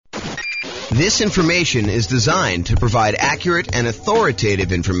This information is designed to provide accurate and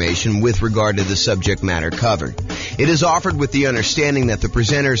authoritative information with regard to the subject matter covered. It is offered with the understanding that the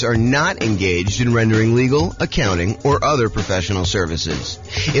presenters are not engaged in rendering legal, accounting, or other professional services.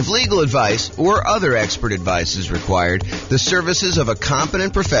 If legal advice or other expert advice is required, the services of a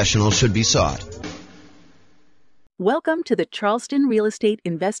competent professional should be sought. Welcome to the Charleston Real Estate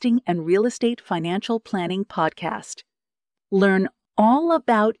Investing and Real Estate Financial Planning Podcast. Learn all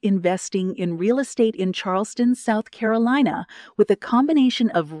about investing in real estate in Charleston, South Carolina, with a combination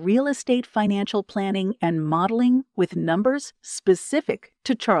of real estate financial planning and modeling with numbers specific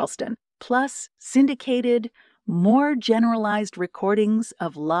to Charleston, plus syndicated, more generalized recordings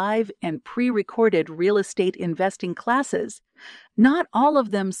of live and pre-recorded real estate investing classes, not all of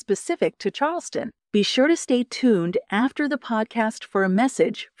them specific to Charleston. Be sure to stay tuned after the podcast for a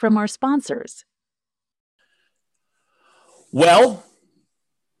message from our sponsors. Well,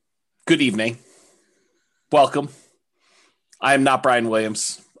 good evening. Welcome. I am not Brian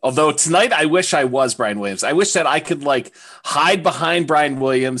Williams. Although tonight I wish I was Brian Williams. I wish that I could hide behind Brian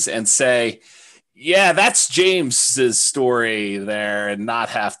Williams and say, yeah, that's James's story there and not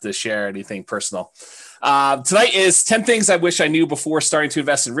have to share anything personal. Tonight is 10 things I wish I knew before starting to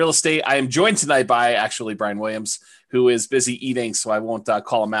invest in real estate. I am joined tonight by actually Brian Williams, who is busy eating, so I won't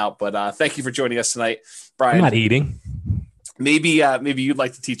call him out. But thank you for joining us tonight, Brian. I'm not eating. Maybe you'd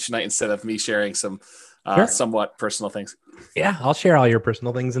like to teach tonight instead of me sharing some somewhat personal things. Yeah, I'll share all your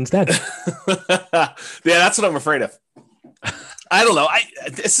personal things instead. Yeah, that's what I'm afraid of. I don't know.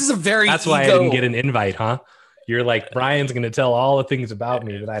 This is a very That's why I didn't get an invite, huh? You're like, Brian's going to tell all the things about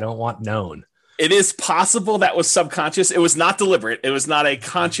me that I don't want known. It is possible that was subconscious. It was not deliberate. It was not a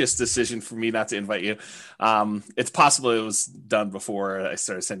conscious decision for me not to invite you. It's possible it was done before I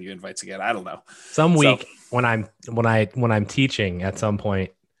started sending you invites again. I don't know. Some week when I'm teaching at some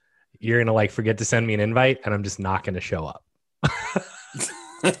point, you're going to forget to send me an invite and I'm just not going to show up.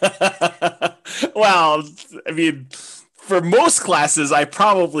 Well, I mean, for most classes, I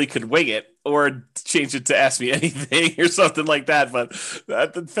probably could wing it or change it to ask me anything or something like that. But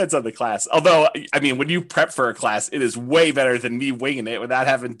that depends on the class. Although, I mean, when you prep for a class, it is way better than me winging it without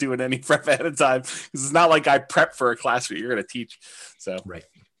having doing any prep ahead of time. Because it's not like I prep for a class that you're going to teach. So, right.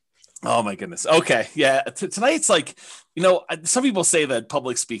 Oh my goodness. Okay. Yeah. Tonight it's some people say that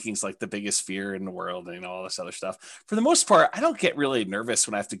public speaking is the biggest fear in the world and all this other stuff. For the most part, I don't get really nervous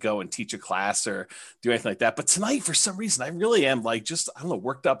when I have to go and teach a class or do anything like that. But tonight, for some reason, I really am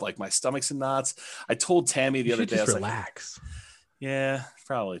worked up. My stomach's in knots. I told Tammy the other day, I was relax. Yeah,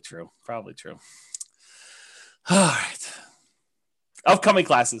 probably true. All right. Upcoming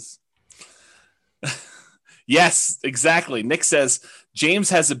classes. Yes, exactly. Nick says James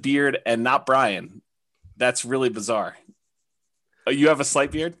has a beard and not Brian. That's really bizarre. You have a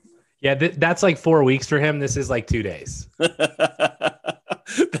slight beard? Yeah, that's 4 weeks for him. This is 2 days.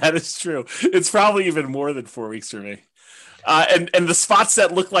 That is true. It's probably even more than 4 weeks for me. And the spots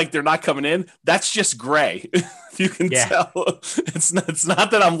that look like they're not coming in, that's just gray. You can tell. It's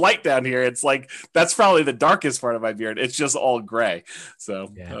not that I'm light down here. It's that's probably the darkest part of my beard. It's just all gray.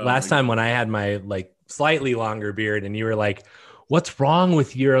 So last time when I had my slightly longer beard and you were like, what's wrong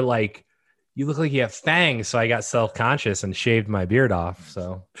with your you look like you have fangs. So I got self-conscious and shaved my beard off.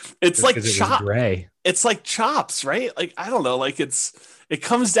 So it's gray. It's like chops, right? I don't know. It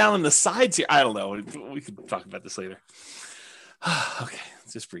comes down on the sides here. I don't know. We could talk about this later. Okay.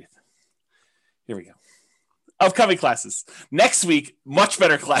 Just breathe. Here we go. Upcoming classes. Next week, much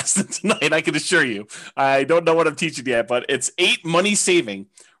better class than tonight, I can assure you. I don't know what I'm teaching yet, but it's 8 money-saving,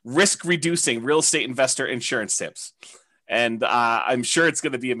 risk-reducing real estate investor insurance tips. And I'm sure it's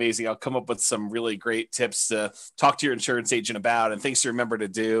going to be amazing. I'll come up with some really great tips to talk to your insurance agent about and things to remember to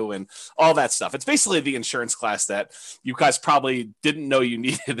do and all that stuff. It's basically the insurance class that you guys probably didn't know you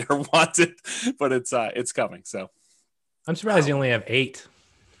needed or wanted, but it's coming. So I'm surprised you only have 8.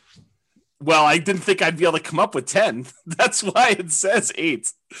 Well, I didn't think I'd be able to come up with 10. That's why it says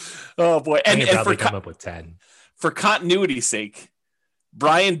 8. Oh boy. And probably come up with 10. For continuity's sake,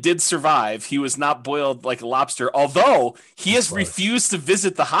 Brian did survive. He was not boiled like a lobster, although he has refused to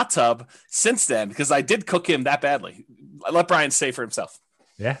visit the hot tub since then because I did cook him that badly. I let Brian say for himself.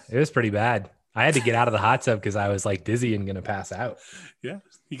 Yeah, it was pretty bad. I had to get out of the hot tub because I was dizzy and going to pass out. Yeah.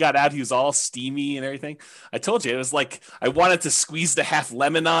 He got out. He was all steamy and everything. I told you, it was I wanted to squeeze the half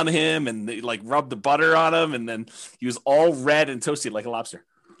lemon on him and rub the butter on him. And then he was all red and toasty like a lobster.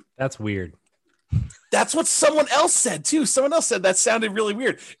 That's weird. That's what someone else said too. Someone else said that sounded really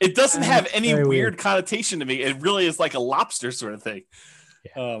weird. It doesn't have any weird connotation to me. It really is like a lobster sort of thing.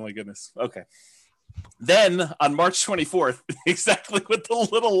 Yeah. Oh my goodness. Okay. Then on March 24th, exactly with the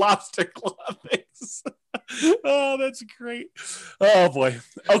little lobster claw things. Oh, that's great. Oh boy.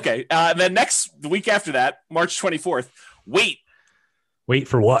 Okay. And then the week after that, March 24th, wait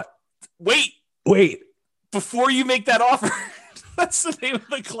for what? Wait. Before you make that offer. That's the name of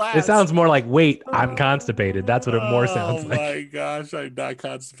the class. It sounds more like, wait, I'm constipated. That's what it more sounds like. Oh my gosh, I'm not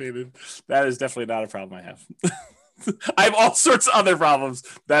constipated. That is definitely not a problem I have. I have all sorts of other problems.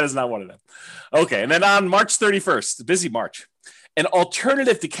 That is not one of them. Okay, and then on March 31st, busy March, an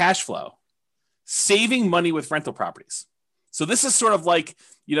alternative to cash flow, saving money with rental properties. So this is sort of like,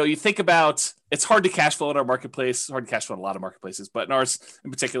 you think about, it's hard to cash flow in our marketplace. It's hard to cash flow in a lot of marketplaces, but in ours in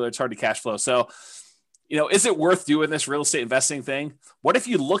particular, it's hard to cash flow. So, is it worth doing this real estate investing thing? What if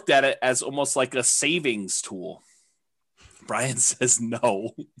you looked at it as almost like a savings tool? Brian says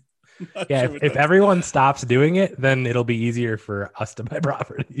no. Yeah, if everyone stops doing it, then it'll be easier for us to buy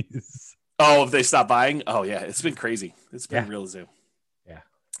properties. Oh, if they stop buying? Oh, yeah. It's been crazy. It's been real zoo. Yeah.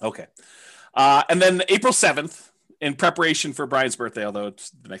 Okay. And then April 7th, in preparation for Brian's birthday, although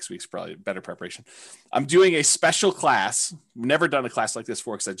the next week's probably better preparation, I'm doing a special class. Never done a class like this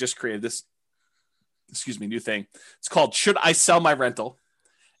before because I just created this, new thing. It's called Should I Sell My Rental?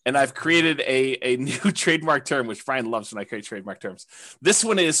 And I've created a new trademark term, which Brian loves when I create trademark terms. This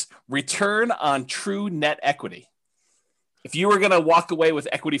one is return on true net equity. If you were going to walk away with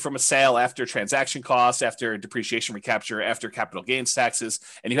equity from a sale after transaction costs, after depreciation recapture, after capital gains taxes,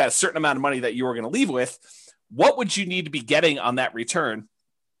 and you had a certain amount of money that you were going to leave with, what would you need to be getting on that return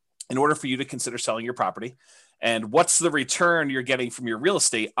in order for you to consider selling your property? And what's the return you're getting from your real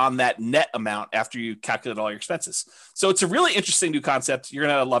estate on that net amount after you calculate all your expenses? So it's a really interesting new concept. You're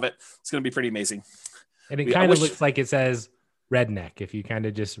going to love it. It's going to be pretty amazing. And it kind of looks like it says redneck. If you kind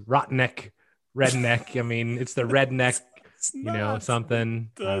of just redneck. I mean, it's the redneck, something.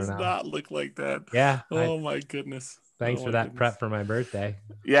 It does not look like that. Yeah. Oh my goodness. Thanks for that prep for my birthday.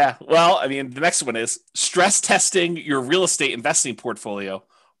 Yeah. Well, I mean, the next one is stress testing your real estate investing portfolio,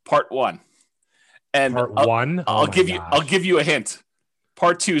 part 1. And part 1, I'll give you a hint.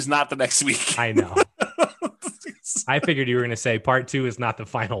 Part 2 is not the next week. I know. I figured you were going to say part 2 is not the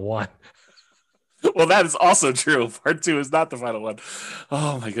final one. Well, that is also true. Part 2 is not the final one.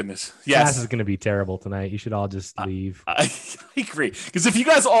 Oh my goodness. Yes. Class is going to be terrible tonight. You should all just leave. I agree. Because if you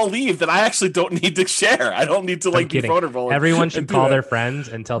guys all leave, then I actually don't need to share. I don't need to be vulnerable. Everyone should call their friends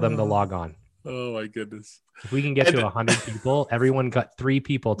and tell them to log on. Oh my goodness. If we can get to 100 people, everyone got 3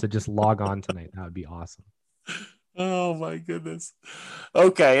 people to just log on tonight. That would be awesome. Oh my goodness.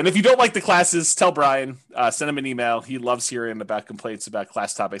 Okay. And if you don't like the classes, tell Brian, send him an email. He loves hearing about complaints about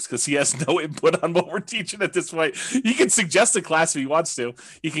class topics because he has no input on what we're teaching at this point. He can suggest a class if he wants to.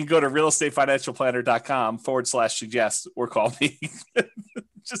 You can go to realestatefinancialplanner.com/suggest or call me.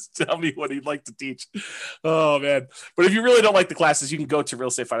 Just tell me what he'd like to teach. Oh man. But if you really don't like the classes, you can go to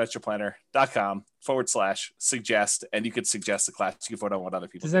realestatefinancialplanner.com/suggest and you could suggest the class. You can vote on what other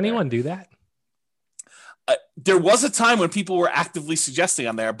people Does anyone do that? There was a time when people were actively suggesting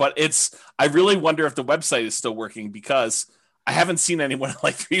on there, but I really wonder if the website is still working because I haven't seen anyone in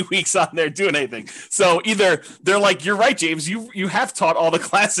like 3 weeks on there doing anything. So either they're like, you're right, James, you have taught all the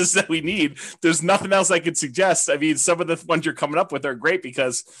classes that we need. There's nothing else I could suggest. I mean, some of the ones you're coming up with are great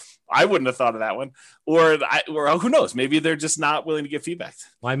because I wouldn't have thought of that one. Or who knows? Maybe they're just not willing to give feedback.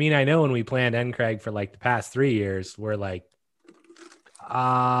 Well, I mean, I know when we planned NCRAG for like the past 3 years, we're like,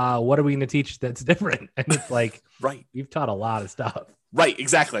 what are we going to teach that's different? And it's like, right, you've taught a lot of stuff. Right,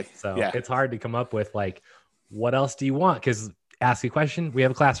 exactly. So it's hard to come up with like, what else do you want? Because ask a question, we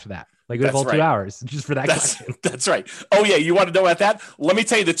have a class for that. Like we have all 2 hours just for that question. That's right. Oh yeah, you want to know about that? Let me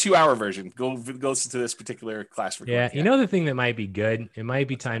tell you the 2-hour version. Go listen to this particular class recording. Yeah, you know the thing that might be good? It might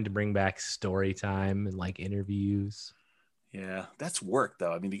be time to bring back story time and like interviews. Yeah, that's work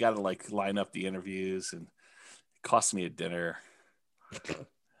though. I mean, you got to like line up the interviews and it costs me a dinner.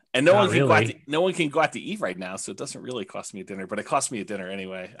 And no one can go out to eat right now, so it doesn't really cost me a dinner, but it costs me a dinner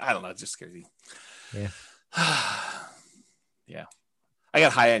anyway. I don't know, just crazy. Yeah. Yeah. I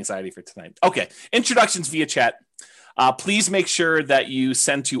got high anxiety for tonight. Okay. Introductions via chat. Please make sure that you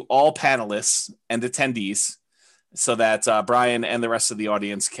send to all panelists and attendees so that Brian and the rest of the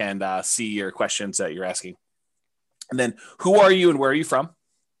audience can see your questions that you're asking. And then who are you and where are you from?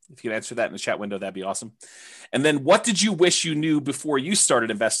 If you could answer that in the chat window, that'd be awesome. And then what did you wish you knew before you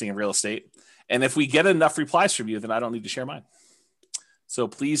started investing in real estate? And if we get enough replies from you, then I don't need to share mine. So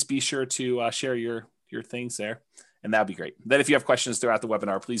please be sure to share your things there. And that'd be great. Then if you have questions throughout the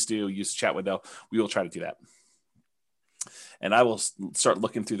webinar, please do use the chat window. We will try to do that. And I will start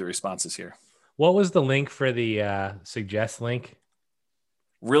looking through the responses here. What was the link for the suggest link?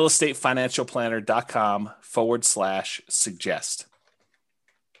 realestatefinancialplanner.com/suggest.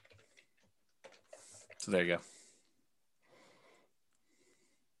 So there you go.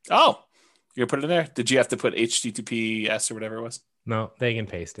 Oh, you're going to put it in there? Did you have to put HTTPS or whatever it was? No, they can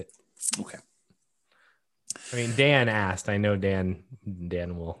paste it. Okay. I mean, Dan asked. I know Dan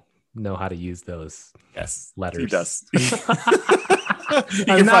will know how to use those letters. He does.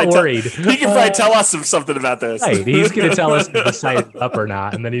 I'm not worried. He can probably tell us something about this. Right. He's going to tell us if the site is up or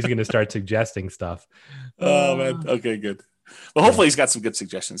not, and then he's going to start suggesting stuff. Oh, man. Okay, good. Well, hopefully he's got some good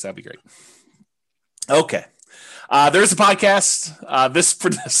suggestions. That'd be great. Okay. There's a podcast.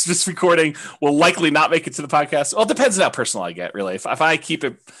 This recording will likely not make it to the podcast. Well, it depends on how personal I get, really. If I keep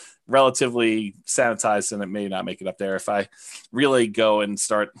it relatively sanitized, then it may not make it up there. If I really go and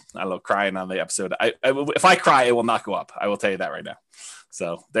start, I don't know, crying on the episode, if I cry, it will not go up. I will tell you that right now.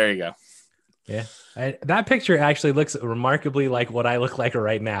 So there you go. Yeah. That picture actually looks remarkably like what I look like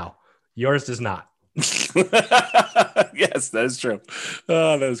right now. Yours does not. Yes, that is true.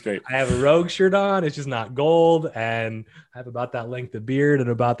 Oh, that was great. I have a Rogue shirt on. It's just not gold. And I have about that length of beard and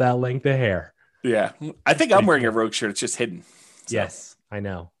about that length of hair. Yeah. I think I'm wearing a Rogue shirt. It's just hidden. So. Yes, I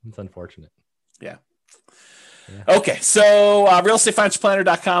know. It's unfortunate. Yeah. Okay. So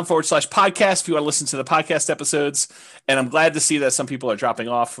realestatefinancialplanner.com/podcast if you want to listen to the podcast episodes. And I'm glad to see that some people are dropping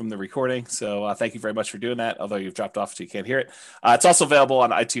off from the recording. So thank you very much for doing that. Although you've dropped off so you can't hear it. It's also available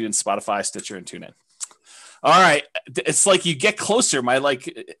on iTunes, Spotify, Stitcher, and TuneIn. All right. It's like you get closer. My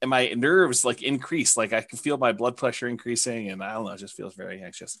nerves increase. Like I can feel my blood pressure increasing, and I don't know, it just feels very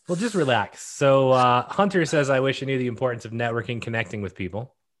anxious. Well, just relax. So Hunter says, I wish I knew the importance of networking, connecting with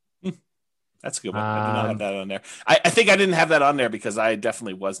people. That's a good one. I did not have that on there. I think I didn't have that on there because I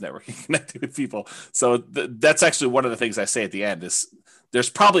definitely was networking, connecting with people. So that's actually one of the things I say at the end is there's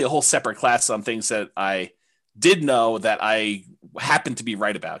probably a whole separate class on things that I did know that I happened to be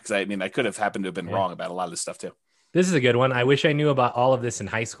right about. Because I could have happened to have been wrong about a lot of this stuff too. This is a good one. I wish I knew about all of this in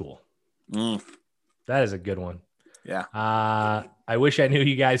high school. That is a good one. Yeah. I wish I knew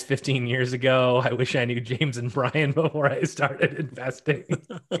you guys 15 years ago. I wish I knew James and Brian before I started investing.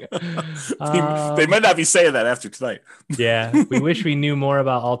 They might not be saying that after tonight. Yeah. We wish we knew more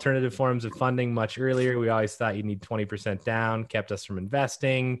about alternative forms of funding much earlier. We always thought you need 20% down, kept us from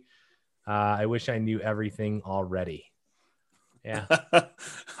investing. I wish I knew everything already. Yeah.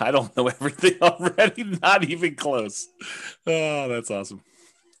 I don't know everything already. Not even close. Oh, that's awesome.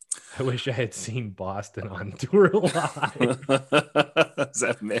 I wish I had seen Boston on tour live. Is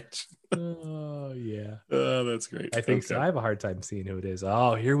that Mitch? Oh, yeah. Oh, that's great. I think so. I have a hard time seeing who it is.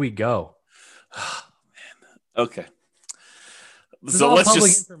 Oh, here we go. Oh, man. Okay. This is all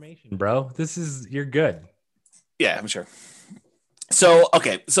public information, bro. You're good. Yeah, I'm sure. So,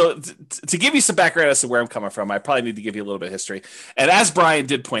 okay. So to give you some background as to where I'm coming from, I probably need to give you a little bit of history. And as Brian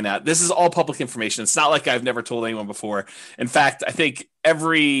did point out, this is all public information. It's not like I've never told anyone before. In fact, I think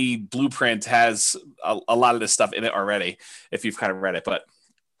every blueprint has a lot of this stuff in it already, if you've kind of read it. But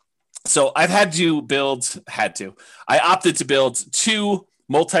so I opted to build 2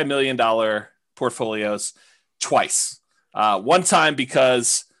 multi-million-dollar portfolios twice. One time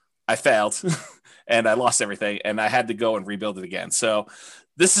because I failed. And I lost everything, and I had to go and rebuild it again. So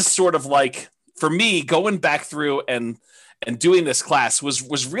this is sort of like, for me, going back through and doing this class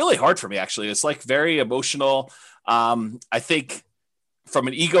was really hard for me, actually. It's like very emotional. I think from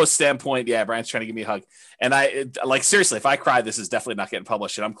an ego standpoint, yeah, Brian's trying to give me a hug. And seriously, if I cry, this is definitely not getting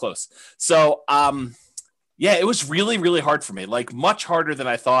published, and I'm close. So, yeah, it was really, really hard for me, like much harder than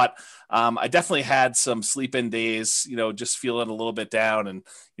I thought. I definitely had some sleep-in days, just feeling a little bit down and,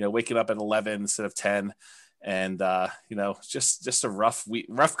 waking up at 11 instead of 10. And, just a rough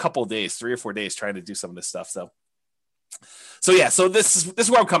couple of days, 3 or 4 days trying to do some of this stuff. So yeah, so this is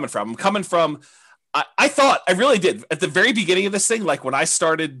where I'm coming from. I'm coming from, I thought, I really did at the very beginning of this thing, like when I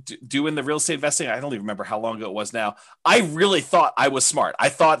started doing the real estate investing, I don't even remember how long ago it was now. I really thought I was smart. I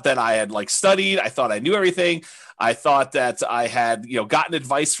thought that I had studied. I thought I knew everything. I thought that I had, gotten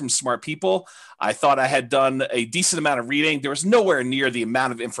advice from smart people. I thought I had done a decent amount of reading. There was nowhere near the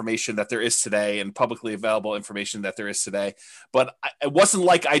amount of information that there is today and publicly available information that there is today. But it wasn't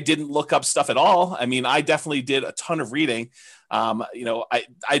like I didn't look up stuff at all. I mean, I definitely did a ton of reading. I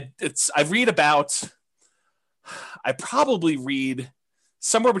probably read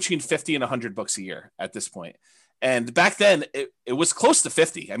somewhere between 50 and 100 books a year at this point. And back then it was close to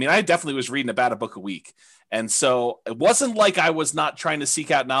 50. I mean, I definitely was reading about a book a week. And so it wasn't like I was not trying to seek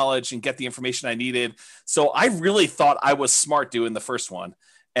out knowledge and get the information I needed. So I really thought I was smart doing the first one.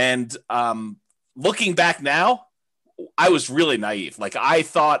 And looking back now, I was really naive. Like I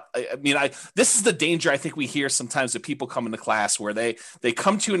thought, this is the danger I think we hear sometimes that people come into class where they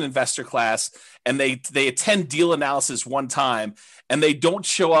come to an investor class and they attend deal analysis one time and they don't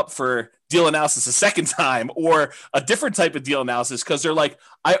show up for deal analysis a second time or a different type of deal analysis because they're like,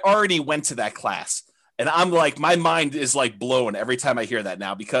 I already went to that class. And I'm like, my mind is like blown every time I hear that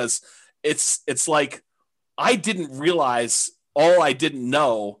now because it's like I didn't realize all I didn't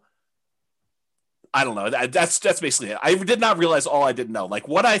know. I don't know. That's basically it. I did not realize all I didn't know. Like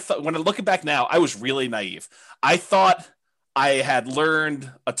what I thought when I look back now, I was really naive. I thought I had learned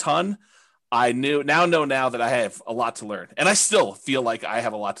a ton. I know now that I have a lot to learn, and I still feel like I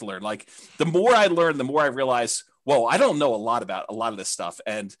have a lot to learn. Like the more I learn, the more I realize, whoa, I don't know a lot about a lot of this stuff.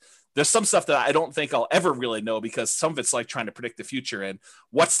 And there's some stuff that I don't think I'll ever really know because some of it's like trying to predict the future and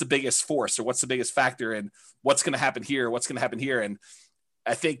what's the biggest force or what's the biggest factor and what's going to happen here, what's going to happen here. And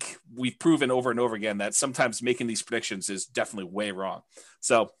I think we've proven over and over again that sometimes making these predictions is definitely way wrong.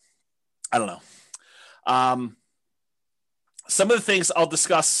 So I don't know. Some of the things I'll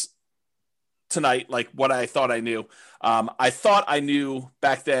discuss tonight, like what I thought I knew. I thought I knew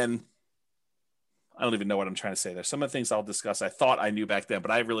back then. I don't even know what I'm trying to say there. Some of the things I'll discuss, I thought I knew back then,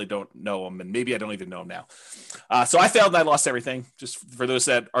 but I really don't know them. And maybe I don't even know them now. So I failed and I lost everything. Just for those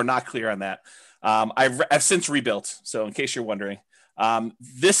that are not clear on that. I've since rebuilt. So in case you're wondering,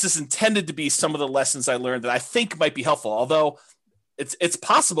 this is intended to be some of the lessons I learned that I think might be helpful. Although it's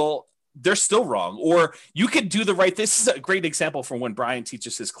possible they're still wrong, or you could do the right. This is a great example from when Brian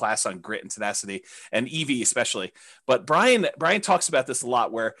teaches his class on grit and tenacity and EV especially. But Brian talks about this a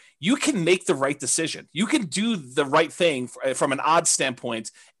lot, where you can make the right decision. You can do the right thing from an odds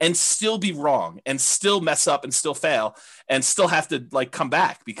standpoint and still be wrong and still mess up and still fail and still have to like come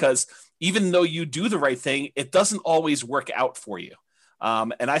back, because even though you do the right thing, it doesn't always work out for you.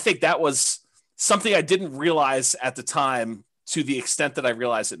 And I think that was something I didn't realize at the time to the extent that I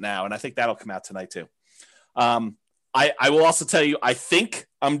realize it now. And I think that'll come out tonight too. I will also tell you, I think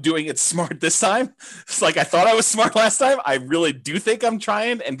I'm doing it smart this time. It's like I thought I was smart last time. I really do think I'm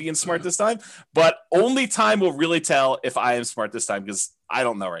trying and being smart this time, but only time will really tell if I am smart this time, because I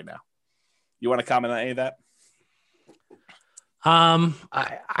don't know right now. You want to comment on any of that? I'm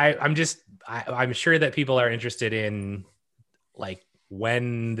sure that people are interested in like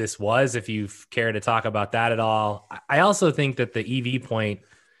when this was, if you care to talk about that at all. I also think that the EV point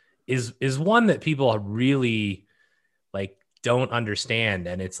is one that people really like don't understand.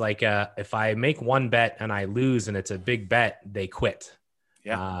 And it's like, if I make one bet and I lose and it's a big bet, they quit.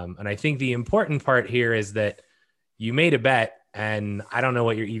 Yeah. And I think the important part here is that you made a bet, and I don't know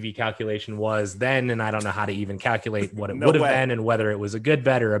what your EV calculation was then, and I don't know how to even calculate what it would have been and whether it was a good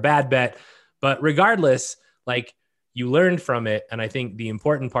bet or a bad bet. But regardless, like, you learned from it. And I think the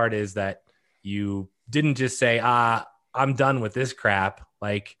important part is that you didn't just say, I'm done with this crap.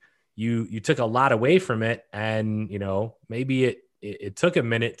 Like you took a lot away from it, and, you know, maybe it took a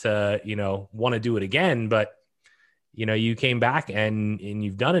minute to, you know, want to do it again, but you know, you came back and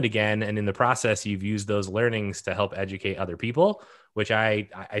you've done it again. And in the process, you've used those learnings to help educate other people, which I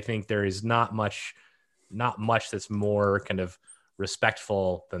think there is not much that's more kind of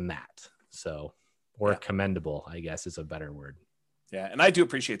respectful than that. So, or commendable, I guess is a better word. Yeah. And I do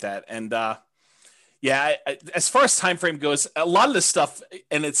appreciate that. And, as far as time frame goes, a lot of this stuff,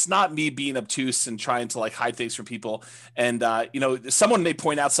 and it's not me being obtuse and trying to like hide things from people. And, someone may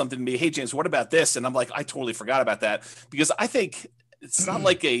point out something to me, hey, James, what about this? And I'm like, I totally forgot about that, because I think it's not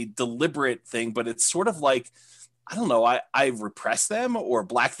like a deliberate thing, but it's sort of like, I don't know, I repress them or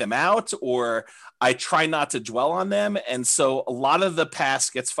black them out, or I try not to dwell on them. And so a lot of the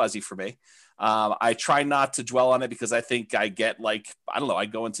past gets fuzzy for me. I try not to dwell on it because I think I get like, I don't know, I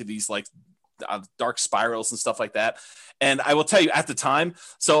go into these like dark spirals and stuff like that. And I will tell you at the time,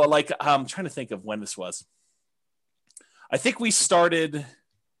 so like, I'm trying to think of when this was. I think we started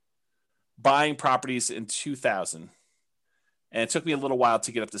buying properties in 2000. And it took me a little while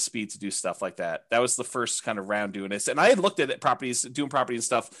to get up to speed to do stuff like that. That was the first kind of round doing this. And I had looked at it, doing property and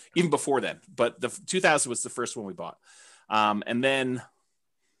stuff even before then, but the 2000 was the first one we bought. And then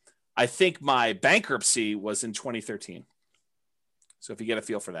I think my bankruptcy was in 2013. So if you get a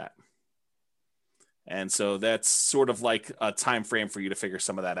feel for that. And so that's sort of like a time frame for you to figure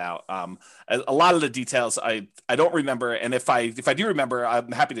some of that out. A lot of the details I don't remember, and if I do remember,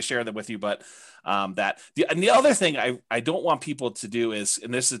 I'm happy to share them with you. But the other thing I don't want people to do is,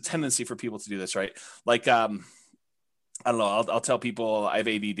 and there's a tendency for people to do this, right? Like I don't know, I'll tell people I have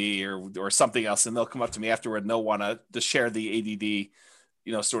ADD or something else, and they'll come up to me afterward and they'll want to share the ADD,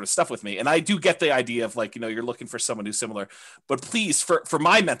 sort of stuff with me. And I do get the idea of like, you're looking for someone who's similar, but please, for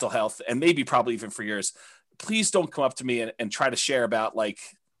my mental health, and maybe probably even for yours, please don't come up to me and try to share about like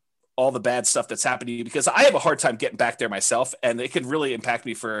all the bad stuff that's happened to you, because I have a hard time getting back there myself, and it can really impact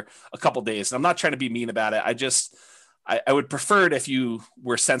me for a couple days. And I'm not trying to be mean about it. I would prefer it if you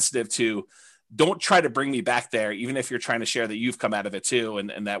were sensitive to, don't try to bring me back there, even if you're trying to share that you've come out of it too,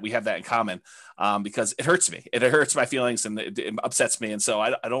 and that we have that in common, because it hurts me. It hurts my feelings, and it upsets me. And so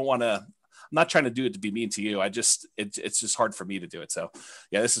I don't want to, I'm not trying to do it to be mean to you. It's just hard for me to do it. So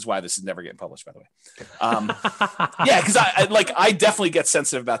yeah, this is why this is never getting published, by the way. Yeah, because I definitely get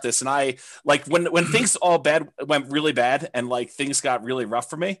sensitive about this. And I like when things all bad went really bad, and like things got really rough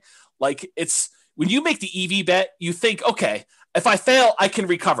for me, like it's when you make the EV bet, you think, okay, if I fail, I can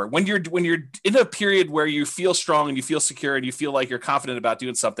recover. When you're in a period where you feel strong and you feel secure and you feel like you're confident about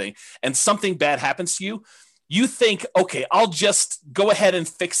doing something, and something bad happens to you, you think, okay, I'll just go ahead and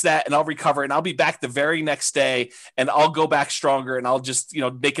fix that, and I'll recover, and I'll be back the very next day, and I'll go back stronger, and I'll just,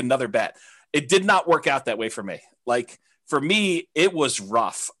 make another bet. It did not work out that way for me. Like for me, it was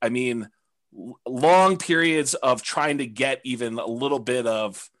rough. I mean, long periods of trying to get even a little bit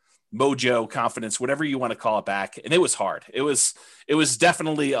of mojo, confidence, whatever you want to call it, back. And it was hard. It was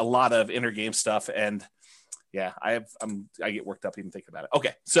definitely a lot of inner game stuff. And yeah, I get worked up even thinking about it.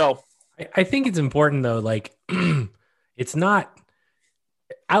 Okay. So I think it's important though. Like it's not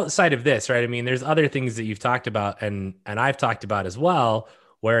outside of this, right? I mean, there's other things that you've talked about and I've talked about as well,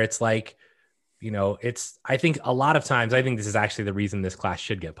 where it's like, I think a lot of times, I think this is actually the reason this class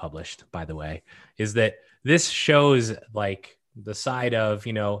should get published, by the way, is that this shows like the side of,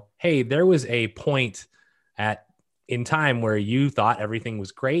 hey, there was a point in time where you thought everything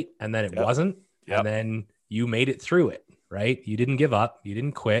was great, and then it wasn't. Yep. And then you made it through it, right? You didn't give up. You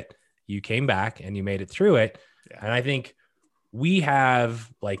didn't quit. You came back and you made it through it. Yeah. And I think we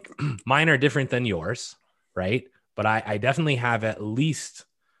have like, mine are different than yours, right? But I definitely have at least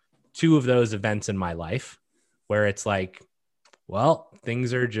 2 of those events in my life where it's like, well,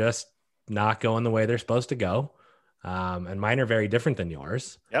 things are just not going the way they're supposed to go. And mine are very different than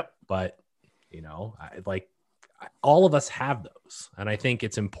yours. Yep. But, all of us have those. And I think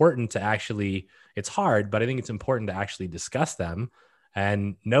it's important to actually, it's hard, but I think it's important to actually discuss them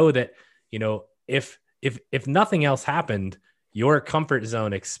and know that, if nothing else happened, your comfort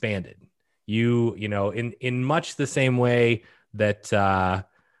zone expanded. In much the same way that,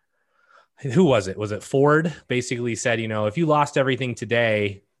 who was it? Was it Ford basically said, if you lost everything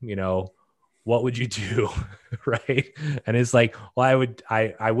today, what would you do? Right. And it's like, well,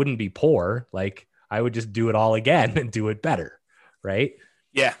 I wouldn't be poor. Like I would just do it all again and do it better. Right.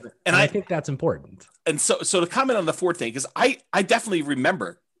 Yeah. And I think that's important. And so to comment on the Ford thing, because I definitely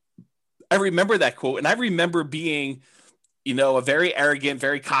remember that quote, and I remember being, a very arrogant,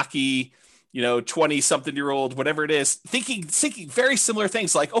 very cocky, 20 something year old, whatever it is, thinking very similar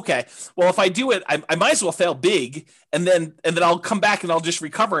things like, okay, well, if I do it, I might as well fail big. And then I'll come back and I'll just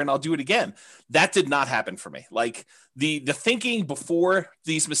recover and I'll do it again. That did not happen for me. Like the thinking before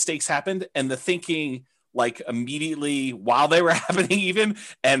these mistakes happened, and the thinking like immediately while they were happening even,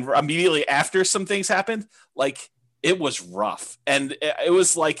 and immediately after some things happened, like it was rough. And it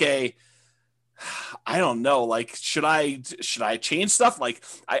was like I don't know, like, should I change stuff? Like,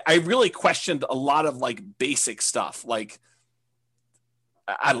 I really questioned a lot of like basic stuff, like,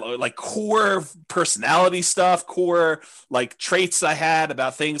 I don't know, like core personality stuff, core like traits I had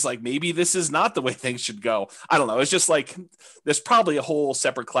about things like maybe this is not the way things should go. I don't know. It's just like, there's probably a whole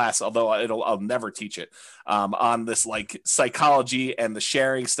separate class, although I'll never teach it on this like psychology and the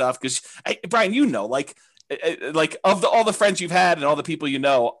sharing stuff. Cause Brian, like of all the friends you've had and all the people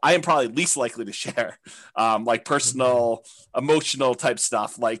I am probably least likely to share like personal, emotional type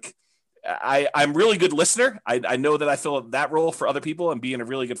stuff. Like I'm really good listener. I know that I fill that role for other people and being a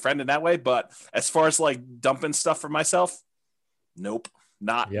really good friend in that way. But as far as like dumping stuff for myself, nope,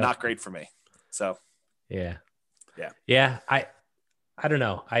 not great for me. So yeah. I don't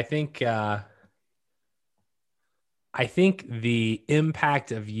know. I think the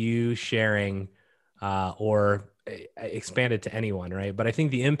impact of you sharing or expand it to anyone, right? But I think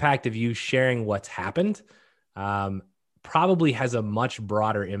the impact of you sharing what's happened probably has a much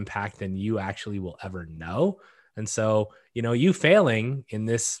broader impact than you actually will ever know. And so, you failing in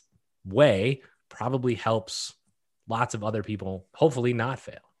this way probably helps lots of other people hopefully not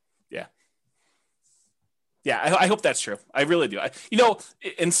fail. Yeah. Yeah, I hope that's true. I really do.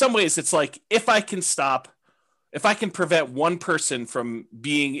 In some ways, it's like if I can prevent one person from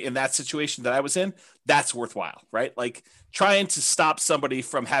being in that situation that I was in, that's worthwhile, right? Like trying to stop somebody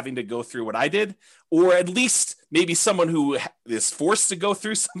from having to go through what I did, or at least maybe someone who is forced to go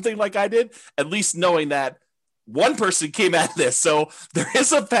through something like I did, at least knowing that one person came at this. So there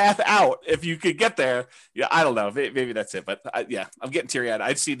is a path out if you could get there. Yeah, I don't know. Maybe that's it. But yeah, I'm getting teary eyed.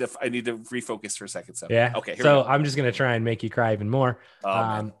 I need to refocus for a second. So yeah. Okay. So I'm just gonna try and make you cry even more.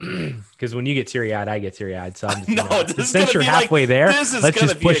 Oh, Because when you get teary eyed, I get teary eyed. So I'm just, since you're halfway there, let's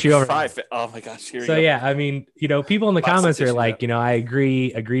just push you over. Oh my gosh. Here we So go. yeah, I mean, people in the comments are like, I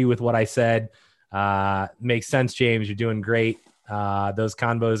agree with what I said. Makes sense, James. You're doing great. Those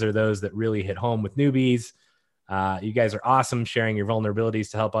convos are those that really hit home with newbies. You guys are awesome. Sharing your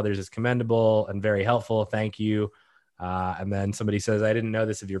vulnerabilities to help others is commendable and very helpful. Thank you. And then somebody says, I didn't know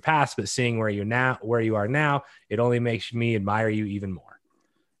this of your past, but seeing where you are now, it only makes me admire you even more.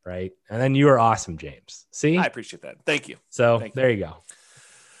 Right. And then you are awesome, James. See, I appreciate that. Thank you. So there you go.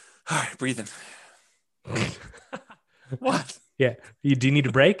 All right. Breathing. What? Yeah. Do you need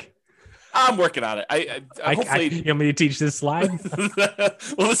a break? I'm working on it. I hopefully you want me to teach this slide?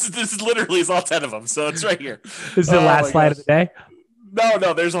 Well, this is literally all 10 of them, so it's right here. This is the last slide of the day.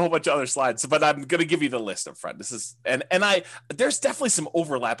 No, there's a whole bunch of other slides, but I'm going to give you the list up front. This is there's definitely some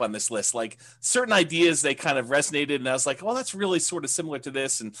overlap on this list. Like certain ideas, they kind of resonated, and I was like, well, that's really sort of similar to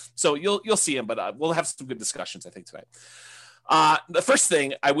this, and so you'll see them. But we'll have some good discussions, I think, tonight. The first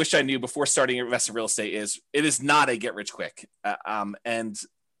thing I wish I knew before starting investing in real estate is it is not a get rich quick, and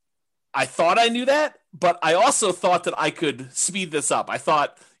I thought I knew that, but I also thought that I could speed this up. I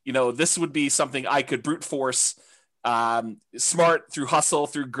thought, this would be something I could brute force, smart through hustle,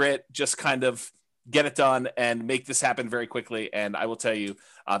 through grit, just kind of get it done and make this happen very quickly. And I will tell you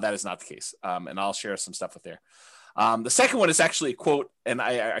that is not the case. And I'll share some stuff with there. The second one is actually a quote, and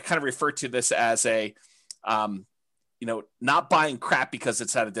I kind of refer to this as not buying crap because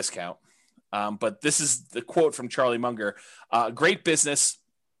it's at a discount. But this is the quote from Charlie Munger. Great business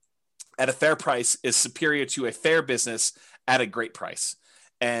at a fair price is superior to a fair business at a great price.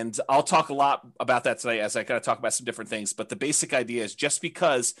 And I'll talk a lot about that today as I kind of talk about some different things. But the basic idea is just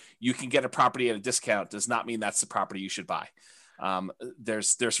because you can get a property at a discount does not mean that's the property you should buy.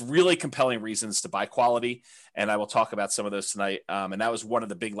 There's really compelling reasons to buy quality. And I will talk about some of those tonight. And that was one of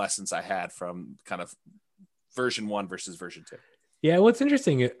the big lessons I had from kind of version 1 versus version 2. Yeah. What's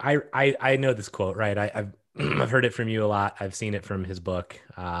interesting, I know this quote, right? I've heard it from you a lot. I've seen it from his book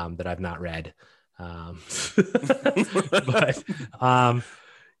that I've not read. But,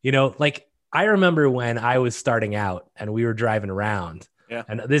 like I remember when I was starting out and we were driving around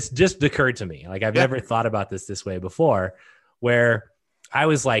and this just occurred to me. Like I've never thought about this way before, where I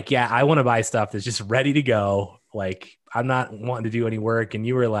was like, yeah, I want to buy stuff that's just ready to go. Like I'm not wanting to do any work. And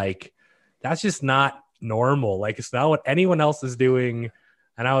you were like, that's just not normal. Like it's not what anyone else is doing.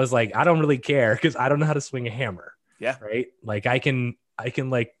 And I was like, I don't really care because I don't know how to swing a hammer. Yeah. Right. Like I can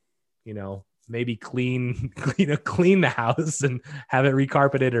like, maybe clean the house and have it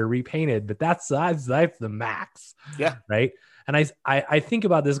recarpeted or repainted, but that's the max. Yeah. Right. And I think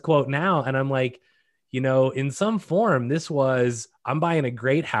about this quote now and I'm like, in some form, I'm buying a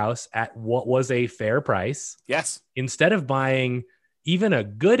great house at what was a fair price. Yes. Instead of buying even a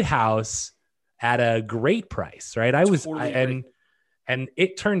good house at a great price. Right. And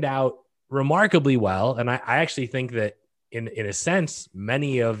it turned out remarkably well. And I actually think that in a sense,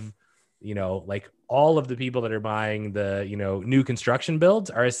 many of, like all of the people that are buying the, new construction builds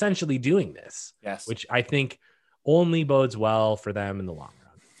are essentially doing this. Yes. Which I think only bodes well for them in the long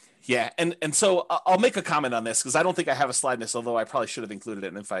run. Yeah. And so I'll make a comment on this because I don't think I have a slide in this, although I probably should have included it.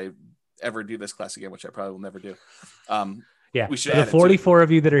 And if I ever do this class again, which I probably will never do. We should add the 44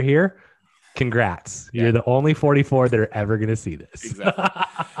 of you that are here. Congrats. Yeah. You're the only 44 that are ever going to see this. Exactly.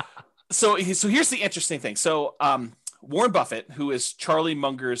 So here's the interesting thing. So Warren Buffett, who is Charlie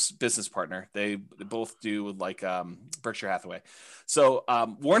Munger's business partner, they both do like Berkshire Hathaway. So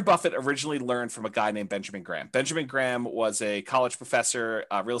Warren Buffett originally learned from a guy named Benjamin Graham. Benjamin Graham was a college professor,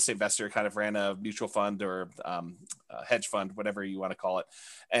 real estate investor, kind of ran a mutual fund or hedge fund, whatever you want to call it.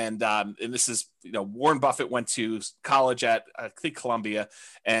 And this is, Warren Buffett went to college at, I think, Columbia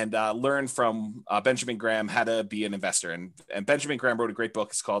and learned from Benjamin Graham how to be an investor. And Benjamin Graham wrote a great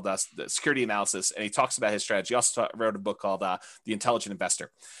book. It's called The Security Analysis. And he talks about his strategy. He also wrote a book called The Intelligent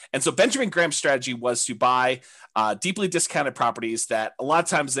Investor. And so Benjamin Graham's strategy was to buy deeply discounted properties that a lot of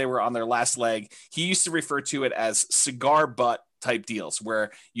times they were on their last leg. He used to refer to it as cigar butt type deals, where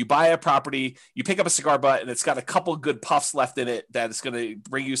you buy a property, you pick up a cigar butt and it's got a couple good puffs left in it that is going to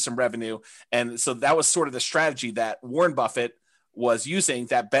bring you some revenue. And so that was sort of the strategy that Warren Buffett was using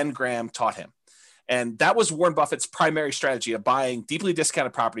that Ben Graham taught him. And that was Warren Buffett's primary strategy of buying deeply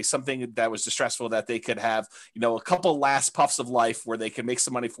discounted property, something that was distressful that they could have, a couple last puffs of life where they could make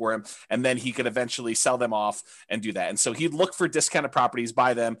some money for him. And then he could eventually sell them off and do that. And so he'd look for discounted properties,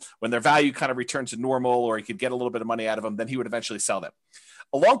 buy them when their value kind of returned to normal, or he could get a little bit of money out of them. Then he would eventually sell them.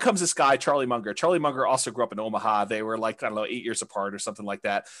 Along comes this guy, Charlie Munger. Charlie Munger also grew up in Omaha. They were 8 years apart or something like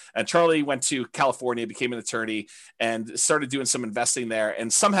that. And Charlie went to California, became an attorney, and started doing some investing there.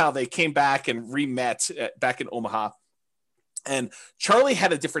 And somehow they came back and re-met back in Omaha. And Charlie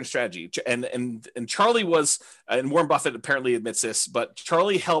had a different strategy. And Charlie was, and Warren Buffett apparently admits this, but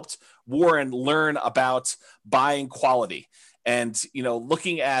Charlie helped Warren learn about buying quality and,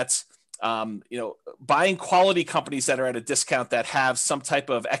 looking at buying quality companies that are at a discount that have some type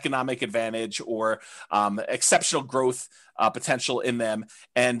of economic advantage or exceptional growth potential in them,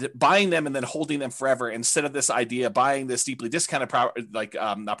 and buying them and then holding them forever, instead of this idea of buying this deeply discounted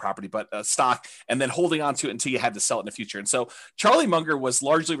not property, but stock, and then holding on to it until you had to sell it in the future. And so Charlie Munger was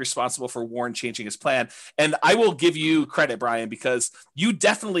largely responsible for Warren changing his plan. And I will give you credit, Brian, because you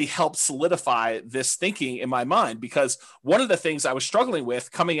definitely helped solidify this thinking in my mind, because one of the things I was struggling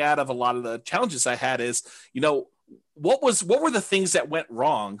with coming out of a lot of the challenges I had is, what were the things that went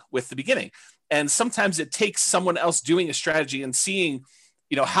wrong with the beginning? And sometimes it takes someone else doing a strategy and seeing,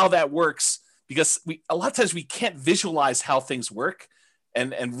 how that works, because a lot of times we can't visualize how things work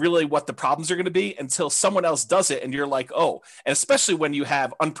and really what the problems are going to be until someone else does it. And you're like, oh, and especially when you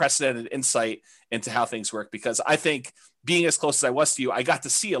have unprecedented insight into how things work, because I think being as close as I was to you, I got to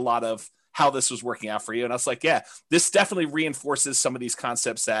see a lot of how this was working out for you. And I was like, yeah, this definitely reinforces some of these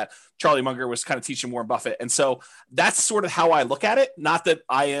concepts that Charlie Munger was kind of teaching Warren Buffett. And so that's sort of how I look at it. Not that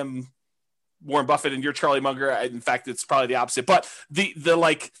I am Warren Buffett and you're Charlie Munger. In fact, it's probably the opposite, but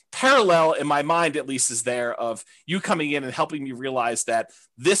the parallel in my mind, at least, is there of you coming in and helping me realize that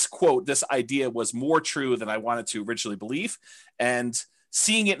this quote, this idea was more true than I wanted to originally believe, and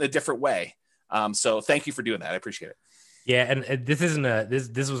seeing it in a different way. So thank you for doing that. I appreciate it. Yeah. And this isn't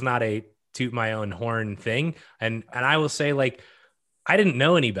this was not a toot my own horn thing. And I will say, I didn't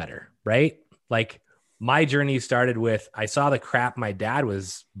know any better, right? My journey started with, I saw the crap my dad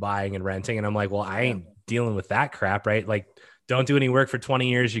was buying and renting. And I'm like, well, I ain't dealing with that crap, right? Don't do any work for 20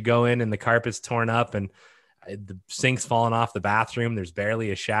 years. You go in and the carpet's torn up and the sink's falling off the bathroom. There's barely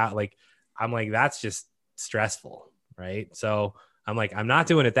a shower. I'm like, that's just stressful, right? So I'm like, I'm not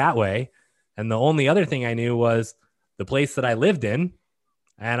doing it that way. And the only other thing I knew was the place that I lived in.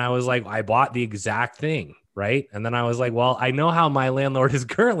 And I was like, I bought the exact thing. Right. And then I was like, well, I know how my landlord is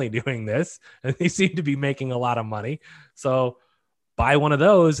currently doing this, and they seem to be making a lot of money. So buy one of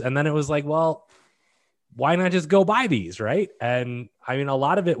those. And then it was like, well, why not just go buy these? Right. And I mean, a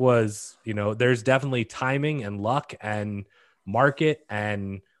lot of it was, there's definitely timing and luck and market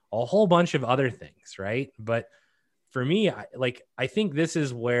and a whole bunch of other things. Right. But for me, I think this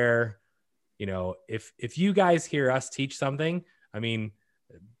is where, if you guys hear us teach something, I mean,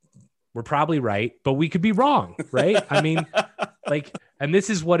 we're probably right, but we could be wrong, right? I mean, and this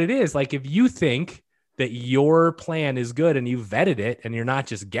is what it is. If you think that your plan is good and you vetted it and you're not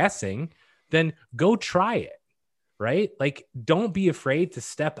just guessing, then go try it, right? Don't be afraid to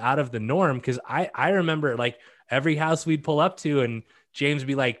step out of the norm. Cause I remember every house we'd pull up to, and James would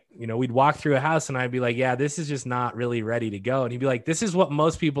be like, we'd walk through a house and I'd be like, yeah, this is just not really ready to go. And he'd be like, this is what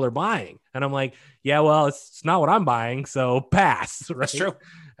most people are buying. And I'm like, yeah, well, it's not what I'm buying. So pass. Right? That's true.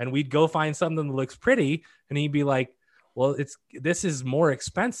 And we'd go find something that looks pretty. And he'd be like, well, this is more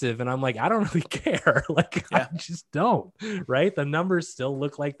expensive. And I'm like, I don't really care. I just don't, right? The numbers still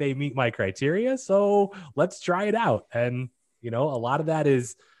look like they meet my criteria. So let's try it out. And, a lot of that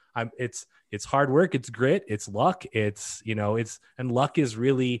is, it's hard work. It's grit. It's luck. And luck is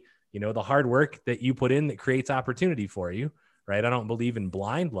really, the hard work that you put in that creates opportunity for you, right? I don't believe in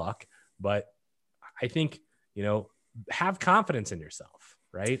blind luck, but I think, have confidence in yourself,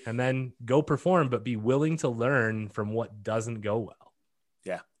 right? And then go perform, but be willing to learn from what doesn't go well.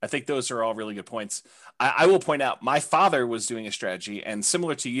 Yeah, I think those are all really good points. I will point out, my father was doing a strategy, and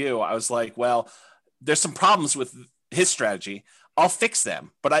similar to you, I was like, well, there's some problems with his strategy. I'll fix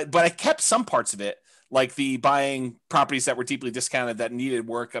them. But I kept some parts of it, like the buying properties that were deeply discounted that needed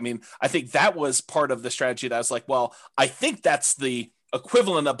work. I mean, I think that was part of the strategy that I was like, well, I think that's the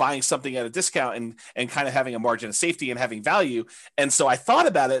equivalent of buying something at a discount and kind of having a margin of safety and having value. And so I thought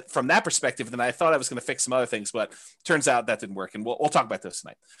about it from that perspective, and then I thought I was going to fix some other things, but turns out that didn't work. And we'll talk about this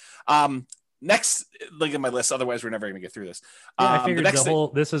tonight. Next, look at my list. Otherwise, we're never going to get through this. I figured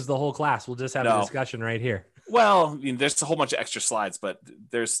this is the whole class. We'll just have a discussion right here. Well, I mean, there's a whole bunch of extra slides, but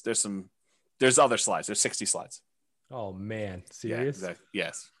there's other slides. There's 60 slides. Oh man, serious? Yeah, exactly.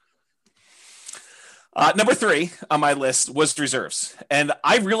 Yes. Number 3 on my list was reserves. And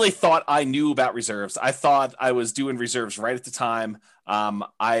I really thought I knew about reserves. I thought I was doing reserves right at the time.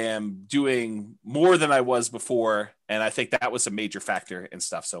 I am doing more than I was before. And I think that was a major factor and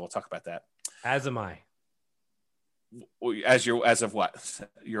stuff. So we'll talk about that. As am I. As of what?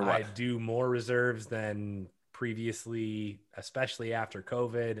 You're what? I do more reserves than previously, especially after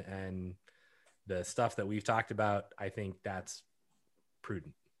COVID and the stuff that we've talked about. I think that's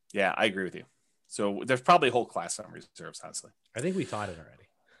prudent. Yeah, I agree with you. So there's probably a whole class on reserves, honestly. I think we taught it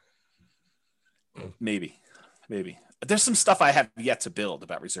already. Maybe. There's some stuff I have yet to build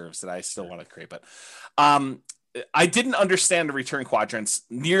about reserves that I still want to create, but I didn't understand the return quadrants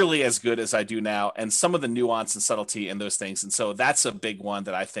nearly as good as I do now, and some of the nuance and subtlety in those things. And so that's a big one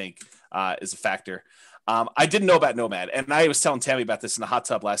that I think is a factor. I didn't know about Nomad, and I was telling Tammy about this in the hot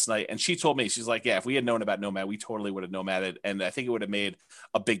tub last night, and she told me, she's like, yeah, if we had known about Nomad, we totally would have nomaded, and I think it would have made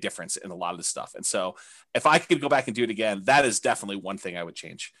a big difference in a lot of the stuff. And so if I could go back and do it again, that is definitely one thing I would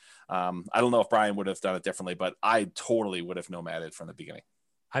change. I don't know if Brian would have done it differently, but I totally would have nomaded from the beginning.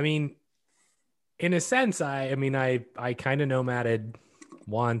 I mean, in a sense, I kind of nomaded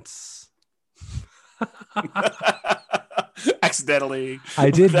once. Accidentally. I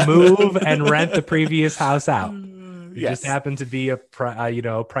did move and rent the previous house out. It just happened to be a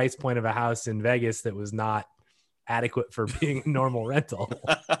price point of a house in Vegas that was not adequate for being a normal rental.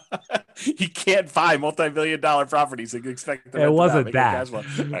 You can't buy multi-million-dollar properties and expect them. It wasn't that.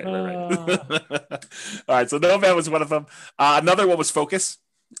 Right. All right. So Nomad was one of them. Another one was Focus.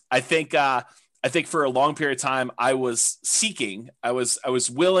 I think for a long period of time, I was seeking. I was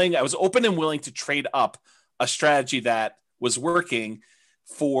open and willing to trade up a strategy that was working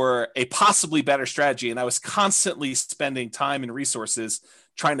for a possibly better strategy. And I was constantly spending time and resources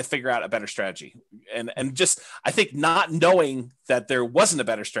trying to figure out a better strategy. And just, I think not knowing that there wasn't a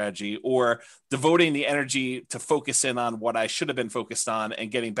better strategy, or devoting the energy to focus in on what I should have been focused on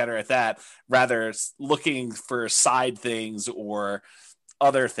and getting better at that, rather looking for side things or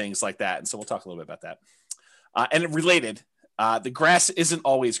other things like that. And so we'll talk a little bit about that. And related, the grass isn't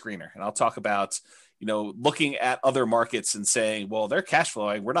always greener. And I'll talk about, looking at other markets and saying, well, they're cash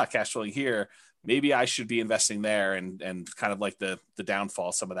flowing, we're not cash flowing here. Maybe I should be investing there, and kind of like the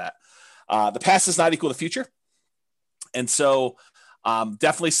downfall, some of that. The past is not equal to the future. And so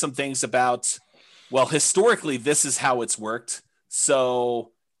definitely some things about, well, historically, this is how it's worked.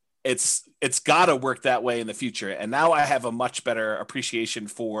 So it's got to work that way in the future. And now I have a much better appreciation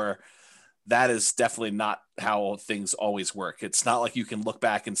for that is definitely not how things always work. It's not like you can look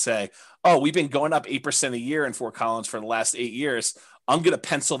back and say, oh, we've been going up 8% a year in Fort Collins for the last 8 years. I'm going to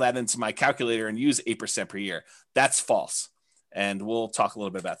pencil that into my calculator and use 8% per year. That's false. And we'll talk a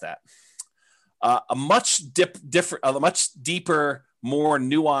little bit about that. A much deeper, more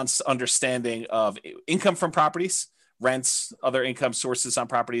nuanced understanding of income from properties, rents, other income sources on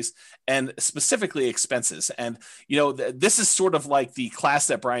properties, and specifically expenses. And, this is sort of like the class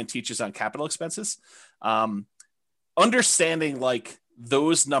that Brian teaches on capital expenses. Understanding like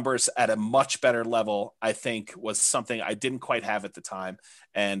those numbers at a much better level, I think, was something I didn't quite have at the time.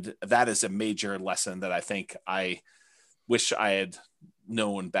 And that is a major lesson that I think I wish I had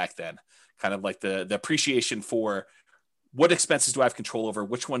known back then. Kind of like the appreciation for what expenses do I have control over?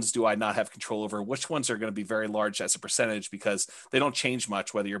 Which ones do I not have control over? Which ones are going to be very large as a percentage because they don't change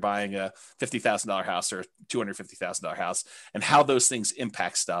much, whether you're buying a $50,000 house or $250,000 house, and how those things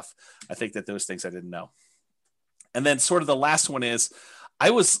impact stuff. I think that those things I didn't know. And then sort of the last one is I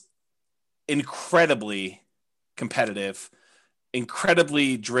was incredibly competitive,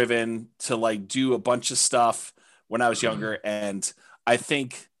 incredibly driven to like do a bunch of stuff when I was younger. And I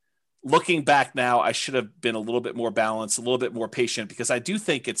think looking back now, I should have been a little bit more balanced, a little bit more patient, because I do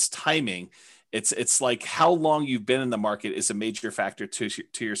think it's timing. It's like how long you've been in the market is a major factor to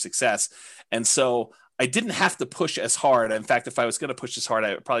your success. And so I didn't have to push as hard. In fact, if I was going to push as hard,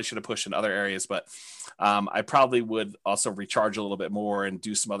 I probably should have pushed in other areas, but I probably would also recharge a little bit more and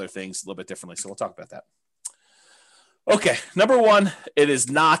do some other things a little bit differently. So we'll talk about that. Okay. Number one, it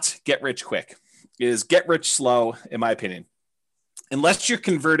is not get rich quick. It is get rich slow, in my opinion. Unless you're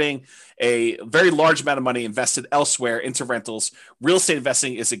converting a very large amount of money invested elsewhere into rentals, real estate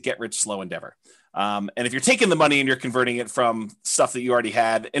investing is a get rich slow endeavor. And if you're taking the money and you're converting it from stuff that you already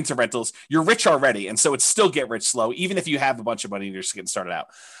had into rentals, you're rich already. And so it's still get rich slow, even if you have a bunch of money and you're just getting started out.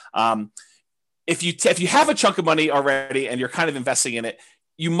 If you have a chunk of money already and you're kind of investing in it,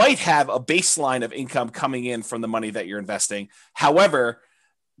 you might have a baseline of income coming in from the money that you're investing. However,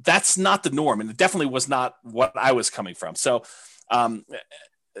 that's not the norm. And it definitely was not what I was coming from. So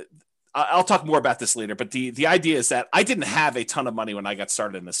I'll talk more about this later, but the idea is that I didn't have a ton of money when I got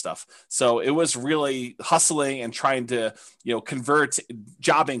started in this stuff. So it was really hustling and trying to, convert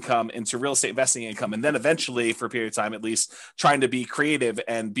job income into real estate investing income. And then eventually, for a period of time, at least, trying to be creative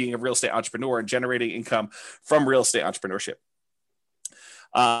and being a real estate entrepreneur and generating income from real estate entrepreneurship.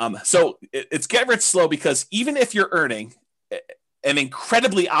 So it's get rich slow, because even if you're earning an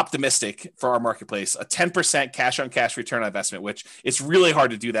incredibly optimistic, for our marketplace, a 10% cash on cash return on investment, which it's really hard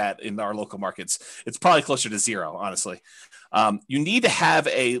to do that in our local markets. It's probably closer to zero, honestly. You need to have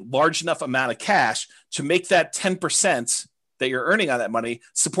a large enough amount of cash to make that 10% that you're earning on that money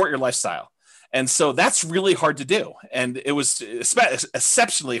support your lifestyle. And so that's really hard to do. And it was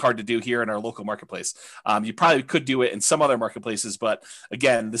exceptionally hard to do here in our local marketplace. You probably could do it in some other marketplaces, but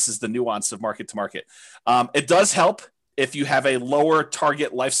again, this is the nuance of market to market. It does help if you have a lower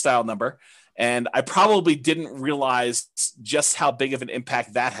target lifestyle number. And I probably didn't realize just how big of an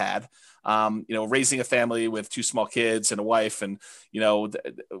impact that had. Raising a family with 2 small kids and a wife, and,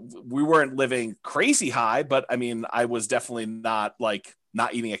 we weren't living crazy high, but I mean, I was definitely not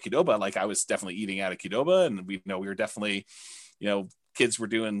eating at Qdoba. Like, I was definitely eating out of Qdoba, and we were definitely, kids were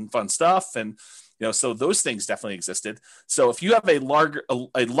doing fun stuff. And, so those things definitely existed. So if you have a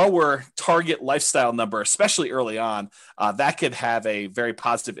lower target lifestyle number, especially early on, that could have a very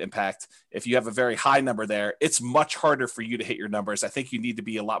positive impact. If you have a very high number there, it's much harder for you to hit your numbers. I think you need to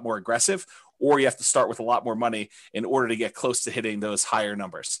be a lot more aggressive, or you have to start with a lot more money in order to get close to hitting those higher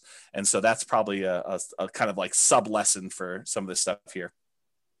numbers. And so that's probably a kind of like sub lesson for some of this stuff here.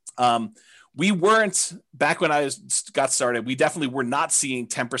 We weren't, back when I got started, we definitely were not seeing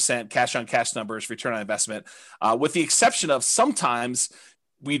 10% cash on cash numbers, return on investment, with the exception of sometimes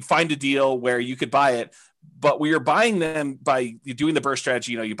we'd find a deal where you could buy it, but we were buying them by doing the BRRRR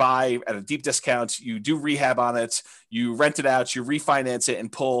strategy. You buy at a deep discount, you do rehab on it, you rent it out, you refinance it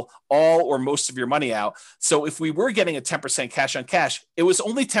and pull all or most of your money out. So if we were getting a 10% cash on cash, it was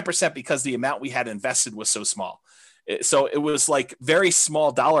only 10% because the amount we had invested was so small. So it was like very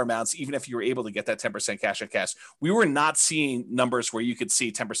small dollar amounts, even if you were able to get that 10% cash on cash. We were not seeing numbers where you could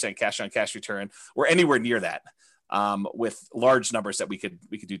see 10% cash on cash return or anywhere near that, with large numbers that we could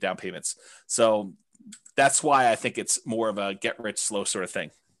do down payments. So that's why I think it's more of a get rich slow sort of thing.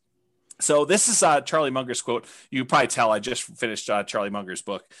 So this is Charlie Munger's quote. You can probably tell I just finished Charlie Munger's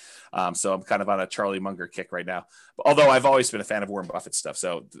book. So I'm kind of on a Charlie Munger kick right now, although I've always been a fan of Warren Buffett stuff.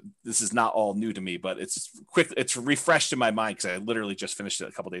 So this is not all new to me, but it's refreshed in my mind because I literally just finished it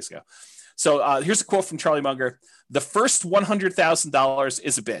a couple days ago. So here's a quote from Charlie Munger. "The first $100,000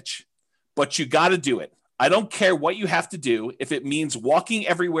 is a bitch, but you got to do it. I don't care what you have to do. If it means walking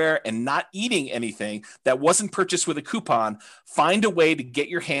everywhere and not eating anything that wasn't purchased with a coupon, find a way to get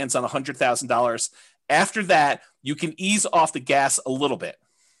your hands on $100,000. After that, you can ease off the gas a little bit."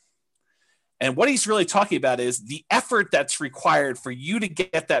 And what he's really talking about is the effort that's required for you to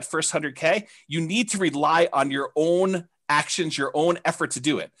get that first 100K. You need to rely on your own actions, your own effort to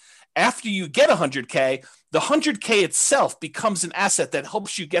do it. After you get 100K, the 100K itself becomes an asset that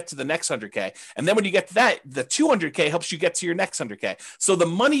helps you get to the next 100K. And then when you get to that, the 200K helps you get to your next 100K. So the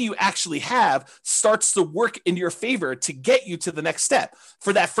money you actually have starts to work in your favor to get you to the next step.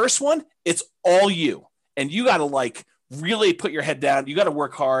 For that first one, it's all you. And you got to really put your head down. You got to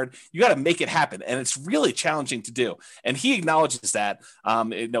work hard. You got to make it happen. And it's really challenging to do. And he acknowledges that.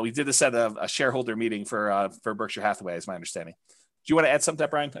 We did this at a shareholder meeting for Berkshire Hathaway, is my understanding. Do you want to add something to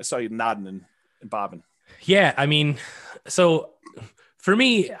that, Brian? I saw you nodding and bobbing. Yeah. I mean, so for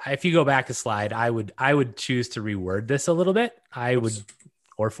me, if you go back a slide, I would choose to reword this a little bit.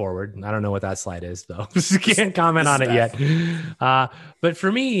 Or forward. I don't know what that slide is though. Can't comment on it yet. But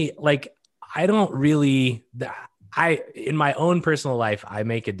for me, I don't really, in my own personal life, I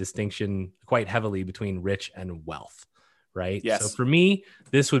make a distinction quite heavily between rich and wealth, right? Yes. So for me,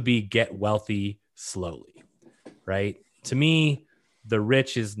 this would be get wealthy slowly, right? To me, the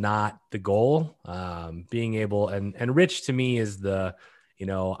rich is not the goal. Being able, and rich to me is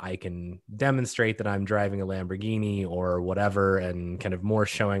I can demonstrate that I'm driving a Lamborghini or whatever, and kind of more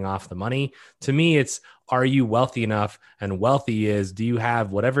showing off the money. To me, it's, are you wealthy enough? And wealthy is, do you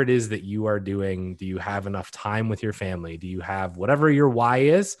have whatever it is that you are doing? Do you have enough time with your family? Do you have whatever your why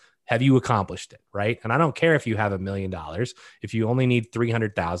is? Have you accomplished it? Right. And I don't care if you have $1 million, if you only need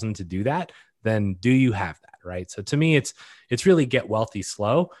 300,000 to do that, then do you have that? Right. So to me, it's really get wealthy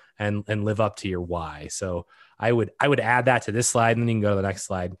slow and live up to your why. So I would add that to this slide, and then you can go to the next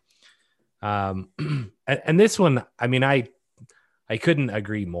slide. And this one, I mean, I couldn't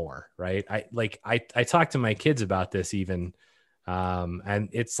agree more, right? I talked to my kids about this even, and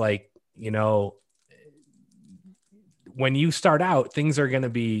it's when you start out, things are going to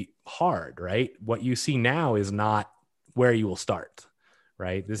be hard, right? What you see now is not where you will start,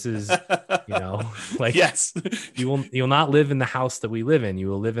 right? This is, like, yes, you'll not live in the house that we live in. You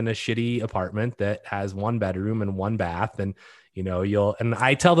will live in a shitty apartment that has 1 bedroom and 1 bath. And, and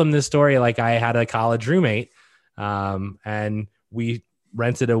I tell them this story. Like, I had a college roommate, and we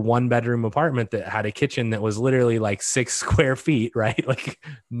rented a 1 bedroom apartment that had a kitchen that was literally like 6 square feet, right? Like,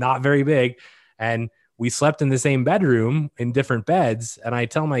 not very big. And we slept in the same bedroom in different beds. And I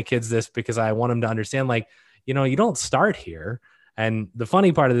tell my kids this because I want them to understand, like, you don't start here. And the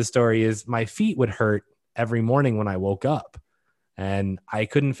funny part of the story is my feet would hurt every morning when I woke up, and I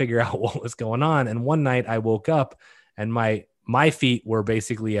couldn't figure out what was going on. And one night I woke up and my feet were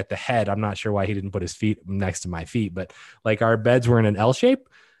basically at the head. I'm not sure why he didn't put his feet next to my feet, but like, our beds were in an L shape.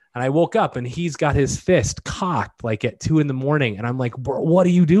 And I woke up and he's got his fist cocked like at 2 a.m. And I'm like, bro, what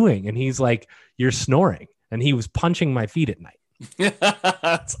are you doing? And he's like, you're snoring. And he was punching my feet at night.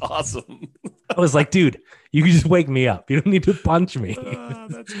 That's awesome. I was like, dude, you can just wake me up. You don't need to punch me.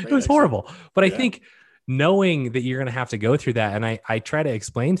 That's great, it was horrible. But yeah. I think knowing that you're going to have to go through that. And I try to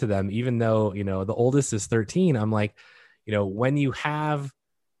explain to them, even though, the oldest is 13, I'm like, when you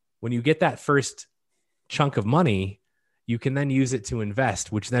get that first chunk of money, you can then use it to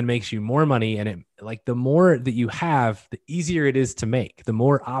invest, which then makes you more money. And the more that you have, the easier it is to make, the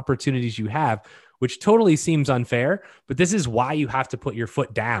more opportunities you have, which totally seems unfair, but this is why you have to put your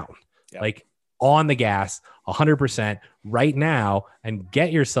foot down, like on the gas 100% right now, and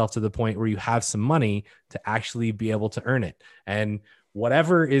get yourself to the point where you have some money to actually be able to earn it. And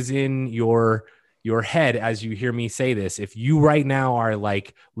whatever is in your head as you hear me say this, if you right now are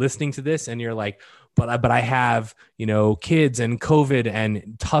like listening to this and you're like, but I have, kids and COVID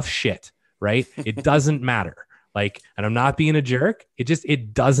and tough shit, right? It doesn't matter. Like, and I'm not being a jerk.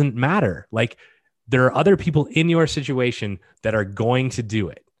 It doesn't matter. Like, there are other people in your situation that are going to do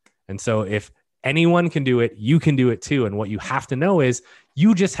it. And so if anyone can do it, you can do it too. And what you have to know is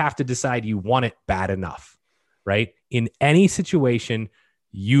you just have to decide you want it bad enough, right? In any situation,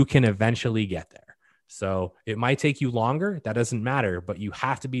 you can eventually get there. So it might take you longer. That doesn't matter, but you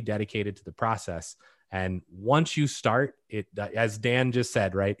have to be dedicated to the process. And once you start it, as Dan just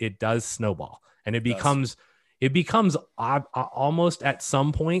said, right, it does snowball, and it becomes almost at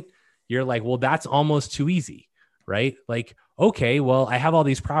some point, you're like, well, that's almost too easy, right? Like, okay, well, I have all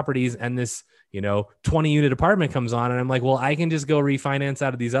these properties and this, 20 unit apartment comes on, and I'm like, well, I can just go refinance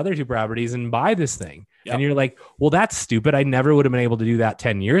out of these other 2 properties and buy this thing. Yep. And you're like, well, that's stupid. I never would have been able to do that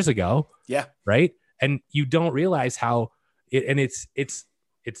 10 years ago. Yeah. Right. And you don't realize how it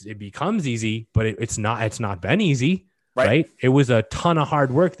becomes easy, but it's not been easy. Right. It was a ton of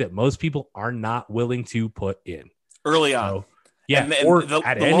hard work that most people are not willing to put in early on. So, yeah. And or the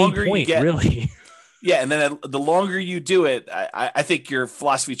at any point, really. Yeah. And then the longer you do it, I think your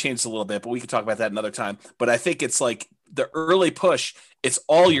philosophy changed a little bit, but we can talk about that another time. But I think it's like the early push, it's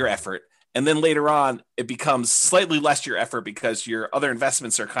all your effort. And then later on, it becomes slightly less your effort because your other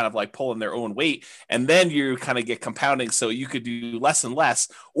investments are kind of like pulling their own weight. And then you kind of get compounding. So you could do less and less,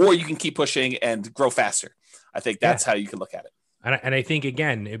 or you can keep pushing and grow faster. I think that's how you can look at it. And I think,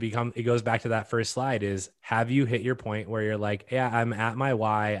 again, it goes back to that first slide is, have you hit your point where you're like, yeah, I'm at my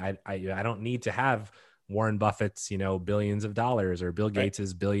why. I don't need to have Warren Buffett's, billions of dollars, or Bill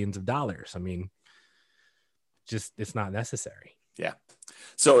Gates's billions of dollars. I mean, just, it's not necessary. Yeah.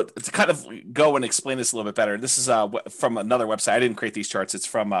 So to kind of go and explain this a little bit better, this is from another website. I didn't create these charts. It's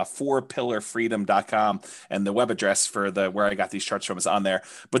from 4pillarfreedom.com, and the web address for where I got these charts from is on there.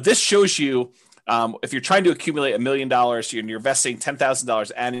 But this shows you, if you're trying to accumulate $1 million and you're investing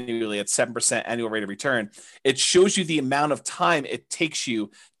 $10,000 annually at 7% annual rate of return, it shows you the amount of time it takes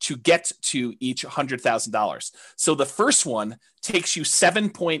you to get to each $100,000. So the first one takes you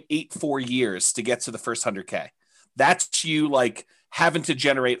 7.84 years to get to the first 100K. That's you like having to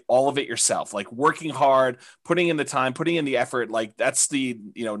generate all of it yourself, like working hard, putting in the time, putting in the effort. Like that's the,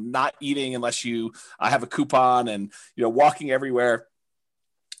 not eating unless you have a coupon, and, walking everywhere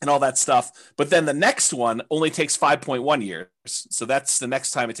and all that stuff. But then the next one only takes 5.1 years. So that's the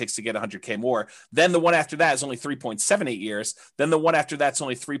next time it takes to get 100K more. Then the one after that is only 3.78 years. Then the one after that's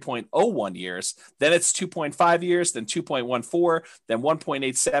only 3.01 years. Then it's 2.5 years, then 2.14, then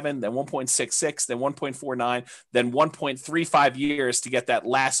 1.87, then 1.66, then 1.49, then 1.35 years to get that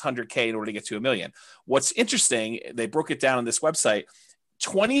last 100K in order to get to $1 million. What's interesting, they broke it down on this website.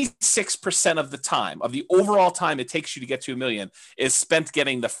 26% of the time, of the overall time it takes you to get to $1 million, is spent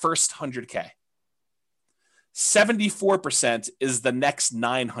getting the first 100K. 74% is the next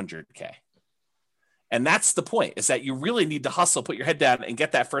 900K. And that's the point, is that you really need to hustle, put your head down and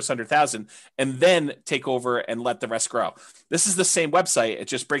get that first 100,000 and then take over and let the rest grow. This is the same website. It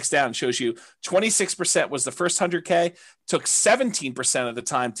just breaks down and shows you 26% was the first 100K, took 17% of the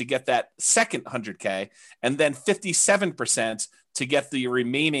time to get that second 100K, and then 57% to get the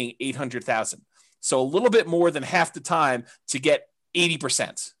remaining 800,000. So a little bit more than half the time to get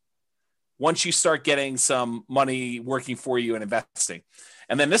 80%. Once you start getting some money working for you and investing.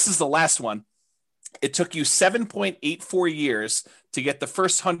 And then this is the last one. It took you 7.84 years to get the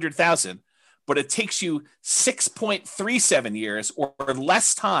first 100,000, but it takes you 6.37 years or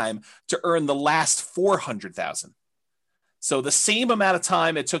less time to earn the last 400,000. So the same amount of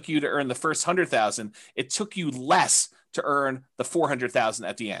time it took you to earn the first 100,000, it took you less to earn the 400,000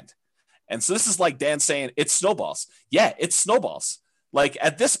 at the end. And so this is like Dan saying, it snowballs. Yeah, it snowballs. Like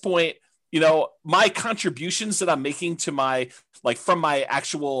at this point, my contributions that I'm making to my, like from my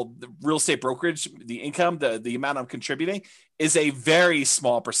actual real estate brokerage, the income, the amount I'm contributing is a very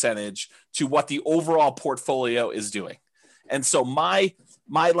small percentage to what the overall portfolio is doing. And so my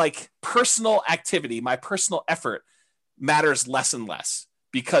like personal activity, my personal effort matters less and less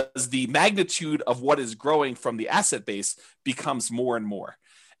because the magnitude of what is growing from the asset base becomes more and more.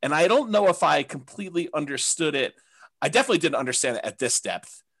 And I don't know if I completely understood it. I definitely didn't understand it at this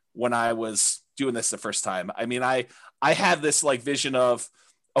depth when I was doing this the first time. I mean, I had this like vision of,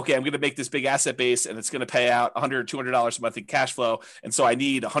 okay, I'm going to make this big asset base and it's going to pay out $100, $200 a month in cash flow. And so I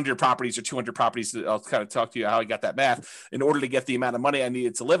need 100 properties or 200 properties. I'll kind of talk to you how I got that math in order to get the amount of money I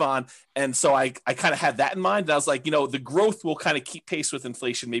needed to live on. And so I kind of had that in mind. And I was like, the growth will kind of keep pace with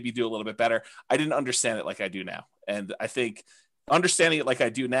inflation, maybe do a little bit better. I didn't understand it like I do now. And I think understanding it like I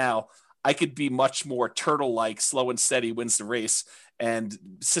do now, I could be much more turtle-like, slow and steady wins the race and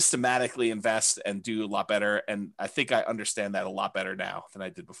systematically invest and do a lot better. And I think I understand that a lot better now than I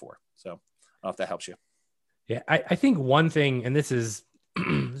did before. So I don't know if that helps you. Yeah, I think one thing, and this is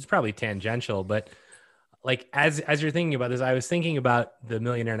this is probably tangential, but like as you're thinking about this, I was thinking about the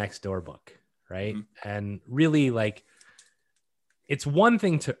Millionaire Next Door book, right? Mm-hmm. And really, like, it's one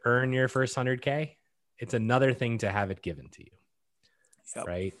thing to earn your first 100K. It's another thing to have it given to you. Yep.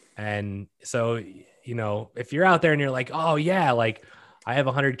 Right. And so, if you're out there and you're like, oh yeah, like I have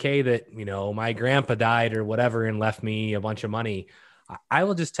 100K that, my grandpa died or whatever and left me a bunch of money. I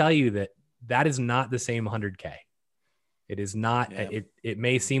will just tell you that is not the same 100K. It is not, it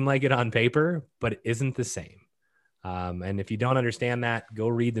may seem like it on paper, but it isn't the same. And if you don't understand that, go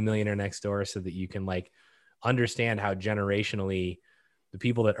read The Millionaire Next Door so that you can like understand how generationally the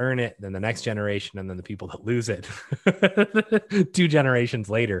people that earn it, then the next generation, and then the people that lose it 2 generations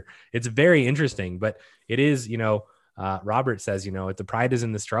later. It's very interesting, but it is, Robert says, the pride is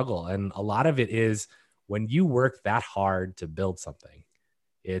in the struggle. And a lot of it is when you work that hard to build something,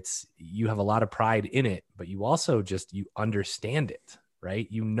 you have a lot of pride in it, but you also you understand it, right?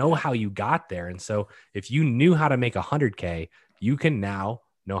 You know how you got there. And so if you knew how to make 100K, you can now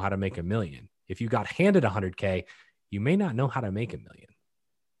know how to make $1 million. If you got handed 100K, you may not know how to make $1 million.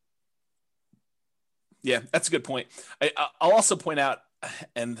 Yeah, that's a good point. I'll also point out,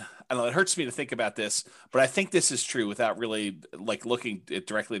 and I don't know, it hurts me to think about this, but I think this is true without really like looking it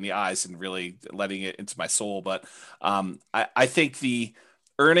directly in the eyes and really letting it into my soul. But I think the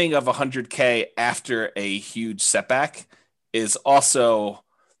earning of 100K after a huge setback is also,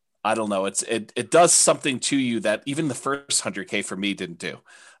 I don't know, it does something to you that even the first 100K for me didn't do.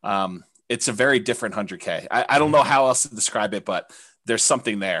 It's a very different 100K. I don't know how else to describe it, but there's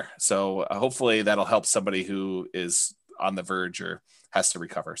something there. So hopefully that'll help somebody who is on the verge or has to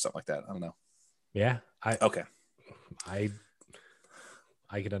recover, something like that. I don't know. Yeah. Okay. I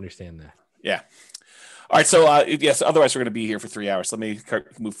could understand that. Yeah. All right. So yes, otherwise we're going to be here for 3 hours. Let me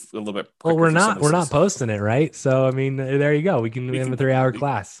move a little bit. Well, we're not posting it, right? So, I mean, there you go. We can have a 3-hour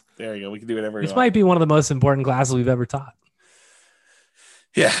class. There you go. We can do whatever. This might be one of the most important classes we've ever taught.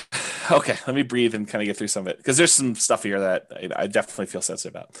 Yeah. Okay. Let me breathe and kind of get through some of it because there's some stuff here that I definitely feel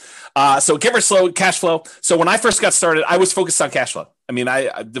sensitive about. So Get Rich Slow, cash flow. So when I first got started, I was focused on cash flow. I mean,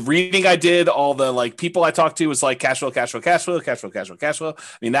 the reading I did, all the like people I talked to was like cash flow, cash flow, cash flow, cash flow, cash flow, cash flow.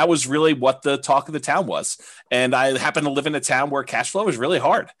 I mean, that was really what the talk of the town was. And I happened to live in a town where cash flow was really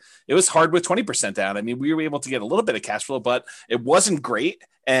hard. It was hard with 20% down. I mean, we were able to get a little bit of cash flow, but it wasn't great.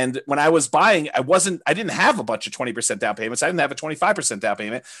 And when I was buying, I didn't have a bunch of 20% down payments. I didn't have a 25% down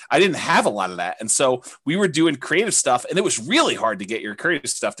payment. I didn't have a lot of that. And so we were doing creative stuff and it was really hard to get your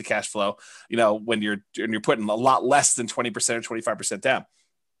creative stuff to cash flow, when you're putting a lot less than 20% or 25% down.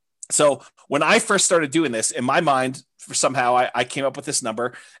 So when I first started doing this in my mind, somehow I came up with this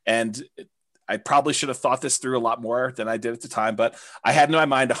number and I probably should have thought this through a lot more than I did at the time, but I had in my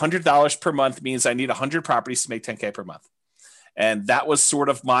mind $100 per month means I need 100 properties to make 10K per month. And that was sort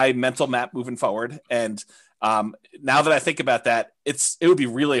of my mental map moving forward. And now that I think about that, it would be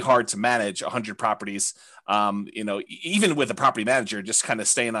really hard to manage 100 properties. Even with a property manager, just kind of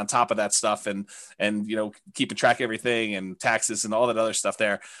staying on top of that stuff and keeping track of everything and taxes and all that other stuff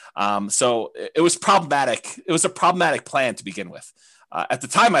there. So it was problematic. It was a problematic plan to begin with. At the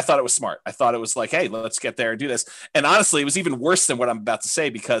time, I thought it was smart. I thought it was like, hey, let's get there and do this. And honestly, it was even worse than what I'm about to say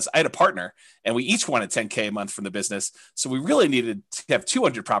because I had a partner and we each wanted 10K a month from the business. So we really needed to have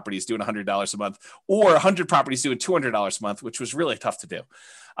 200 properties doing $100 a month or 100 properties doing $200 a month, which was really tough to do.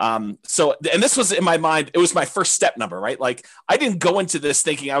 And this was in my mind, it was my first step number, right? Like I didn't go into this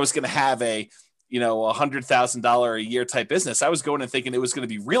thinking I was going to have a $100,000 a year type business. I was going and thinking it was going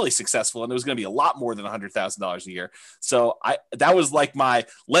to be really successful and it was going to be a lot more than $100,000 a year. So that was like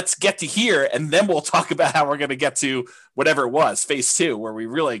let's get to here. And then we'll talk about how we're going to get to whatever it was, phase 2, where we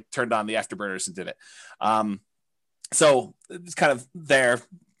really turned on the afterburners and did it. So it's kind of there.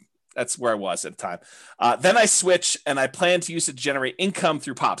 That's where I was at the time. Then I switched and I planned to use it to generate income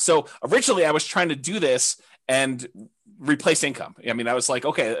through POP. So originally I was trying to do this and replace income. I mean, I was like,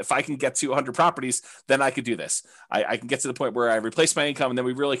 okay, if I can get to 100 properties, then I could do this. I can get to the point where I replace my income and then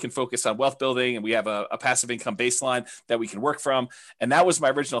we really can focus on wealth building and we have a passive income baseline that we can work from. And that was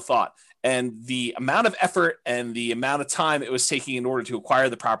my original thought. And the amount of effort and the amount of time it was taking in order to acquire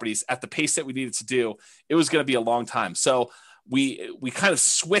the properties at the pace that we needed to do, it was going to be a long time. So we kind of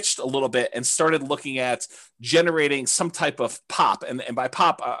switched a little bit and started looking at generating some type of POP. And by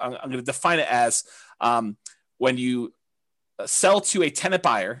POP, I'm going to define it as when you sell to a tenant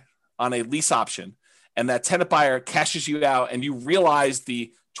buyer on a lease option and that tenant buyer cashes you out and you realize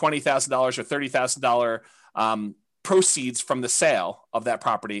the $20,000 or $30,000 proceeds from the sale of that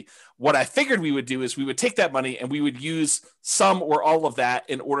property. What I figured we would do is we would take that money and we would use some or all of that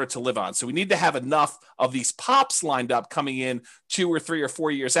in order to live on. So we need to have enough of these POPs lined up coming in 2 or 3 or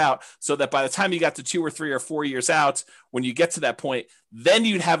 4 years out so that by the time you got to 2 or 3 or 4 years out, when you get to that point, then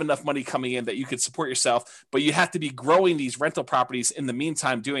you'd have enough money coming in that you could support yourself, but you have to be growing these rental properties in the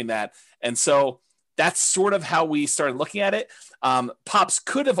meantime doing that. And so that's sort of how we started looking at it. POPs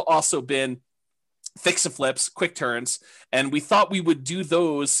could have also been fix and flips, quick turns. And we thought we would do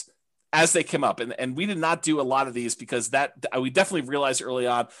those as they came up. And we did not do a lot of these because we definitely realized early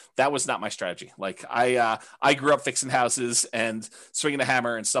on that was not my strategy. Like I grew up fixing houses and swinging a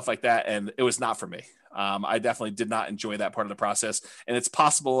hammer and stuff like that. And it was not for me. I definitely did not enjoy that part of the process. And it's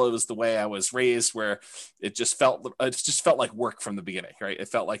possible it was the way I was raised where it just felt like work from the beginning, right? It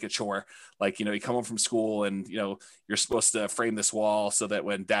felt like a chore. Like, you come home from school and, you're supposed to frame this wall so that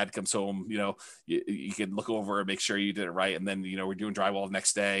when dad comes home, you can look over and make sure you did it right. And then, we're doing drywall the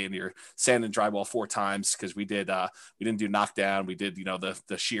next day and you're sanding drywall 4 times because we didn't do knockdown. We did,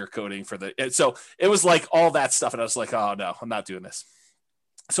 the shear coating so it was like all that stuff. And I was like, oh no, I'm not doing this.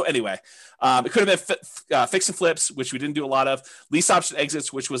 So anyway, it could have been fix and flips, which we didn't do a lot of, lease option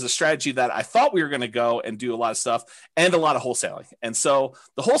exits, which was a strategy that I thought we were going to go and do a lot of stuff, and a lot of wholesaling. And so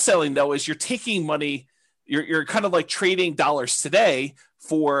the wholesaling, though, is you're taking money, you're kind of like trading dollars today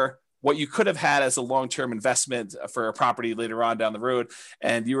for what you could have had as a long-term investment for a property later on down the road.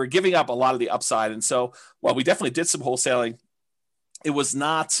 And you were giving up a lot of the upside. And so while we definitely did some wholesaling, it was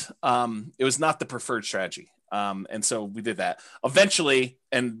not the preferred strategy. And so we did that eventually.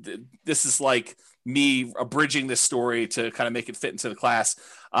 And this is like me abridging this story to kind of make it fit into the class.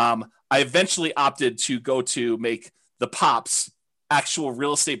 I eventually opted to go to make the POPs actual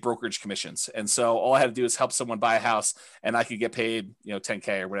real estate brokerage commissions. And so all I had to do is help someone buy a house and I could get paid,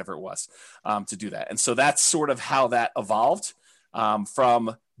 $10K or whatever it was, to do that. And so that's sort of how that evolved,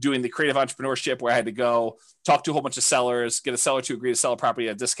 from doing the creative entrepreneurship where I had to go talk to a whole bunch of sellers, get a seller to agree to sell a property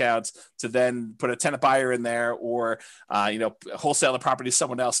at discounts, to then put a tenant buyer in there or, wholesale the property to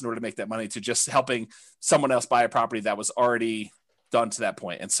someone else in order to make that money, to just helping someone else buy a property that was already done to that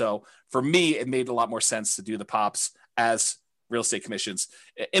point. And so for me, it made a lot more sense to do the POPs as real estate commissions.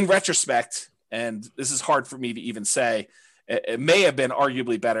 In retrospect, and this is hard for me to even say, it may have been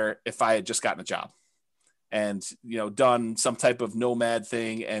arguably better if I had just gotten a job and, done some type of nomad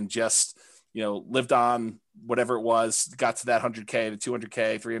thing and just, lived on whatever it was, got to that 100K to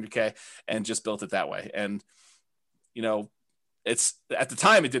 200K, 300K, and just built it that way. And, it's at the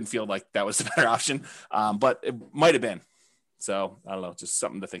time, it didn't feel like that was the better option, but it might've been. So I don't know, just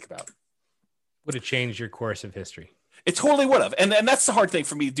something to think about. Would it change your course of history? It totally would have. And that's the hard thing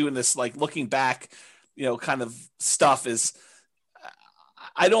for me doing this, like looking back, kind of stuff is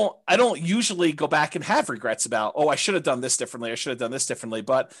I don't usually go back and have regrets about, oh, I should have done this differently. I should have done this differently.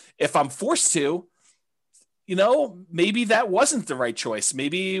 But if I'm forced to, maybe that wasn't the right choice.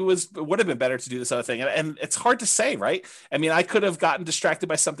 Maybe it would have been better to do this other thing. And it's hard to say, right? I mean, I could have gotten distracted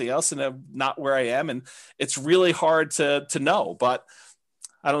by something else and I'm not where I am. And it's really hard to know, but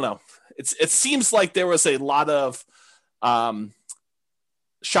I don't know. It seems like there was a lot of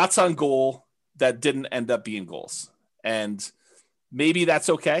shots on goal that didn't end up being goals. And maybe that's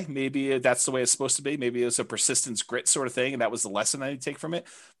okay. Maybe that's the way it's supposed to be. Maybe it was a persistence grit sort of thing. And that was the lesson I need to take from it.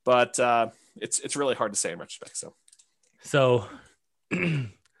 But it's really hard to say in retrospect. So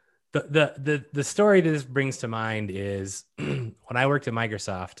the story this brings to mind is when I worked at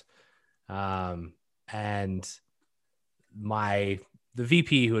Microsoft, and the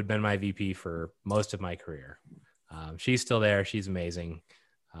VP who had been my VP for most of my career, she's still there. She's amazing.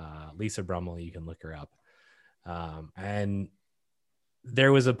 Lisa Brummel, you can look her up. And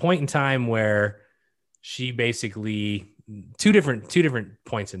there was a point in time where she basically two different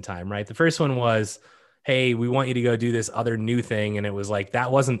points in time, right? The first one was, hey, we want you to go do this other new thing. And it was like,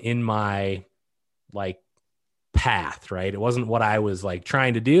 that wasn't in my path, right? It wasn't what I was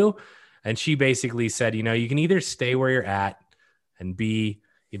trying to do. And she basically said, you can either stay where you're at and be,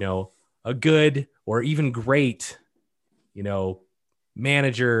 a good or even great,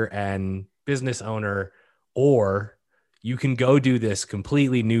 manager and business owner, or you can go do this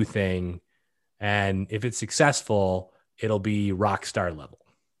completely new thing. And if it's successful, it'll be rock star level.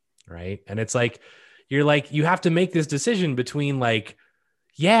 Right. And it's you have to make this decision between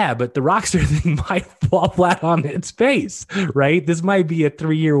yeah, but the rockstar thing might fall flat on its face, right? This might be a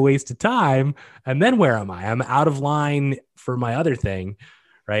 3-year waste of time. And then where am I? I'm out of line for my other thing,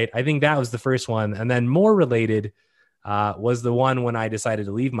 right? I think that was the first one. And then more related was the one when I decided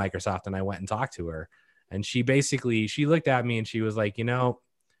to leave Microsoft and I went and talked to her. And she looked at me and she was like, and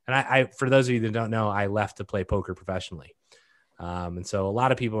I, for those of you that don't know, I left to play poker professionally. And so a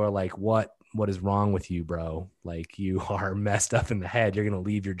lot of people are like, what is wrong with you, bro? You are messed up in the head. You're going to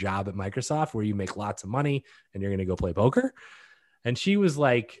leave your job at Microsoft where you make lots of money and you're going to go play poker. And she was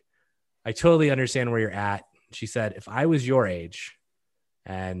like, I totally understand where you're at. She said, if I was your age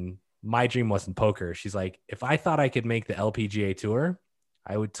and my dream wasn't poker, she's like, if I thought I could make the LPGA tour,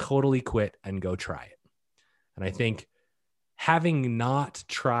 I would totally quit and go try it. And I think having not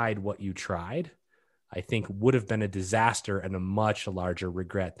tried what you tried, I think would have been a disaster and a much larger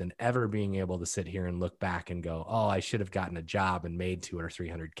regret than ever being able to sit here and look back and go, oh, I should have gotten a job and made 200 or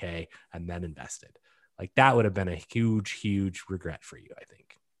 300K and then invested. That would have been a huge, huge regret for you, I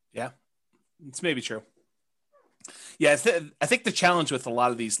think. Yeah, it's maybe true. Yeah, I think the challenge with a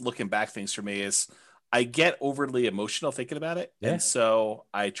lot of these looking back things for me is I get overly emotional thinking about it. Yeah. And so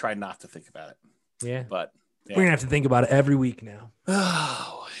I try not to think about it. Yeah. But we're going to have to think about it every week now.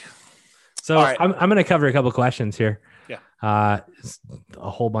 So right. I'm going to cover a couple of questions here. Yeah. A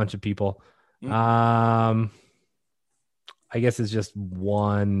whole bunch of people. I guess it's just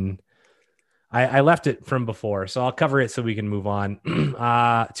one. I left it from before, so I'll cover it so we can move on.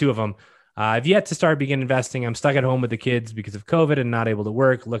 2 of them. I've yet to begin investing. I'm stuck at home with the kids because of COVID and not able to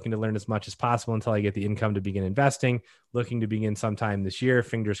work, looking to learn as much as possible until I get the income to begin investing, looking to begin sometime this year,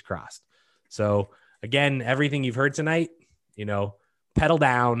 fingers crossed. So again, everything you've heard tonight, pedal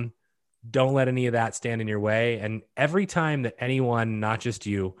down. Don't let any of that stand in your way. And every time that anyone, not just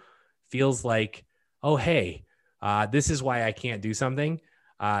you, feels like, oh, hey, this is why I can't do something,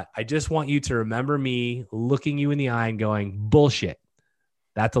 I just want you to remember me looking you in the eye and going, bullshit.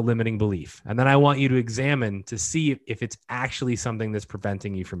 That's a limiting belief. And then I want you to examine to see if it's actually something that's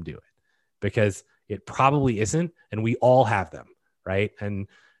preventing you from doing it, because it probably isn't. And we all have them, right? And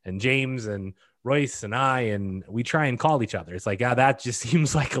James and Royce and we try and call each other. It's that just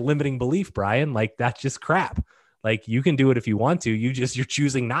seems like a limiting belief, Brian. That's just crap. You can do it if you want to, you're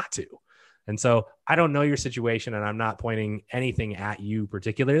choosing not to. And so I don't know your situation and I'm not pointing anything at you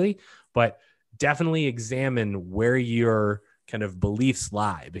particularly, but definitely examine where your kind of beliefs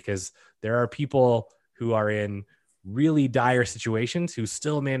lie, because there are people who are in really dire situations who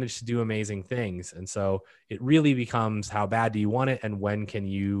still manage to do amazing things. And so it really becomes, how bad do you want it? And when can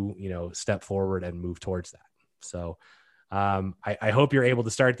you, step forward and move towards that? So I hope you're able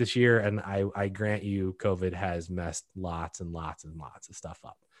to start this year. And I grant you, COVID has messed lots and lots and lots of stuff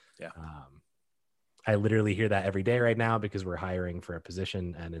up. Yeah. I literally hear that every day right now because we're hiring for a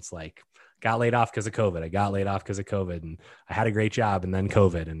position and it's got laid off because of COVID. I got laid off because of COVID and I had a great job and then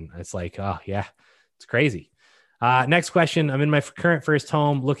COVID. And it's oh yeah, it's crazy. Next question. I'm in my current first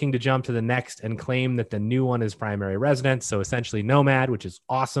home looking to jump to the next and claim that the new one is primary residence. So essentially nomad, which is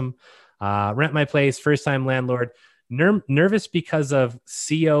awesome. Rent my place, first time landlord, Nervous because of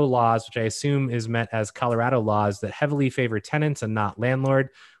CO laws, which I assume is meant as Colorado laws that heavily favor tenants and not landlord,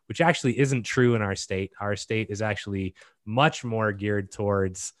 which actually isn't true in our state. Our state is actually much more geared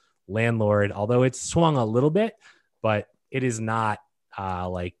towards landlord, although it's swung a little bit, but it is not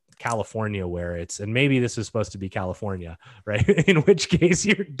like California where it's, and maybe this is supposed to be California, right? In which case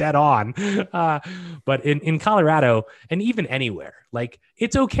you're dead on. But in Colorado and even anywhere, like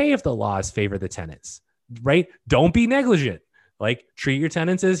it's okay if the laws favor the tenants, right? Don't be negligent. Like treat your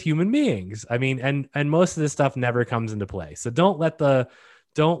tenants as human beings. I mean, and most of this stuff never comes into play. So don't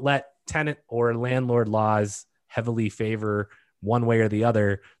let tenant or landlord laws heavily favor one way or the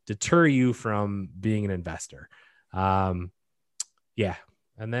other deter you from being an investor. Yeah.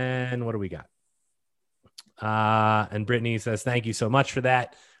 And then what do we got? And Brittany says, thank you so much for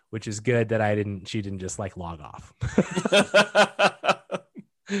that, which is good that she didn't just like log off.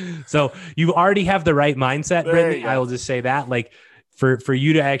 So you already have the right mindset, Brittany. I will just say that, like, for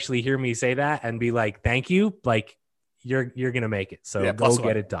you to actually hear me say that and be like, thank you, like you're going to make it. So yeah, go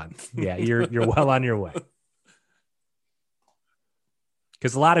get it done. Yeah. You're well on your way.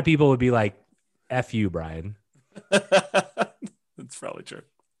 Cause a lot of people would be like, F you, Brian. That's probably true.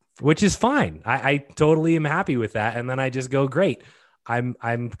 Which is fine. I totally am happy with that. And then I just go, great. I'm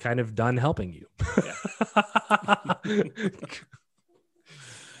kind of done helping you. Yeah.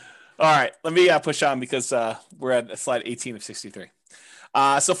 All right, let me push on because we're at slide 18 of 63.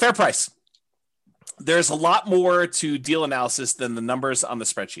 So fair price. There's a lot more to deal analysis than the numbers on the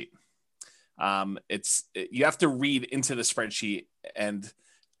spreadsheet. You have to read into the spreadsheet, and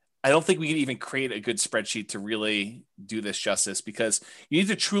I don't think we can even create a good spreadsheet to really do this justice, because you need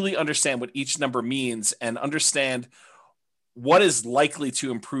to truly understand what each number means and understand what is likely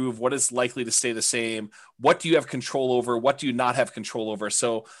to improve, what is likely to stay the same, what do you have control over, what do you not have control over.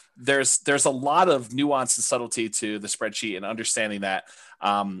 So there's a lot of nuance and subtlety to the spreadsheet and understanding that.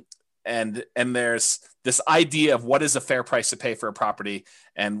 And there's this idea of what is a fair price to pay for a property.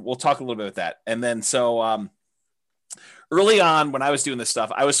 And we'll talk a little bit about that. And then, so early on when I was doing this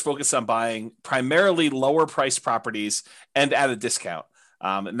stuff, I was focused on buying primarily lower priced properties and at a discount.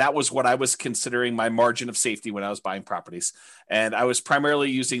 And that was what I was considering my margin of safety when I was buying properties. And I was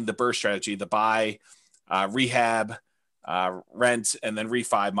primarily using the BRRRR strategy, the buy, rehab, rent, and then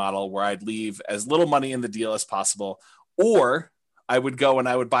refi model, where I'd leave as little money in the deal as possible. Or I would go and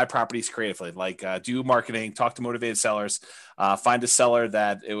I would buy properties creatively, like do marketing, talk to motivated sellers, find a seller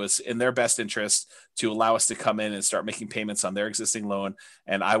that it was in their best interest to allow us to come in and start making payments on their existing loan.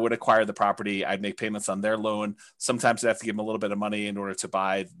 And I would acquire the property. I'd make payments on their loan. Sometimes I'd have to give them a little bit of money in order to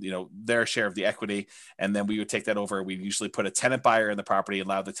buy, their share of the equity. And then we would take that over. We'd usually put a tenant buyer in the property,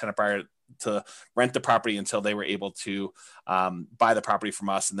 allow the tenant buyer to rent the property until they were able to buy the property from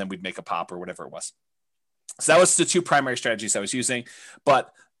us. And then we'd make a pop or whatever it was. So that was the two primary strategies I was using,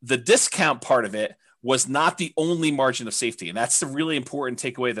 but the discount part of it was not the only margin of safety. And that's the really important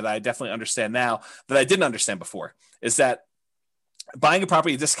takeaway that I definitely understand now that I didn't understand before, is that buying a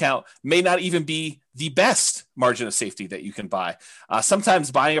property at discount may not even be the best margin of safety that you can buy.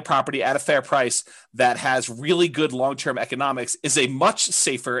 Sometimes buying a property at a fair price that has really good long-term economics is a much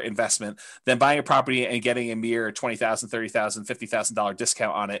safer investment than buying a property and getting a mere $20,000, $30,000, $50,000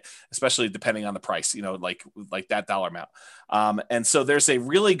 discount on it, especially depending on the price, like that dollar amount. And so there's a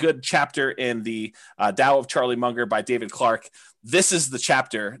really good chapter in the Tao of Charlie Munger by David Clark. This is the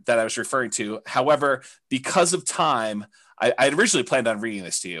chapter that I was referring to. However, because of time, I originally planned on reading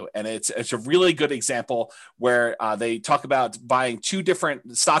this to you, and it's a really good example where they talk about buying two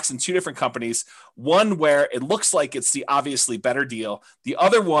different stocks in two different companies, one where it looks like it's the obviously better deal, the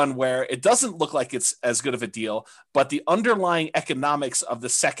other one where it doesn't look like it's as good of a deal, but the underlying economics of the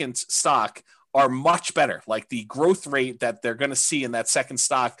second stock are much better. Like the growth rate that they're going to see in that second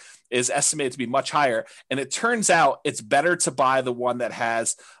stock is estimated to be much higher. And it turns out it's better to buy the one that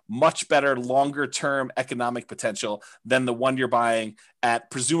has much better longer term economic potential than the one you're buying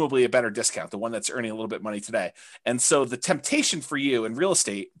at presumably a better discount, the one that's earning a little bit of money today. And so the temptation for you in real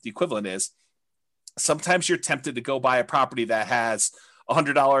estate, the equivalent is sometimes you're tempted to go buy a property that has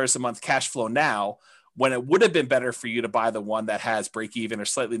 $100 a month cash flow now, when it would have been better for you to buy the one that has break even or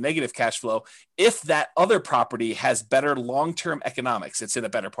slightly negative cash flow if that other property has better long-term economics. It's in a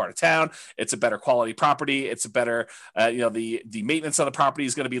better part of town. It's a better quality property. It's a better, the maintenance on the property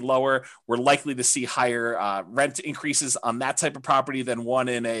is going to be lower. We're likely to see higher rent increases on that type of property than one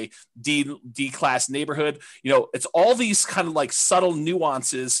in a D-class neighborhood. It's all these kind of like subtle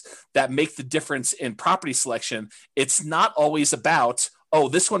nuances that make the difference in property selection. It's not always about, oh,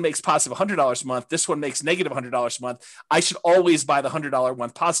 this one makes positive $100 a month. This one makes negative $100 a month. I should always buy the $100 one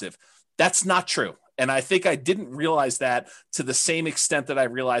positive. That's not true. And I think I didn't realize that to the same extent that I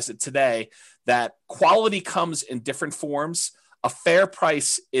realized it today, that quality comes in different forms. A fair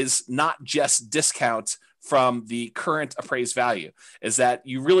price is not just discount from the current appraised value, is that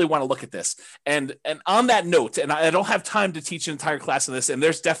you really want to look at this. And on that note, and I don't have time to teach an entire class on this, and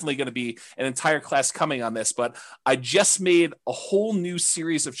there's definitely going to be an entire class coming on this, but I just made a whole new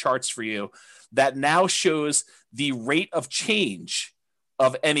series of charts for you that now shows the rate of change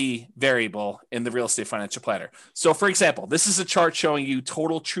of any variable in the real estate financial planner. So for example, this is a chart showing you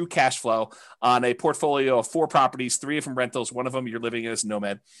total true cash flow on a portfolio of 4 properties, 3 of them rentals, 1 of them you're living in as a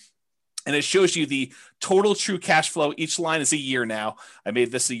nomad. And it shows you the total true cash flow. Each line is a year now. I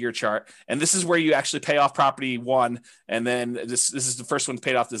made this a year chart. And this is where you actually pay off property 1. And then this is the first one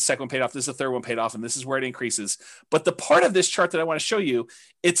paid off. The second one paid off. This is the third one paid off. And this is where it increases. But the part of this chart that I want to show you,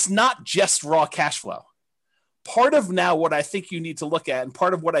 it's not just raw cash flow. Part of now what I think you need to look at, and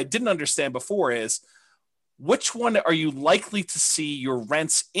part of what I didn't understand before, is which one are you likely to see your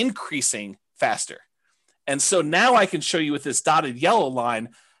rents increasing faster? And so now I can show you with this dotted yellow line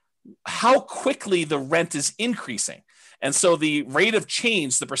how quickly the rent is increasing. And so the rate of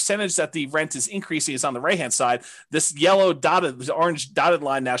change, the percentage that the rent is increasing, is on the right-hand side. This yellow dotted, this orange dotted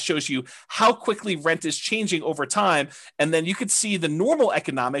line now shows you how quickly rent is changing over time. And then you can see the normal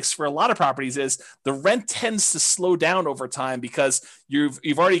economics for a lot of properties is the rent tends to slow down over time because you've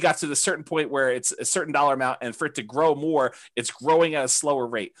already got to the certain point where it's a certain dollar amount, and for it to grow more, it's growing at a slower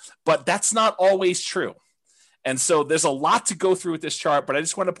rate. But that's not always true. And so there's a lot to go through with this chart, but I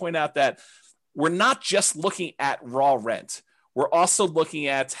just want to point out that we're not just looking at raw rent. We're also looking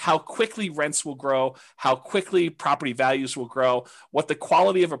at how quickly rents will grow, how quickly property values will grow, what the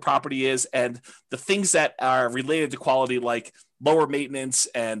quality of a property is, and the things that are related to quality, like lower maintenance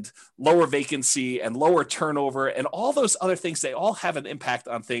and lower vacancy and lower turnover and all those other things. They all have an impact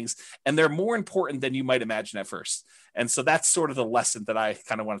on things, and they're more important than you might imagine at first. And so that's sort of the lesson that I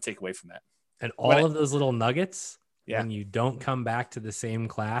kind of want to take away from that. And all of those little nuggets, yeah, when you don't come back to the same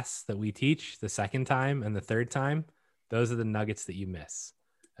class that we teach the second time and the third time, those are the nuggets that you miss.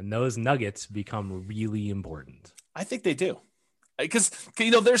 And those nuggets become really important. I think they do. Because,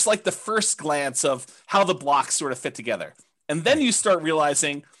 there's like the first glance of how the blocks sort of fit together. And then you start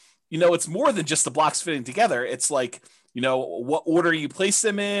realizing, it's more than just the blocks fitting together. It's like, what order you place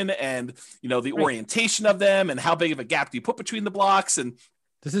them in, and, the orientation of them, and how big of a gap do you put between the blocks. And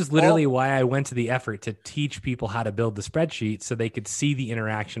this is literally why I went to the effort to teach people how to build the spreadsheet so they could see the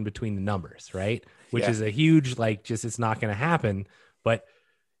interaction between the numbers, right? Which is a huge, it's not going to happen, but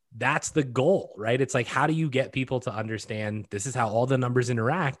that's the goal, right? It's like, how do you get people to understand this is how all the numbers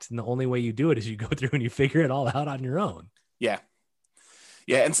interact? And the only way you do it is you go through and you figure it all out on your own. Yeah.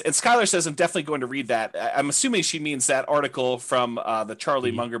 Yeah. And Skylar says, I'm definitely going to read that. I'm assuming she means that article from the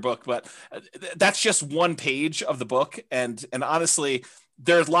Charlie Munger book, but that's just one page of the book. And honestly,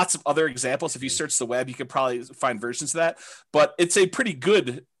 there's lots of other examples. If you search the web, you could probably find versions of that, but it's a pretty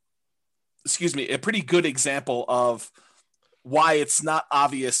good example of why it's not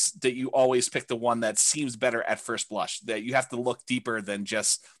obvious that you always pick the one that seems better at first blush, that you have to look deeper than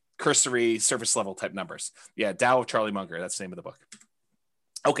just cursory surface level type numbers. Yeah. Tao of Charlie Munger. That's the name of the book.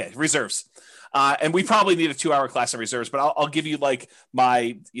 Okay. Reserves. And we probably need a 2-hour class on reserves, but I'll give you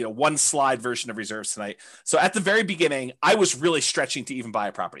my, 1 slide version of reserves tonight. So at the very beginning, I was really stretching to even buy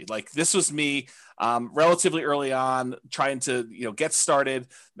a property. This was me relatively early on trying to, get started,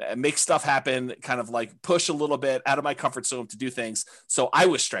 make stuff happen, kind of push a little bit out of my comfort zone to do things. So I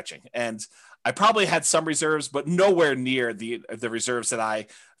was stretching, and I probably had some reserves, but nowhere near the reserves that I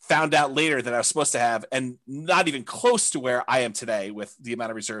found out later that I was supposed to have, and not even close to where I am today with the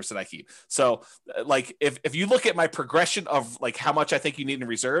amount of reserves that I keep. So if you look at my progression of how much I think you need in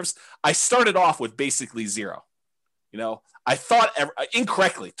reserves, I started off with basically 0. I thought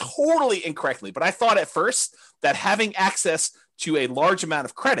totally incorrectly, but I thought at first that having access to a large amount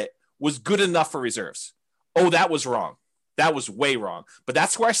of credit was good enough for reserves. Oh, that was wrong. That was way wrong. But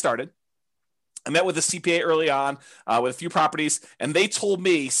that's where I started. I met with a CPA early on with a few properties, and they told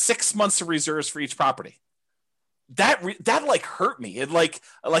me 6 months of reserves for each property. That hurt me. It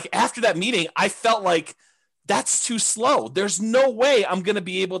after that meeting, I felt like that's too slow. There's no way I'm going to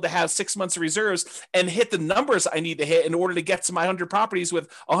be able to have 6 months of reserves and hit the numbers I need to hit in order to get to my 100 properties with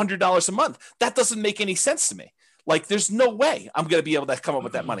 $100 a month. That doesn't make any sense to me. There's no way I'm going to be able to come up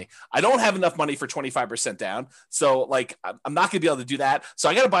with that money. I don't have enough money for 25% down. So I'm not going to be able to do that. So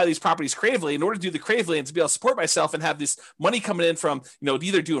I got to buy these properties creatively in order to do the creatively and to be able to support myself and have this money coming in from,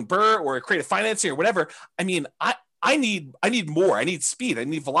 either doing BRRRR or creative financing or whatever. I mean, I need more. I need speed. I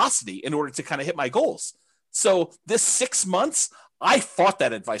need velocity in order to kind of hit my goals. So this 6 months, I fought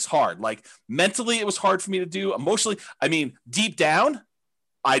that advice hard. Like mentally, it was hard for me to do. Emotionally, I mean, deep down,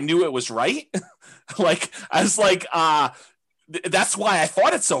 I knew it was right. Like I was like, that's why I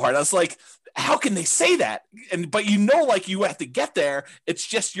fought it so hard. I was like, how can they say that? But like you have to get there. It's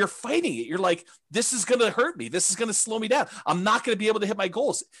just, you're fighting it. You're like, this is going to hurt me. This is going to slow me down. I'm not going to be able to hit my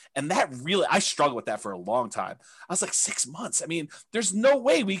goals. And that really, I struggled with that for a long time. I was like 6 months. I mean, there's no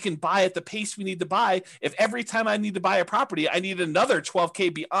way we can buy at the pace we need to buy. If every time I need to buy a property, I need another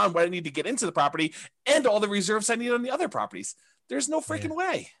 12K beyond what I need to get into the property and all the reserves I need on the other properties. There's no freaking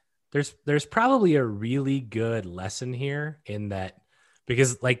way. There's probably a really good lesson here in that,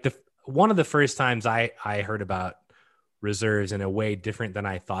 because like one of the first times I heard about reserves in a way different than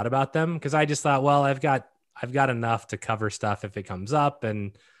I thought about them, because I just thought, well, I've got enough to cover stuff if it comes up,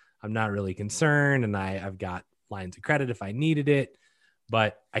 and I'm not really concerned, and I've got lines of credit if I needed it.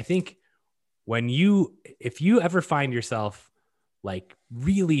 But I think if you ever find yourself like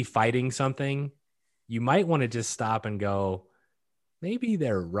really fighting something, you might want to just stop and go, maybe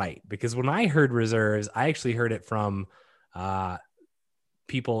they're right. Because when I heard reserves, I actually heard it from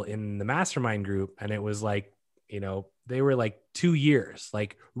people in the mastermind group, and it was like, they were like 2 years,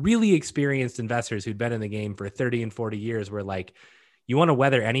 like really experienced investors who'd been in the game for 30 and 40 years were like, you want to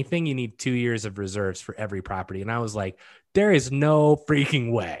weather anything, you need 2 years of reserves for every property. And I was like, there is no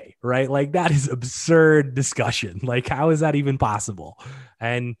freaking way, right? Like that is absurd discussion. Like, how is that even possible?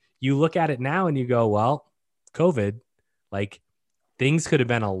 And you look at it now and you go, well, COVID, like things could have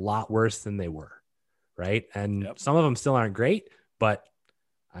been a lot worse than they were, right? And some of them still aren't great, but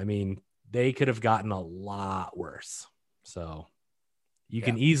I mean, they could have gotten a lot worse. So you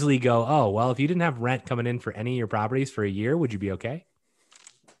can easily go, oh, well, if you didn't have rent coming in for any of your properties for a year, would you be okay?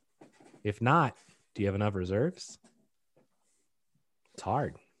 If not, do you have enough reserves? It's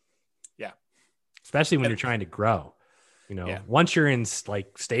hard. Yeah. Especially when you're trying to grow. Once you're in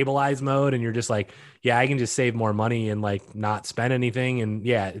like stabilized mode and you're just like, yeah, I can just save more money and like not spend anything. And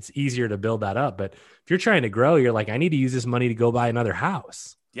yeah, it's easier to build that up. But if you're trying to grow, you're like, I need to use this money to go buy another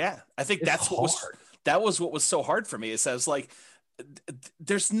house. Yeah. I think that was what was so hard for me, is I was like,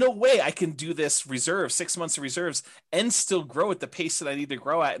 there's no way I can do this reserve, 6 months of reserves, and still grow at the pace that I need to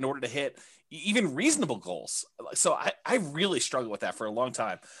grow at in order to hit even reasonable goals. So I really struggled with that for a long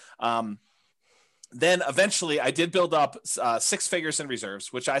time. Then eventually I did build up 6 figures in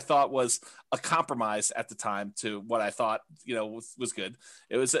reserves, which I thought was a compromise at the time to what I thought, was good.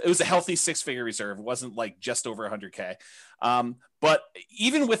 It was a healthy 6-figure reserve. It wasn't like just over 100K. But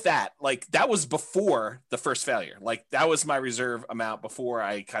even with that, like that was before the first failure. Like that was my reserve amount before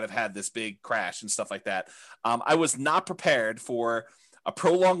I kind of had this big crash and stuff like that. I was not prepared for a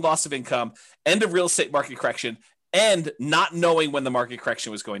prolonged loss of income and a real estate market correction, and not knowing when the market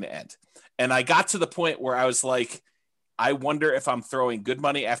correction was going to end. And I got to the point where I was like, I wonder if I'm throwing good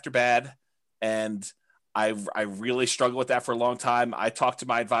money after bad. And I really struggled with that for a long time. I talked to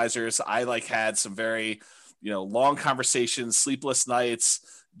my advisors. I like had some very, long conversations, sleepless nights,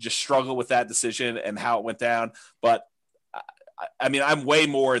 just struggle with that decision and how it went down. But I mean, I'm way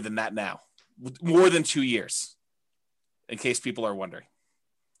more than that now, more than 2 years, in case people are wondering.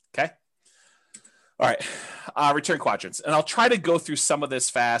 Okay. All right. Return quadrants. And I'll try to go through some of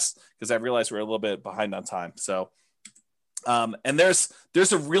this fast because I realize we're a little bit behind on time. So, and there's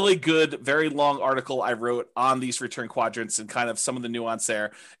a really good, very long article I wrote on these return quadrants and kind of some of the nuance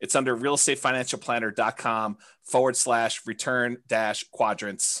there. It's under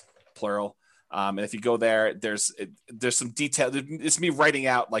realestatefinancialplanner.com/return-quadrants, plural. And if you go there, there's some detail. It's me writing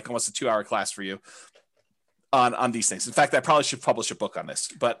out like almost a 2-hour class for you on these things. In fact, I probably should publish a book on this,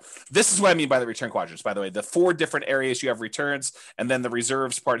 but this is what I mean by the return quadrants, by the way. The 4 different areas you have returns, and then the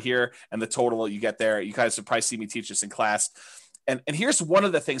reserves part here, and the total you get there. You guys will probably see me teach this in class. And here's one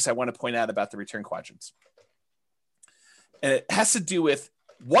of the things I want to point out about the return quadrants. And it has to do with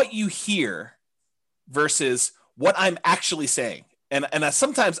what you hear versus what I'm actually saying. And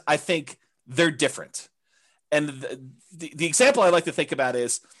sometimes I think they're different. And the example I like to think about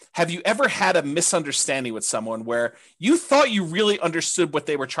is, have you ever had a misunderstanding with someone where you thought you really understood what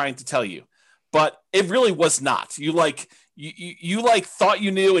they were trying to tell you, but it really was not? You thought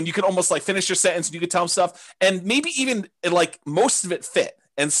you knew, and you could almost like finish your sentence and you could tell them stuff, and maybe even like most of it fit.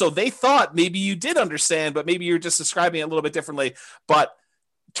 And so they thought maybe you did understand, but maybe you're just describing it a little bit differently. But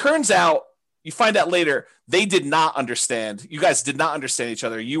turns out, you find out later, they did not understand. You guys did not understand each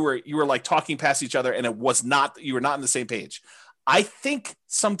other. You were like talking past each other, and you were not on the same page. I think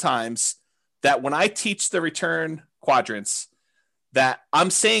sometimes that when I teach the return quadrants, that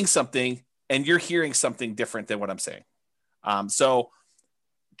I'm saying something and you're hearing something different than what I'm saying. So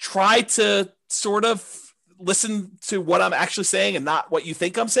try to sort of listen to what I'm actually saying and not what you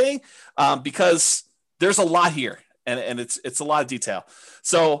think I'm saying, because there's a lot here, and it's a lot of detail.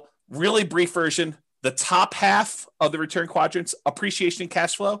 So really brief version, the top half of the return quadrants, appreciation and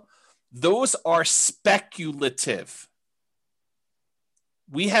cash flow, those are speculative.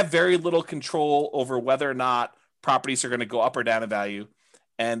 We have very little control over whether or not properties are going to go up or down in value.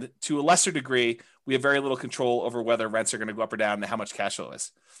 And to a lesser degree, we have very little control over whether rents are going to go up or down and how much cash flow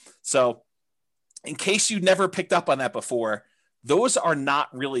is. So in case you never picked up on that before, those are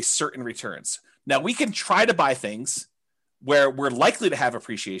not really certain returns. Now, we can try to buy things where we're likely to have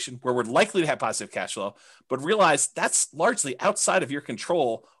appreciation, where we're likely to have positive cash flow, but realize that's largely outside of your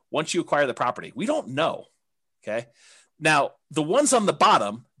control once you acquire the property. We don't know, okay? Now, the ones on the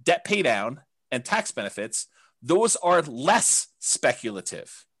bottom, debt pay down and tax benefits, those are less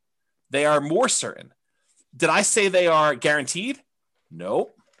speculative. They are more certain. Did I say they are guaranteed?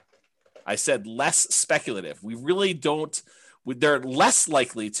 No. I said less speculative. We really don't, they're less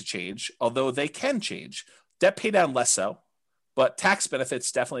likely to change, although they can change. Debt pay down less so, but tax benefits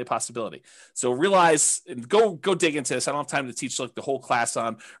definitely a possibility. So realize, and go dig into this. I don't have time to teach like the whole class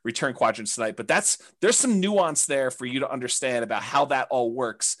on return quadrants tonight, but there's some nuance there for you to understand about how that all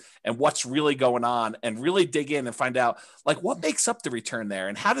works and what's really going on, and really dig in and find out like what makes up the return there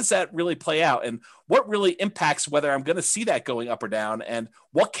and how does that really play out and what really impacts whether I'm going to see that going up or down, and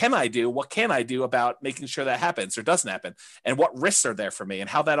what can I do about making sure that happens or doesn't happen, and what risks are there for me and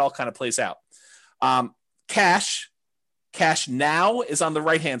how that all kind of plays out. Cash now is on the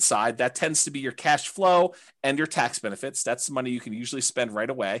right-hand side. That tends to be your cash flow and your tax benefits. That's the money you can usually spend right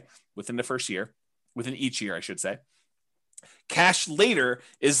away within the first year, within each year, I should say. Cash later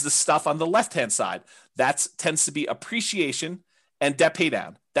is the stuff on the left-hand side. That tends to be appreciation and debt pay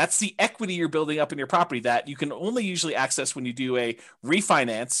down. That's the equity you're building up in your property that you can only usually access when you do a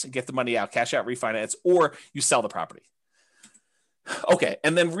refinance and get the money out, cash out refinance, or you sell the property. Okay,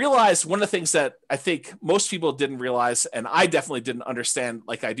 and then realize one of the things that I think most people didn't realize, and I definitely didn't understand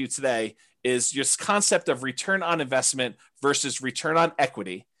like I do today, is just concept of return on investment versus return on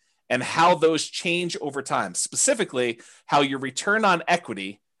equity and how those change over time. Specifically, how your return on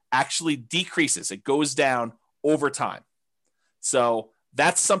equity actually decreases. It goes down over time. So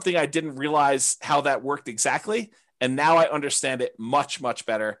that's something I didn't realize how that worked exactly, and now I understand it much, much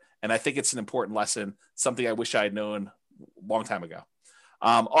better, and I think it's an important lesson, something I wish I had known long time ago.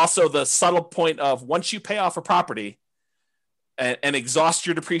 Also, the subtle point of once you pay off a property and exhaust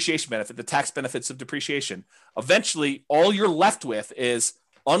your depreciation benefit, the tax benefits of depreciation, eventually all you're left with is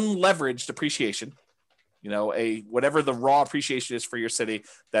unleveraged depreciation, whatever the raw appreciation is for your city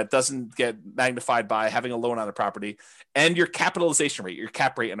that doesn't get magnified by having a loan on a property, and your capitalization rate, your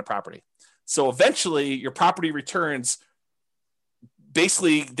cap rate on a property. So eventually your property returns,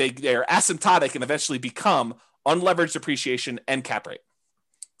 basically they're asymptotic and eventually become unleveraged depreciation and cap rate.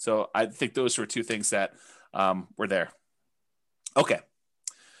 So I think those were two things that were there. Okay.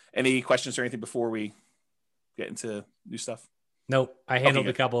 Any questions or anything before we get into new stuff? Nope. I handled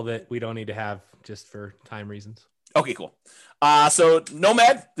a couple that we don't need to have just for time reasons. Okay, cool. So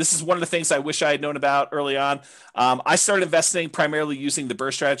Nomad, this is one of the things I wish I had known about early on. I started investing primarily using the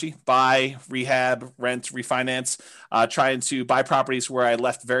BRRRR strategy: buy, rehab, rent, refinance, trying to buy properties where I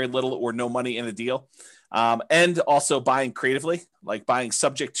left very little or no money in a deal. And also buying creatively, like buying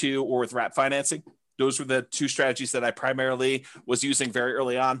subject to or with wrap financing. Those were the two strategies that I primarily was using very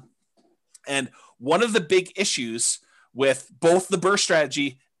early on. And one of the big issues with both the BRRRR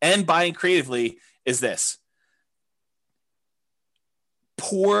strategy and buying creatively is this: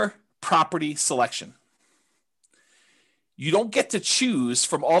 poor property selection. You don't get to choose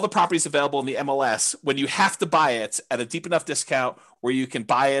from all the properties available in the MLS when you have to buy it at a deep enough discount where you can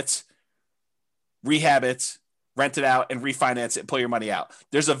buy it, rehab it, rent it out, and refinance it and pull your money out.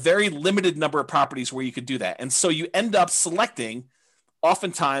 There's a very limited number of properties where you could do that. And so you end up selecting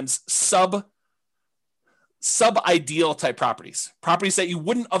oftentimes sub-ideal type properties that you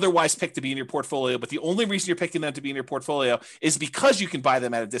wouldn't otherwise pick to be in your portfolio, but the only reason you're picking them to be in your portfolio is because you can buy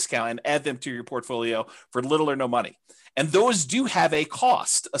them at a discount and add them to your portfolio for little or no money. And those do have a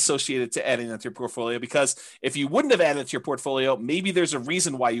cost associated to adding them to your portfolio, because if you wouldn't have added it to your portfolio, maybe there's a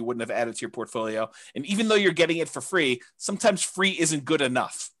reason why you wouldn't have added to your portfolio. And even though you're getting it for free, sometimes free isn't good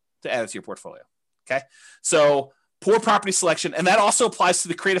enough to add it to your portfolio. Okay. So poor property selection. And that also applies to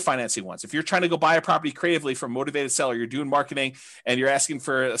the creative financing ones. If you're trying to go buy a property creatively from a motivated seller, you're doing marketing and you're asking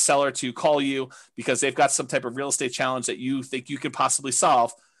for a seller to call you because they've got some type of real estate challenge that you think you can possibly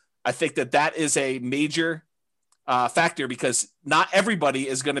solve, I think that is a major factor, because not everybody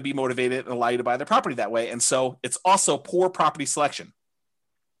is going to be motivated and allow you to buy their property that way. And so it's also poor property selection.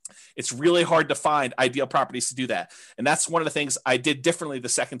 It's really hard to find ideal properties to do that. And that's one of the things I did differently the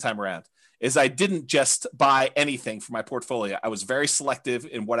second time around is I didn't just buy anything for my portfolio. I was very selective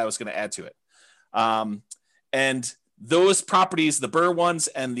in what I was going to add to it. And those properties, the BRRRR ones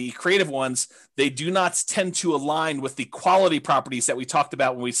and the creative ones, they do not tend to align with the quality properties that we talked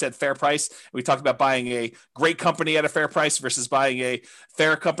about when we said fair price. We talked about buying a great company at a fair price versus buying a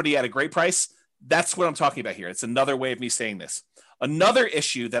fair company at a great price. That's what I'm talking about here. It's another way of me saying this. Another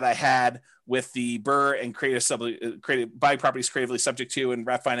issue that I had with the BRRRR and creative buying properties creatively subject to and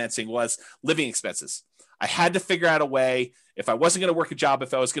wrap financing was living expenses. I had to figure out a way, if I wasn't going to work a job,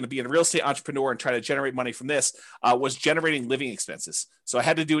 if I was going to be a real estate entrepreneur and try to generate money from this, was generating living expenses. So I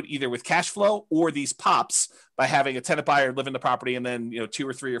had to do it either with cash flow or these pops by having a tenant buyer live in the property. And then, 2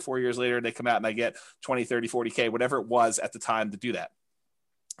 or 3 or 4 years later, they come out and I get 20, 30, 40K, whatever it was at the time to do that.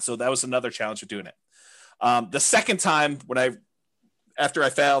 So that was another challenge of doing it. The second time after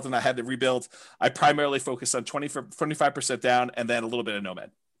I failed and I had to rebuild, I primarily focused on 25% down and then a little bit of Nomad.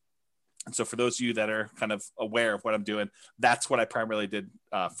 And so for those of you that are kind of aware of what I'm doing, that's what I primarily did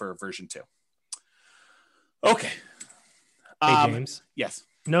for version 2. Okay. Hey, James. Yes.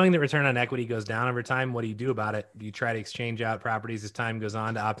 Knowing that return on equity goes down over time, what do you do about it? Do you try to exchange out properties as time goes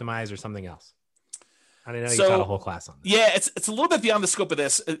on to optimize or something else? I didn't know you taught a whole class on this. Yeah, it's a little bit beyond the scope of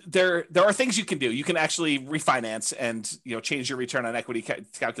this. There are things you can do. You can actually refinance and change your return on equity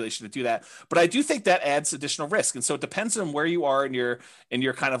calculation to do that. But I do think that adds additional risk, and so it depends on where you are in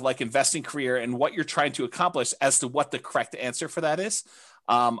your kind of like investing career and what you're trying to accomplish as to what the correct answer for that is.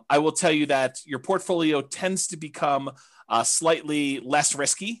 I will tell you that your portfolio tends to become slightly less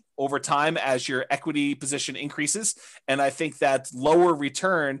risky over time as your equity position increases. And I think that lower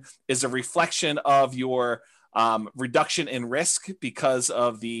return is a reflection of your reduction in risk because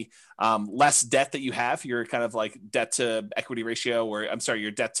of the less debt that you have. Your kind of like debt to equity ratio,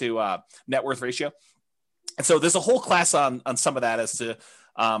 your debt to net worth ratio. And so there's a whole class on some of that as to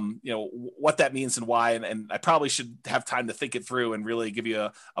what that means and why. And I probably should have time to think it through and really give you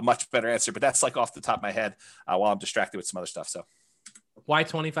a much better answer. But that's like off the top of my head while I'm distracted with some other stuff. So why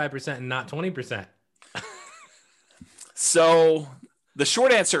 25% and not 20%? So the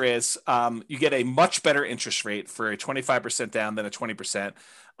short answer is you get a much better interest rate for a 25% down than a 20%.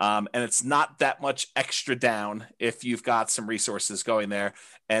 And it's not that much extra down if you've got some resources going there,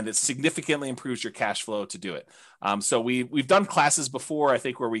 and it significantly improves your cash flow to do it. So we've done classes before, I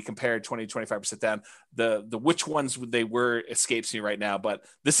think, where we compared 20 to 25% down. The which ones they were escapes me right now, but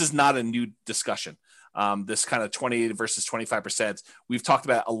this is not a new discussion. This kind of 20 versus 25%, we've talked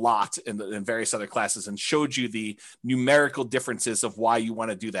about a lot in various other classes and showed you the numerical differences of why you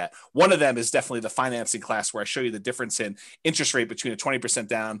want to do that. One of them is definitely the financing class, where I show you the difference in interest rate between a 20%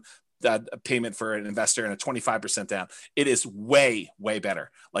 down payment for an investor and a 25% down. It is way, way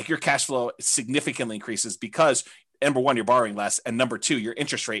better. Like your cash flow significantly increases because number one, you're borrowing less. And number two, your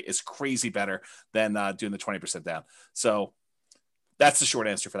interest rate is crazy better than doing the 20% down. So that's the short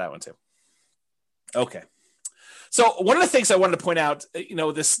answer for that one too. Okay. So one of the things I wanted to point out,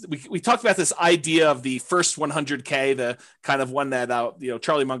 we talked about this idea of the first 100K, the kind of one that,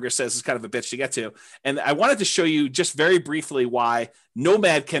 Charlie Munger says is kind of a bitch to get to. And I wanted to show you just very briefly why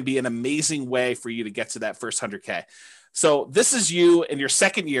Nomad can be an amazing way for you to get to that first 100K. So this is you in your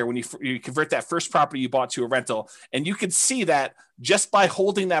second year when you convert that first property you bought to a rental. And you can see that just by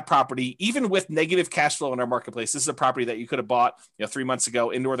holding that property, even with negative cash flow in our marketplace, this is a property that you could have bought 3 months ago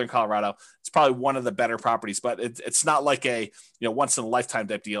in Northern Colorado. It's probably one of the better properties, but it's not like a once in a lifetime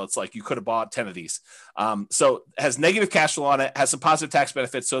type deal. It's like you could have bought 10 of these. So it has negative cash flow on it, has some positive tax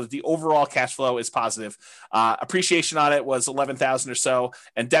benefits so that the overall cash flow is positive. Appreciation on it was 11,000 or so,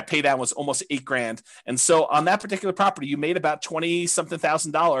 and debt pay down was almost $8,000. And so on that particular property, you made about $20-something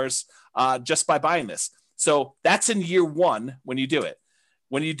thousand just by buying this. So that's in year one when you do it.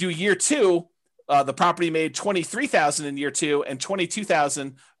 When you do year two, the property made $23,000 in year two and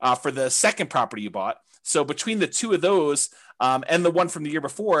 $22,000 for the second property you bought. So between the two of those and the one from the year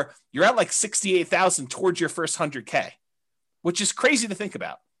before, you're at like $68,000 towards your first 100K, which is crazy to think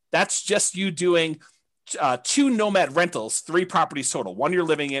about. That's just you doing 2 Nomad rentals, 3 properties total, 1 you're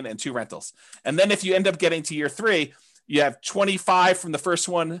living in and 2 rentals. And then if you end up getting to year 3, you have 25 from the first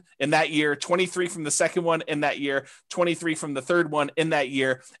one in that year, 23 from the second one in that year, 23 from the third one in that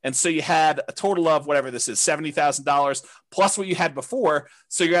year. And so you had a total of whatever this is, $70,000 plus what you had before.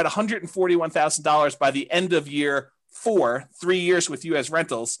 So you're at $141,000 by the end of year 4, 3 years with you as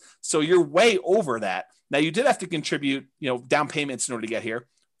rentals. So you're way over that. Now you did have to contribute, down payments in order to get here.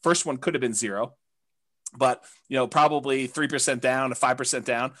 First one could have been 0. but probably 3% down to 5%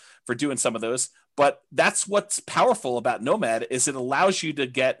 down for doing some of those. But that's what's powerful about Nomad is it allows you to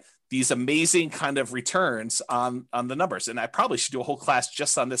get these amazing kind of returns on the numbers. And I probably should do a whole class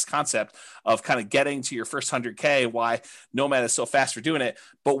just on this concept of kind of getting to your first 100K, why Nomad is so fast for doing it.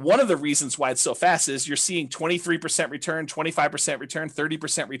 But one of the reasons why it's so fast is you're seeing 23% return, 25% return,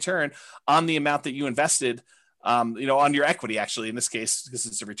 30% return on the amount that you invested, on your equity, actually, in this case, because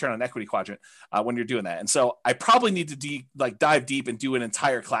it's a return on equity quadrant when you're doing that. And so I probably need to dive deep and do an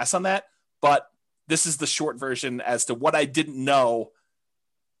entire class on that. But this is the short version as to what I didn't know,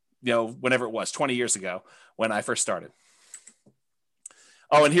 whenever it was 20 years ago when I first started.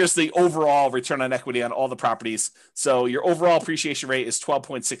 Oh, and here's the overall return on equity on all the properties. So your overall appreciation rate is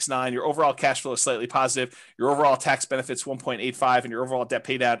 12.69. Your overall cash flow is slightly positive. Your overall tax benefits 1.85, and your overall debt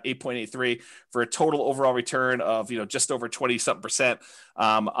paid out 8.83 for a total overall return of just over 20-something%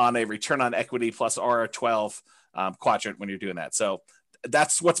 on a return on equity plus R12 quadrant when you're doing that. So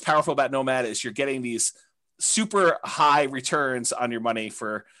that's what's powerful about Nomad is you're getting these super high returns on your money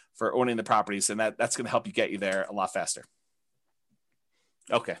for owning the properties, and that's going to help you get you there a lot faster.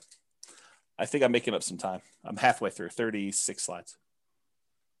 Okay. I think I'm making up some time. I'm halfway through, 36 slides.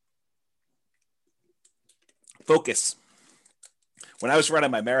 Focus. When I was running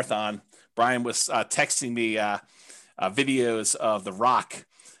my marathon, Brian was texting me videos of The Rock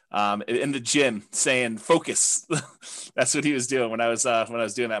in the gym saying focus. That's what he was doing when I was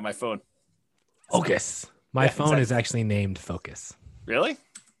doing that on my phone. Focus. My phone is actually named Focus. Really?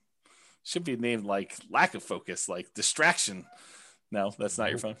 Should be named like lack of focus, like distraction. No, that's not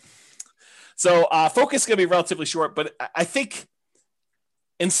your phone. So focus is going to be relatively short, but I think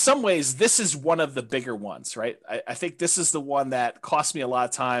in some ways this is one of the bigger ones, right? I think this is the one that cost me a lot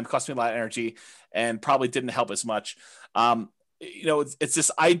of time, cost me a lot of energy, and probably didn't help as much. It's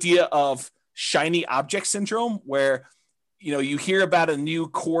this idea of shiny object syndrome where, you hear about a new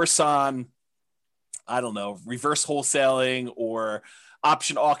course on, I don't know, reverse wholesaling or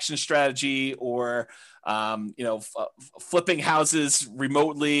option auction strategy or, flipping houses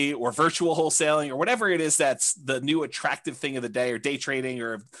remotely or virtual wholesaling or whatever it is that's the new attractive thing of the day, or day trading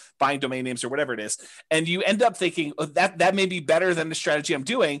or buying domain names or whatever it is. And you end up thinking that may be better than the strategy I'm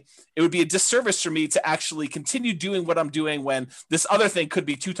doing. It would be a disservice for me to actually continue doing what I'm doing when this other thing could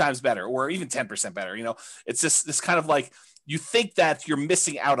be 2 times better or even 10% better. It's this kind of like, you think that you're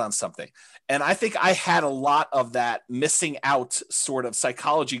missing out on something. And I think I had a lot of that missing out sort of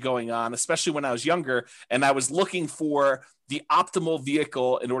psychology going on, especially when I was younger, and I was looking for the optimal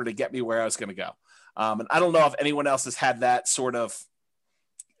vehicle in order to get me where I was going to go. And I don't know if anyone else has had that sort of,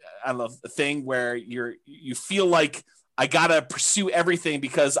 thing where you feel like I got to pursue everything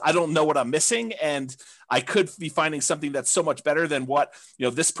because I don't know what I'm missing. And I could be finding something that's so much better than what,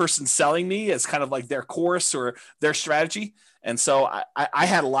 this person's selling me as kind of like their course or their strategy. And so I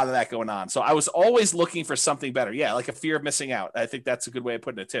had a lot of that going on. So I was always looking for something better. Yeah. Like a fear of missing out. I think that's a good way of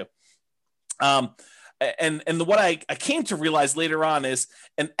putting it too. And what I came to realize later on is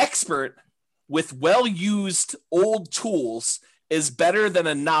an expert with well-used old tools is better than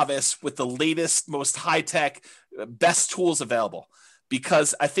a novice with the latest, most high-tech, best tools available.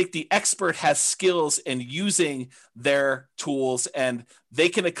 Because I think the expert has skills in using their tools and they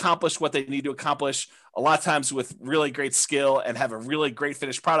can accomplish what they need to accomplish a lot of times with really great skill and have a really great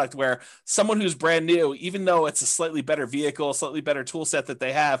finished product, where someone who's brand new, even though it's a slightly better vehicle, slightly better tool set that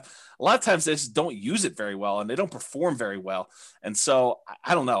they have, a lot of times they just don't use it very well and they don't perform very well. And so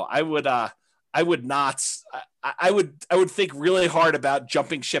I don't know. I would think really hard about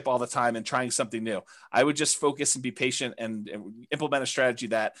jumping ship all the time and trying something new. I would just focus and be patient and implement a strategy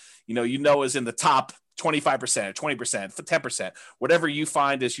that, is in the top 25%, 20%, 10%, whatever you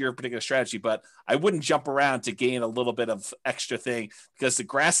find is your particular strategy. But I wouldn't jump around to gain a little bit of extra thing, because the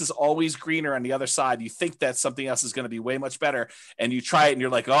grass is always greener on the other side. You think that something else is going to be way much better, and you try it and you're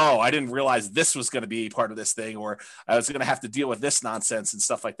like, oh, I didn't realize this was going to be part of this thing, or I was going to have to deal with this nonsense and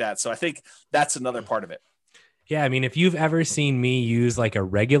stuff like that. So I think that's another part of it. Yeah. I mean, if you've ever seen me use like a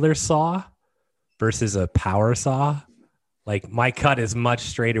regular saw versus a power saw, like my cut is much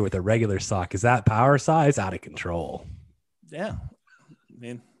straighter with a regular saw, because that power saw is out of control. Yeah. I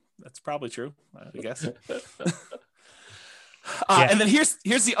mean, that's probably true, I guess. And then here's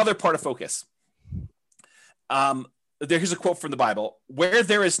the other part of focus. Here's a quote from the Bible: "Where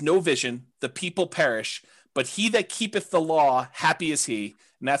there is no vision, the people perish, but he that keepeth the law, happy is he."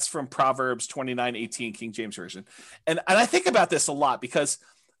 And that's from Proverbs 29:18, King James Version. And I think about this a lot, because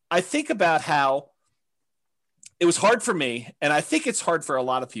I think about how it was hard for me, and I think it's hard for a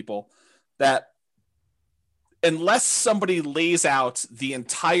lot of people, that unless somebody lays out the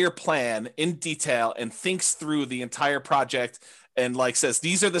entire plan in detail and thinks through the entire project and like says,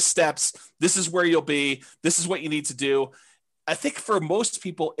 these are the steps, this is where you'll be, this is what you need to do. I think for most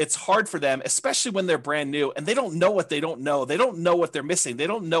people, it's hard for them, especially when they're brand new and they don't know what they don't know. They don't know what they're missing. They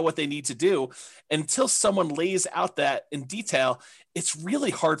don't know what they need to do until someone lays out that in detail. It's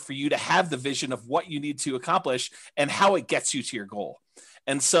really hard for you to have the vision of what you need to accomplish and how it gets you to your goal.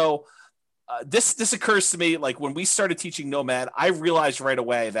 And so this occurs to me, like when we started teaching Nomad, I realized right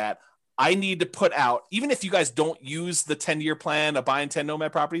away that I need to put out, even if you guys don't use the 10-year plan of buying 10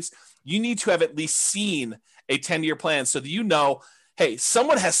 Nomad properties, you need to have at least seen a 10-year plan so that you know, hey,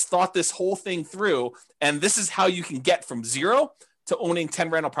 someone has thought this whole thing through, and this is how you can get from 0 to owning 10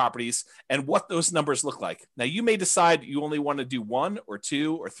 rental properties and what those numbers look like. Now, you may decide you only want to do 1 or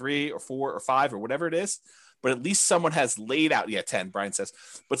 2 or 3 or 4 or 5 or whatever it is, but at least someone has laid out, 10, Brian says,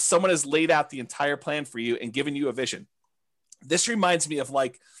 but someone has laid out the entire plan for you and given you a vision. This reminds me of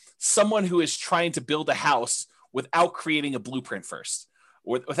like someone who is trying to build a house without creating a blueprint first,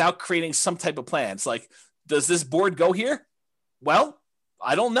 or without creating some type of plan. It's like, does this board go here? Well,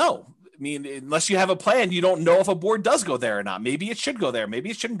 I don't know. I mean, unless you have a plan, you don't know if a board does go there or not. Maybe it should go there. Maybe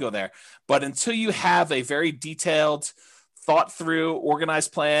it shouldn't go there. But until you have a very detailed, thought through,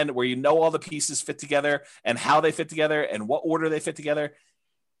 organized plan where you know all the pieces fit together and how they fit together and what order they fit together,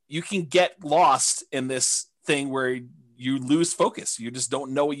 you can get lost in this thing where you lose focus. You just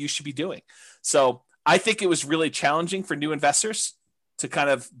don't know what you should be doing. So I think it was really challenging for new investors to kind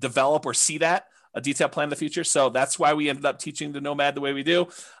of develop or see that a detailed plan in the future. So that's why we ended up teaching the Nomad the way we do.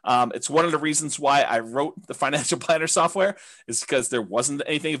 It's one of the reasons why I wrote the financial planner software, is because there wasn't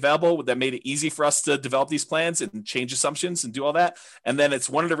anything available that made it easy for us to develop these plans and change assumptions and do all that. And then it's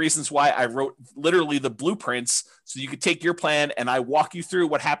one of the reasons why I wrote literally the blueprints so you could take your plan and I walk you through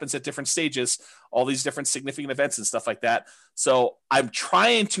what happens at different stages, all these different significant events and stuff like that. So I'm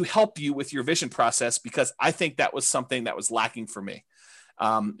trying to help you with your vision process because I think that was something that was lacking for me.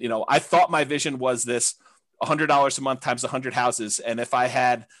 I thought my vision was this $100 a month times 100 houses. And if I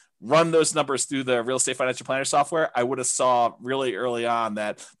had run those numbers through the real estate financial planner software, I would have saw really early on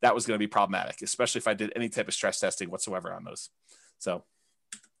that was going to be problematic, especially if I did any type of stress testing whatsoever on those. So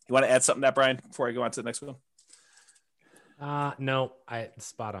you want to add something to that, Brian, before I go on to the next one? No,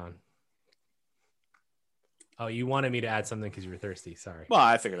 spot on. Oh, you wanted me to add something because you were thirsty. Sorry. Well,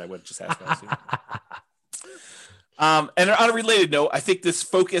 I figured I would just ask that. And on a related note, I think this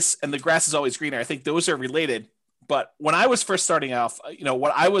focus and the grass is always greener. I think those are related. But when I was first starting off,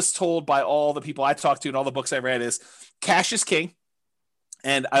 what I was told by all the people I talked to and all the books I read is cash is king.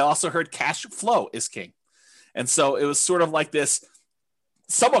 And I also heard cash flow is king. And so it was sort of like this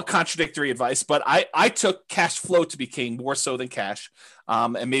somewhat contradictory advice, but I took cash flow to be king more so than cash.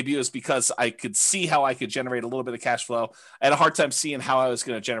 And maybe it was because I could see how I could generate a little bit of cash flow. I had a hard time seeing how I was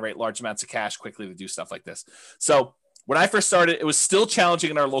going to generate large amounts of cash quickly to do stuff like this. So when I first started, it was still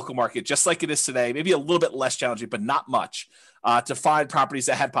challenging in our local market, just like it is today, maybe a little bit less challenging, but not much, to find properties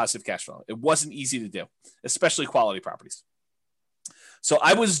that had positive cash flow. It wasn't easy to do, especially quality properties. So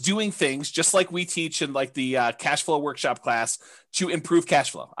I was doing things just like we teach in like the cash flow workshop class to improve cash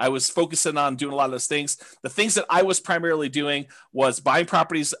flow. I was focusing on doing a lot of those things. The things that I was primarily doing was buying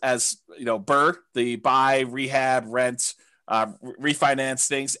properties as, BRRRR, the buy, rehab, rent, refinance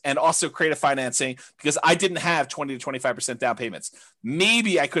things, and also creative financing, because I didn't have 20 to 25% down payments.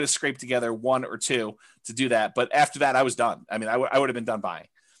 Maybe I could have scraped together 1 or 2 to do that. But after that, I was done. I mean, I would have been done buying.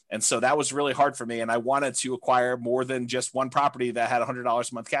 And so that was really hard for me. And I wanted to acquire more than just one property that had $100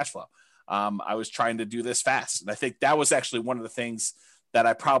 a month cash flow. I was trying to do this fast. And I think that was actually one of the things that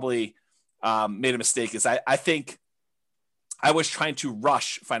I probably made a mistake is I think I was trying to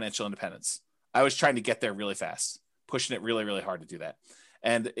rush financial independence. I was trying to get there really fast, pushing it really, really hard to do that.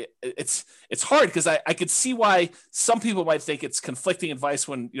 And it's hard because I could see why some people might think it's conflicting advice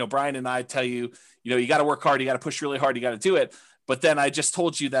when, Brian and I tell you, you got to work hard, you got to push really hard, you got to do it. But then I just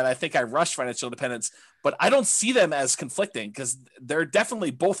told you that I think I rushed financial independence, but I don't see them as conflicting because they're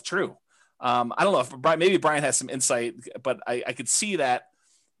definitely both true. I don't know if maybe Brian has some insight, but I could see that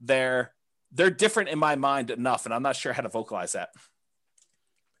they're different in my mind enough, and I'm not sure how to vocalize that.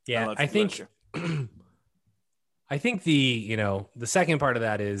 Yeah, I think I think the second part of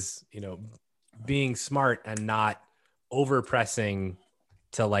that is, being smart and not over pressing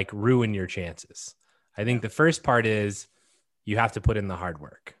to like ruin your chances. I think the first part is you have to put in the hard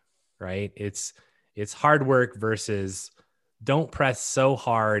work, right? It's hard work versus don't press so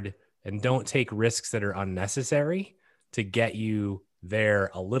hard and don't take risks that are unnecessary to get you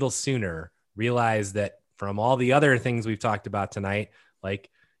there a little sooner. Realize that from all the other things we've talked about tonight, like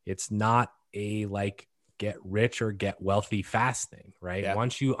it's not a like get rich or get wealthy fast thing, right? Yeah.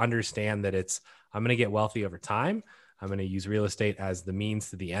 Once you understand that I'm going to get wealthy over time, I'm going to use real estate as the means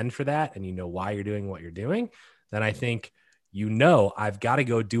to the end for that, and you know why you're doing what you're doing, then I think, I've got to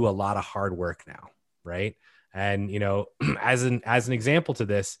go do a lot of hard work now, right? And, as an example to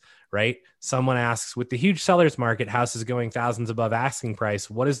this, right? Someone asks, with the huge seller's market, houses going thousands above asking price,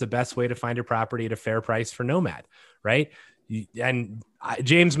 what is the best way to find a property at a fair price for Nomad, right? And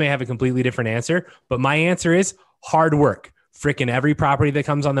James may have a completely different answer, but my answer is hard work. Freaking every property that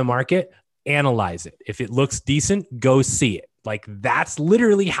comes on the market, analyze it. If it looks decent, go see it. Like, that's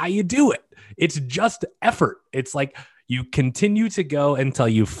literally how you do it. It's just effort. It's like you continue to go until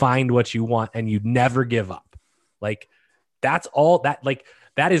you find what you want and you never give up. Like, that's all that, like,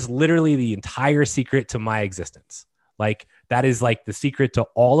 that is literally the entire secret to my existence. Like, that is like the secret to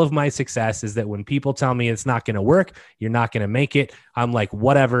all of my success, is that when people tell me it's not going to work, you're not going to make it, I'm like,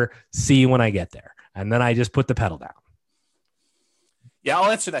 whatever, see you when I get there. And then I just put the pedal down. Yeah,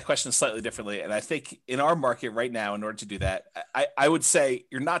 I'll answer that question slightly differently. And I think in our market right now, in order to do that, I would say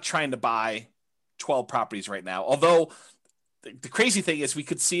you're not trying to buy 12 properties right now. Although the crazy thing is we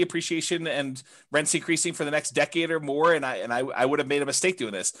could see appreciation and rents increasing for the next decade or more. And I would have made a mistake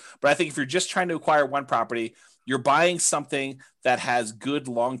doing this. But I think if you're just trying to acquire one property, you're buying something that has good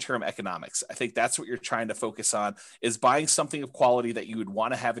long-term economics. I think that's what you're trying to focus on, is buying something of quality that you would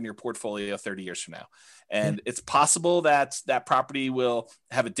want to have in your portfolio 30 years from now. And it's possible that that property will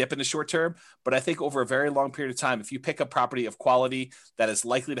have a dip in the short term, but I think over a very long period of time, if you pick a property of quality that is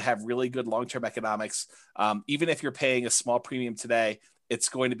likely to have really good long-term economics, even if you're paying a small premium today, it's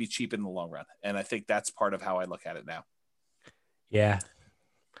going to be cheap in the long run. And I think that's part of how I look at it now. Yeah.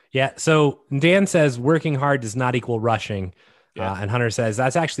 Yeah. So Dan says working hard does not equal rushing. Yeah. And Hunter says,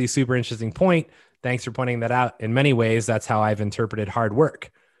 that's actually a super interesting point. Thanks for pointing that out. In many ways, that's how I've interpreted hard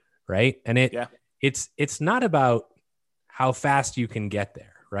work. Right. And it's not about how fast you can get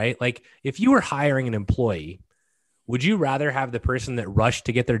there. Right. Like, if you were hiring an employee, would you rather have the person that rushed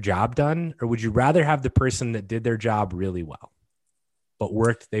to get their job done, or would you rather have the person that did their job really well, but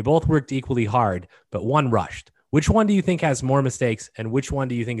they both worked equally hard, but one rushed? Which one do you think has more mistakes, and which one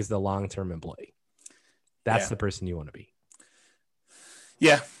do you think is the long-term employee? That's the person you want to be.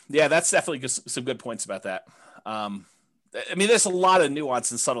 Yeah. Yeah. That's definitely some good points about that. I mean, there's a lot of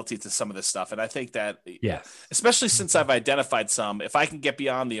nuance and subtlety to some of this stuff. And I think that, especially since I've identified some, if I can get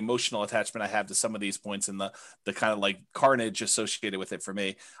beyond the emotional attachment I have to some of these points and the kind of like carnage associated with it for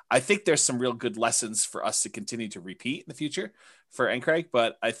me, I think there's some real good lessons for us to continue to repeat in the future for NCRAG.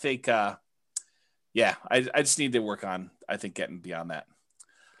 But I think, I just need to work on, I think, getting beyond that.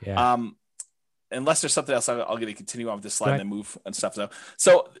 Yeah. Unless there's something else, I'll get to continue on with this slide and then move and stuff.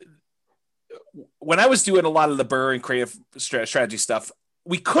 So when I was doing a lot of the BRRRR and creative strategy stuff,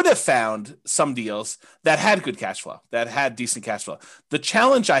 we could have found some deals that had good cash flow, that had decent cash flow. The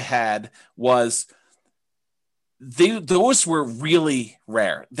challenge I had was those were really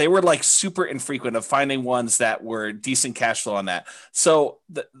rare. They were like super infrequent of finding ones that were decent cash flow on that. So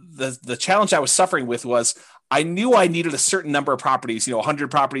the challenge I was suffering with was I knew I needed a certain number of properties,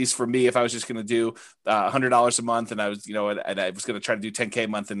 100 properties for me if I was just going to do $100 a month, and I was, and I was going to try to do 10K a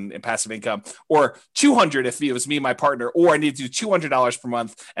month in passive income, or 200 if it was me and my partner, or I need to do $200 per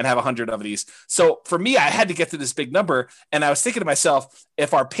month and have 100 of these. So for me, I had to get to this big number, and I was thinking to myself,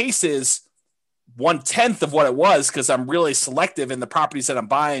 if our pace is 1/10 of what it was, because I'm really selective in the properties that I'm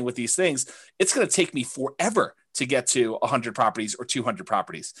buying with these things, it's going to take me forever to get to 100 properties or 200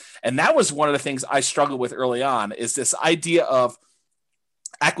 properties. And that was one of the things I struggled with early on, is this idea of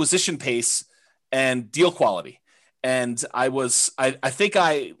acquisition pace and deal quality. And I think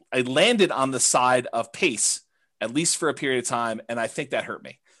I landed on the side of pace, at least for a period of time. And I think that hurt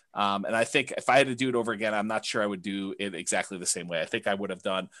me. And I think if I had to do it over again, I'm not sure I would do it exactly the same way. I think I would have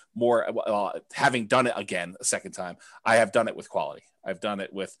done more, having done it again a second time. I have done it with quality. I've done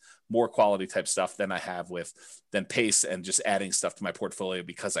it with more quality type stuff than I have than pace and just adding stuff to my portfolio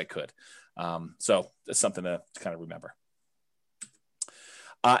because I could. So that's something to kind of remember.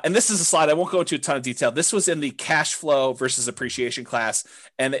 And this is a slide. I won't go into a ton of detail. This was in the cash flow versus appreciation class.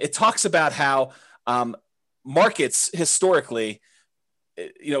 And it talks about how markets historically,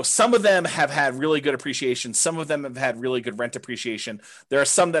 some of them have had really good appreciation. Some of them have had really good rent appreciation. There are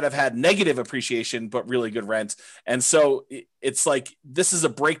some that have had negative appreciation, but really good rent. And so it's like, this is a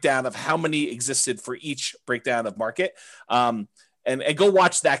breakdown of how many existed for each breakdown of market. and go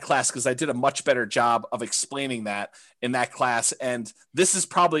watch that class, because I did a much better job of explaining that in that class. And this is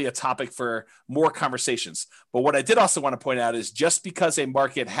probably a topic for more conversations. But what I did also want to point out is just because a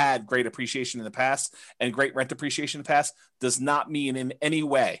market had great appreciation in the past and great rent appreciation in the past does not mean in any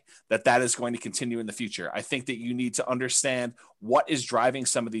way that that is going to continue in the future. I think that you need to understand what is driving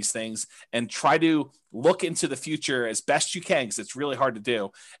some of these things and try to look into the future as best you can, because it's really hard to do,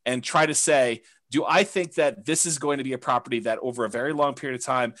 and try to say, do I think that this is going to be a property that over a very long period of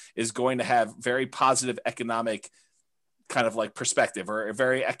time is going to have very positive economic kind of like perspective, or a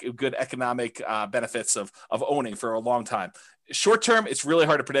very good economic benefits of owning for a long time? Short term, it's really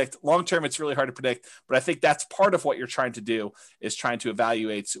hard to predict. Long term, it's really hard to predict. But I think that's part of what you're trying to do, is trying to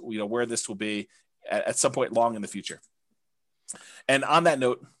evaluate, where this will be at some point long in the future. And on that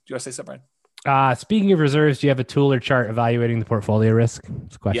note, do you want to say something, Brian? Speaking of reserves, do you have a tool or chart evaluating the portfolio risk?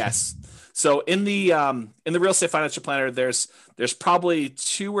 That's a question. Yes. So in the Real Estate Financial Planner, there's probably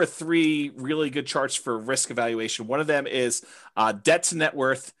 2 or 3 really good charts for risk evaluation. One of them is debt to net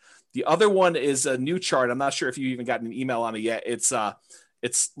worth. The other one is a new chart. I'm not sure if you even got an email on it yet. It's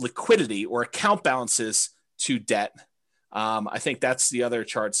liquidity, or account balances to debt. I think that's the other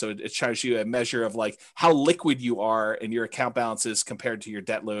chart. So it shows you a measure of like how liquid you are in your account balances compared to your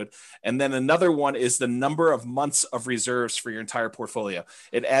debt load. And then another one is the number of months of reserves for your entire portfolio.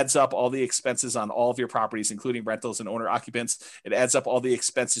 It adds up all the expenses on all of your properties, including rentals and owner occupants. It adds up all the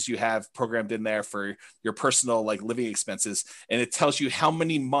expenses you have programmed in there for your personal like living expenses. And it tells you how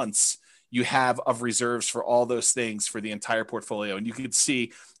many months you have of reserves for all those things for the entire portfolio. And you can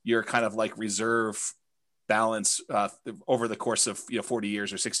see your kind of like reserve balance over the course of 40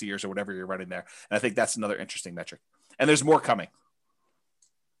 years or 60 years or whatever you're running there. And I think that's another interesting metric. And there's more coming.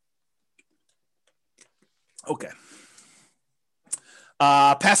 Okay.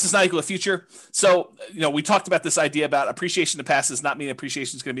 Past is not equal to future. So, we talked about this idea about appreciation in the past does not mean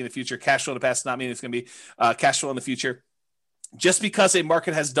appreciation is going to be in the future. Cash flow in the past does not mean it's going to be cash flow in the future. Just because a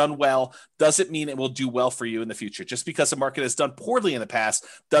market has done well doesn't mean it will do well for you in the future. Just because a market has done poorly in the past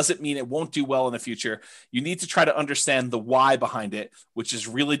doesn't mean it won't do well in the future. You need to try to understand the why behind it, which is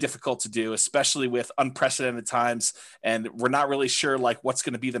really difficult to do, especially with unprecedented times. And we're not really sure like what's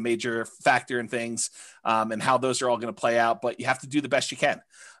going to be the major factor in things and how those are all going to play out, but you have to do the best you can.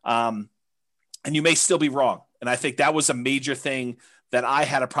 And you may still be wrong. And I think that was a major thing that I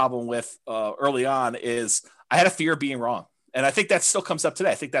had a problem with early on, is I had a fear of being wrong. And I think that still comes up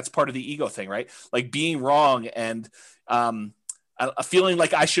today. I think that's part of the ego thing, right? Like being wrong and a feeling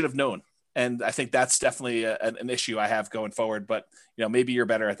like I should have known. And I think that's definitely an issue I have going forward. But, maybe you're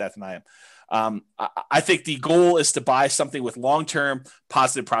better at that than I am. I think the goal is to buy something with long-term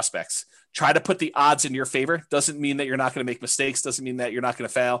positive prospects. Try to put the odds in your favor. Doesn't mean that you're not going to make mistakes. Doesn't mean that you're not going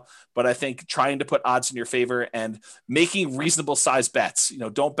to fail. But I think trying to put odds in your favor and making reasonable size bets.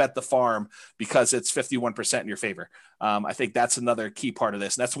 Don't bet the farm because it's 51% in your favor. I think that's another key part of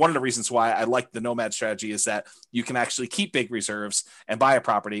this. And that's one of the reasons why I like the Nomad strategy, is that you can actually keep big reserves and buy a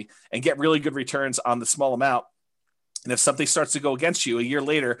property and get really good returns on the small amount. And if something starts to go against you a year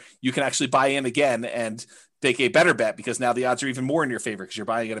later, you can actually buy in again and take a better bet, because now the odds are even more in your favor because you're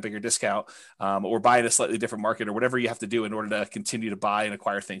buying at a bigger discount or buying a slightly different market, or whatever you have to do in order to continue to buy and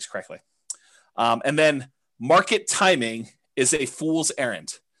acquire things correctly. And then market timing is a fool's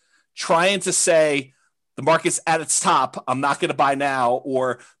errand. Trying to say the market's at its top, I'm not going to buy now,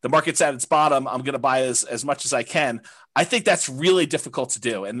 or the market's at its bottom, I'm going to buy as much as I can. I think that's really difficult to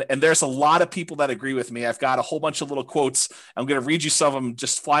do. And there's a lot of people that agree with me. I've got a whole bunch of little quotes. I'm going to read you some of them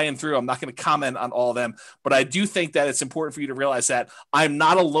just flying through. I'm not going to comment on all of them, but I do think that it's important for you to realize that I'm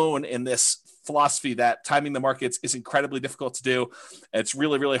not alone in this philosophy that timing the markets is incredibly difficult to do. It's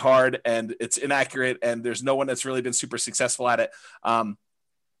really, really hard, and it's inaccurate, and there's no one that's really been super successful at it.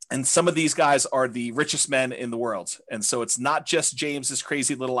 And some of these guys are the richest men in the world. And so it's not just James's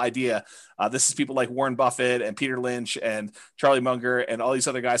crazy little idea. This is people like Warren Buffett and Peter Lynch and Charlie Munger and all these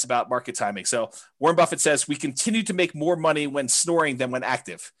other guys about market timing. So Warren Buffett says, we continue to make more money when snoring than when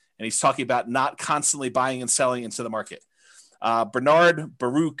active. And he's talking about not constantly buying and selling into the market. Bernard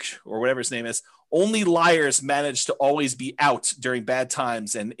Baruch, or whatever his name is, only liars manage to always be out during bad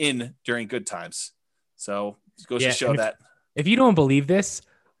times and in during good times. So it goes to show that. If you don't believe this,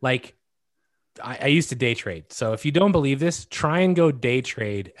 like I used to day trade. So if you don't believe this, try and go day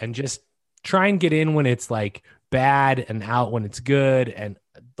trade and just try and get in when it's like bad and out when it's good, and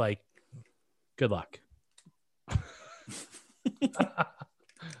like, good luck. I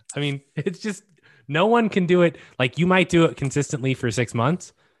mean, it's just, no one can do it. Like, you might do it consistently for 6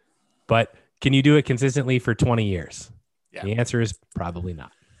 months, but can you do it consistently for 20 years? Yeah. The answer is probably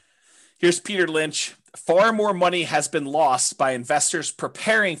not. Here's Peter Lynch. Far more money has been lost by investors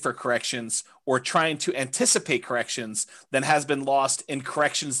preparing for corrections or trying to anticipate corrections than has been lost in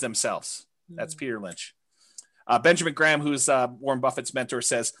corrections themselves. That's Peter Lynch. Benjamin Graham, who's Warren Buffett's mentor,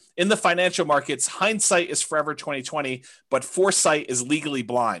 says, in the financial markets, hindsight is forever 2020, but foresight is legally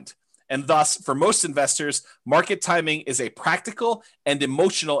blind. And thus, for most investors, market timing is a practical and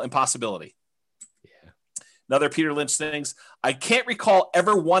emotional impossibility. Yeah. Another Peter Lynch things. I can't recall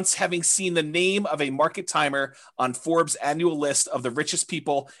ever once having seen the name of a market timer on Forbes' annual list of the richest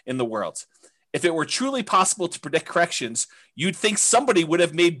people in the world. If it were truly possible to predict corrections, you'd think somebody would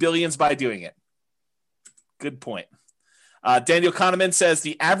have made billions by doing it. Good point. Daniel Kahneman says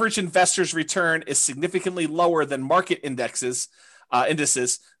the average investor's return is significantly lower than market indices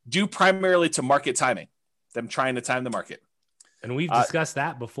due primarily to market timing, them trying to time the market. And we've discussed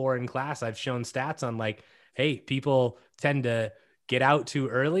that before in class. I've shown stats on like, hey, people tend to get out too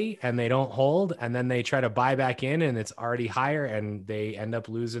early and they don't hold, and then they try to buy back in and it's already higher and they end up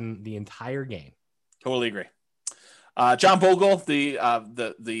losing the entire game. Totally agree. John Bogle,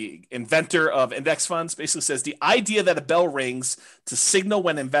 the inventor of index funds, basically says the idea that a bell rings to signal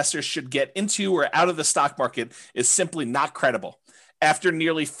when investors should get into or out of the stock market is simply not credible. After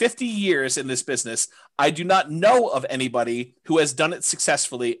nearly 50 years in this business, I do not know of anybody who has done it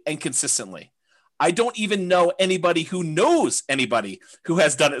successfully and consistently. I don't even know anybody who knows anybody who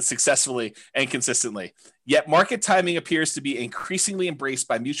has done it successfully and consistently. Yet market timing appears to be increasingly embraced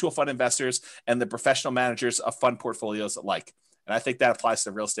by mutual fund investors and the professional managers of fund portfolios alike. And I think that applies to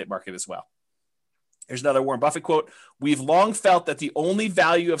the real estate market as well. Here's another Warren Buffett quote. We've long felt that the only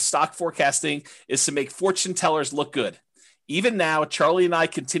value of stock forecasting is to make fortune tellers look good. Even now, Charlie and I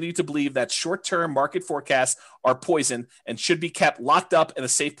continue to believe that short-term market forecasts are poison and should be kept locked up in a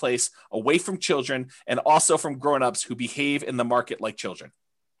safe place away from children and also from grown-ups who behave in the market like children.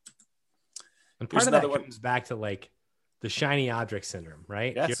 And part of that comes back to like the shiny object syndrome,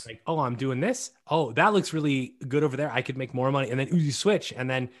 right? Yes. You're like, oh, I'm doing this. Oh, that looks really good over there. I could make more money. And then you switch. And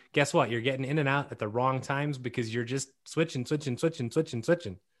then guess what? You're getting in and out at the wrong times because you're just switching. Right?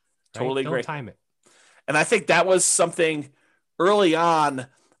 Totally agree. Don't time it. And I think that was something early on.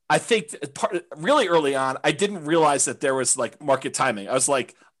 I think really early on, I didn't realize that there was like market timing. I was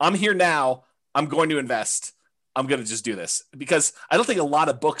like, I'm here now. I'm going to invest. I'm going to just do this, because I don't think a lot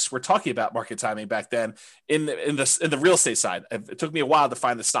of books were talking about market timing back then in the real estate side. It took me a while to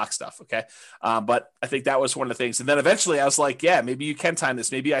find the stock stuff. Okay. But I think that was one of the things. And then eventually I was like, yeah, maybe you can time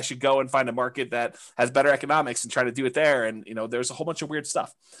this. Maybe I should go and find a market that has better economics and try to do it there. And, there's a whole bunch of weird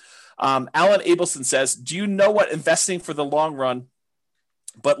stuff. Alan Abelson says, do you know what investing for the long run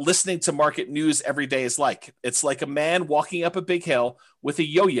but listening to market news every day is like? It's like a man walking up a big hill with a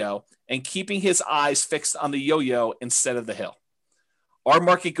yo-yo and keeping his eyes fixed on the yo-yo instead of the hill. Our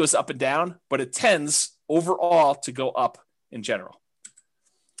market goes up and down, but it tends overall to go up in general.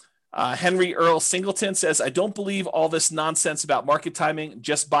 Henry Earl Singleton says, I don't believe all this nonsense about market timing.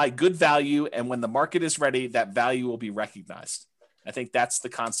 Just buy good value, and when the market is ready, that value will be recognized. I think that's the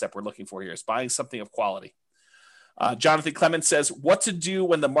concept we're looking for here, is buying something of quality. Jonathan Clements says, what to do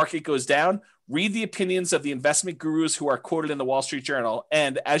when the market goes down? Read the opinions of the investment gurus who are quoted in the Wall Street Journal.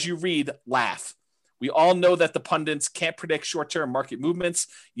 And as you read, laugh. We all know that the pundits can't predict short-term market movements,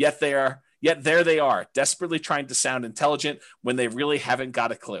 yet there they are, desperately trying to sound intelligent when they really haven't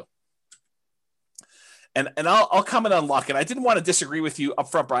got a clue. And I'll comment on luck. And I didn't want to disagree with you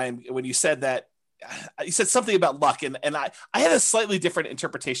up front, Brian, when you said that. You said something about luck, and I had a slightly different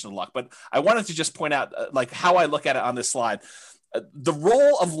interpretation of luck, but I wanted to just point out like how I look at it on this slide. The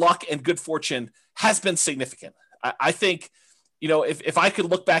role of luck and good fortune has been significant. I think, if I could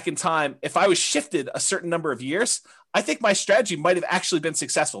look back in time, if I was shifted a certain number of years, I think my strategy might have actually been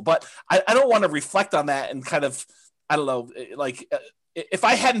successful. But I don't want to reflect on that and kind of, I don't know, like if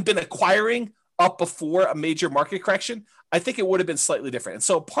I hadn't been acquiring up before a major market correction, I think it would have been slightly different. And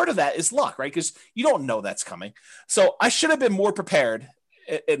so part of that is luck, right? Because you don't know that's coming. So I should have been more prepared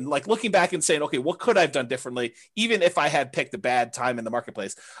and like looking back and saying, okay, what could I have done differently? Even if I had picked a bad time in the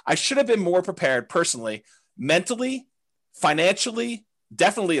marketplace, I should have been more prepared personally, mentally, financially,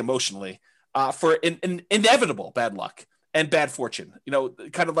 definitely emotionally, for an inevitable bad luck and bad fortune,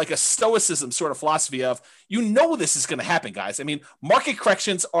 kind of like a stoicism sort of philosophy of, this is going to happen, guys. I mean, market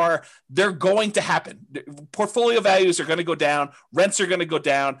corrections they're going to happen. Portfolio values are going to go down. Rents are going to go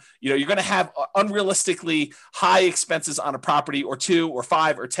down. You're going to have unrealistically high expenses on a property or 2 or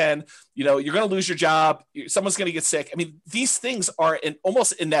 5 or 10. You're going to lose your job. Someone's going to get sick. I mean, these things are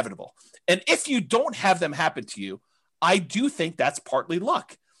almost inevitable. And if you don't have them happen to you, I do think that's partly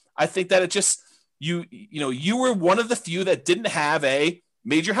luck. I think that it just, you were one of the few that didn't have a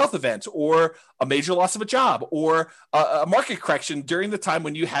major health event or a major loss of a job or a market correction during the time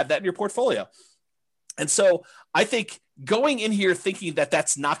when you had that in your portfolio. And so I think going in here thinking that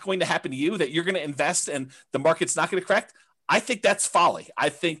that's not going to happen to you, that you're going to invest and the market's not going to correct, I think that's folly. I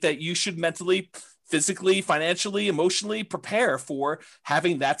think that you should mentally, physically, financially, emotionally prepare for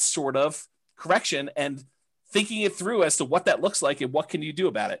having that sort of correction and thinking it through as to what that looks like and what can you do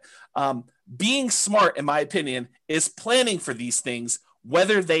about it. Being smart, in my opinion, is planning for these things,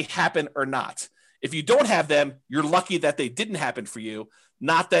 whether they happen or not. If you don't have them, you're lucky that they didn't happen for you,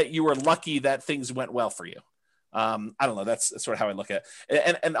 not that you were lucky that things went well for you. I don't know. That's sort of how I look at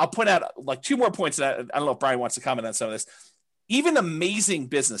it. And I'll point out like two more points that I don't know if Brian wants to comment on some of this. Even amazing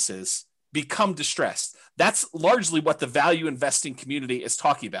businesses become distressed. That's largely what the value investing community is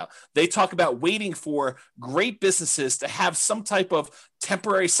talking about. They talk about waiting for great businesses to have some type of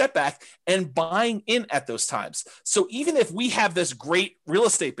temporary setback and buying in at those times. So even if we have this great real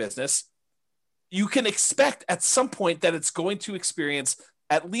estate business, you can expect at some point that it's going to experience,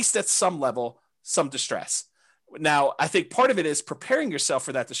 at least at some level, some distress. Now, I think part of it is preparing yourself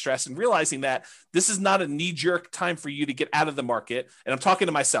for that distress and realizing that this is not a knee-jerk time for you to get out of the market. And I'm talking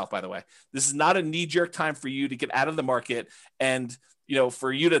to myself, by the way. This is not a knee-jerk time for you to get out of the market and, you know, for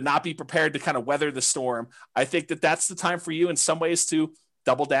you to not be prepared to kind of weather the storm. I think that that's the time for you in some ways to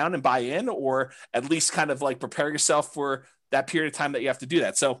double down and buy in, or at least kind of like prepare yourself for that period of time that you have to do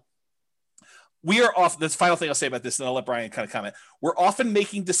that. So we are off. This final thing I'll say about this, and I'll let Brian kind of comment. We're often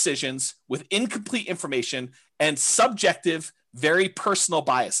making decisions with incomplete information and subjective, very personal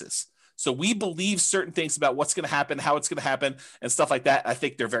biases. So we believe certain things about what's going to happen, how it's going to happen, and stuff like that. I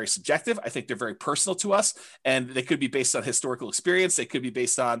think they're very subjective. I think they're very personal to us, and they could be based on historical experience. They could be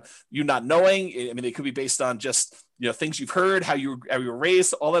based on you not knowing. I mean, they could be based on just, you know, things you've heard, how you were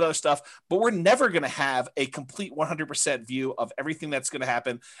raised, all that other stuff. But we're never going to have a complete 100% view of everything that's going to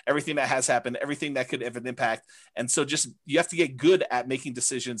happen, everything that has happened, everything that could have an impact. And so just you have to get good at making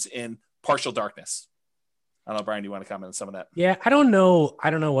decisions in partial darkness. I don't know, Brian, do you want to comment on some of that? Yeah, I don't know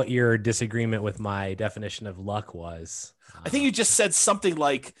what your disagreement with my definition of luck was. I think you just said something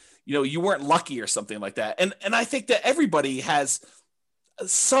like, you know, you weren't lucky or something like that. And I think that everybody has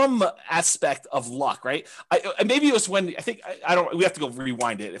some aspect of luck, right? Maybe it was when we have to go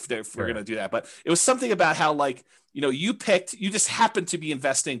rewind it if we're going to do that, but it was something about how, like, you know, you just happened to be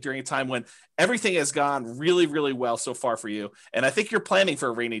investing during a time when everything has gone really, really well so far for you. And I think you're planning for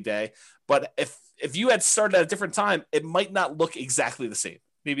a rainy day, but if you had started at a different time, it might not look exactly the same.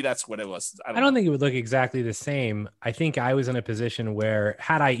 Maybe that's what it was. I don't think it would look exactly the same. I think I was in a position where,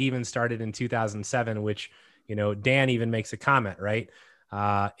 had I even started in 2007, which, you know, Dan even makes a comment, right?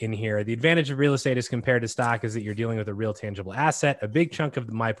 In here, the advantage of real estate as compared to stock is that you're dealing with a real tangible asset. A big chunk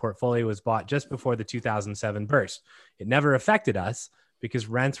of my portfolio was bought just before the 2007 burst. It never affected us because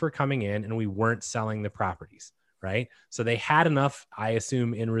rents were coming in and we weren't selling the properties, right? So they had enough, I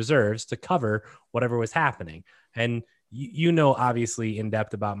assume, in reserves to cover whatever was happening. And you know, obviously in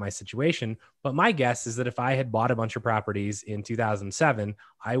depth about my situation, but my guess is that if I had bought a bunch of properties in 2007,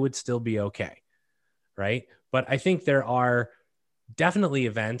 I would still be okay, right? But I think there are definitely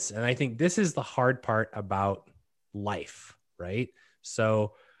events. And I think this is the hard part about life, right?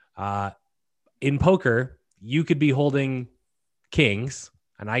 So in poker, you could be holding kings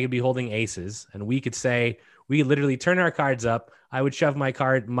and I could be holding aces, and we could literally turn our cards up. I would shove my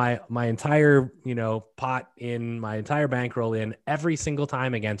entire, you know, pot in, my entire bankroll in every single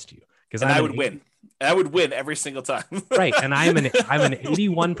time against you. Because I would win. I would win every single time. Right. And I'm an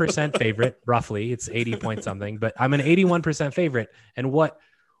 81% favorite, roughly. It's 80 point something, but I'm an 81% favorite. And what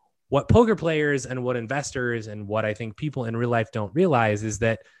poker players and what investors and what I think people in real life don't realize is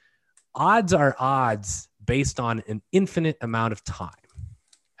that odds are odds based on an infinite amount of time.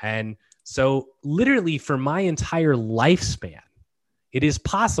 And so literally for my entire lifespan, it is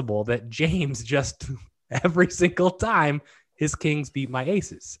possible that James just every single time his kings beat my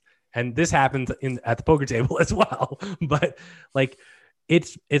aces. And this happened at the poker table as well. But like,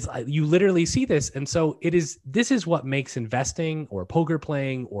 it's you literally see this. And so this is what makes investing or poker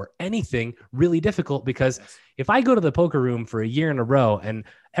playing or anything really difficult, because if I go to the poker room for a year in a row and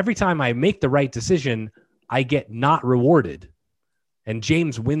every time I make the right decision, I get not rewarded and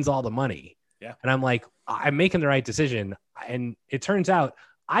James wins all the money. Yeah. And I'm like, I'm making the right decision. And it turns out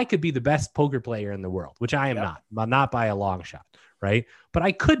I could be the best poker player in the world, which I am not by a long shot. Right. But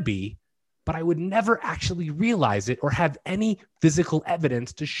I could be, but I would never actually realize it or have any physical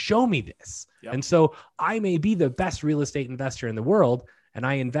evidence to show me this. Yep. And so I may be the best real estate investor in the world and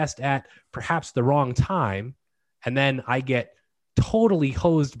I invest at perhaps the wrong time. And then I get totally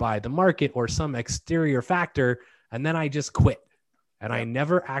hosed by the market or some exterior factor. And then I just quit. And I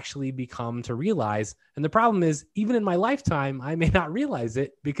never actually become to realize. And the problem is, even in my lifetime, I may not realize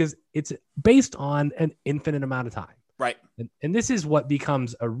it because it's based on an infinite amount of time. Right. And this is what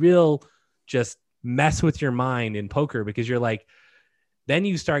becomes a real just mess with your mind in poker, because you're like, then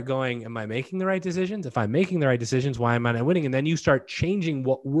you start going, am I making the right decisions? If I'm making the right decisions, why am I not winning? And then you start changing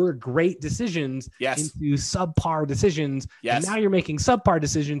what were great decisions into subpar decisions. And now you're making subpar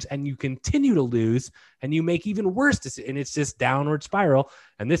decisions and you continue to lose and you make even worse decisions. And it's just downward spiral.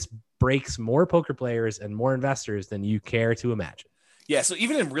 And this breaks more poker players and more investors than you care to imagine. Yeah. So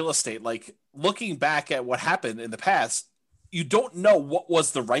even in real estate, like looking back at what happened in the past, you don't know what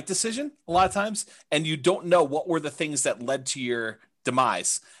was the right decision a lot of times. And you don't know what were the things that led to your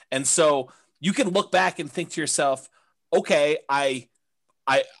demise. And so you can look back and think to yourself, okay, I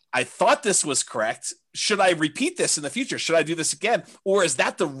thought this was correct. Should I repeat this in the future? Should I do this again? Or is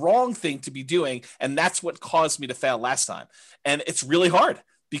that the wrong thing to be doing? And that's what caused me to fail last time. And it's really hard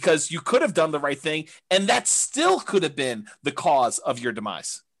because you could have done the right thing and that still could have been the cause of your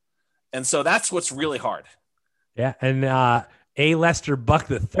demise. And so that's what's really hard. Yeah. And A. Lester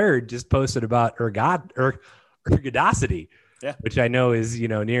Buck III just posted about ergodicity. Yeah. Which I know is,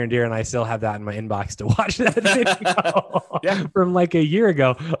 near and dear. And I still have that in my inbox to watch that video from like a year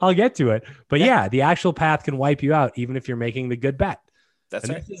ago. I'll get to it. But the actual path can wipe you out, even if you're making the good bet. That's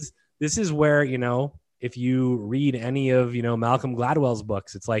right. This is where, if you read any of, Malcolm Gladwell's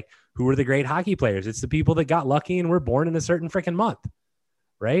books, it's like, who are the great hockey players? It's the people that got lucky and were born in a certain freaking month.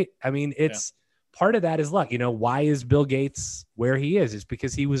 Right. I mean, it's part of that is luck. Why is Bill Gates where he is? It's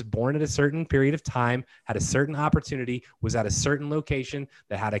because he was born at a certain period of time, had a certain opportunity, was at a certain location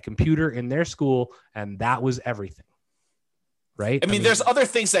that had a computer in their school, and that was everything. Right? I mean, there's other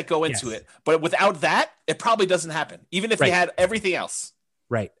things that go into it, but without that, it probably doesn't happen, even if you had everything else.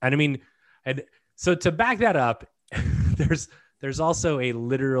 Right. And I mean, and so to back that up, there's also a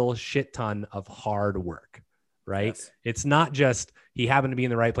literal shit ton of hard work, right? Yes. It's not just he happened to be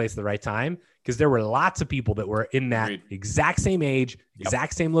in the right place at the right time, because there were lots of people that were in that exact same age,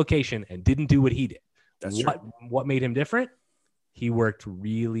 exact same location, and didn't do what he did. What made him different? He worked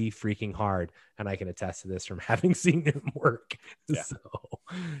really freaking hard. And I can attest to this from having seen him work. Yeah. So,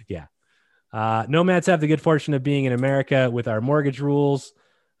 nomads have the good fortune of being in America with our mortgage rules.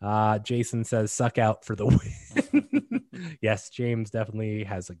 Jason says, suck out for the win. Yes, James definitely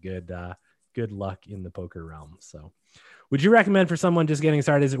has a good luck in the poker realm. So, would you recommend for someone just getting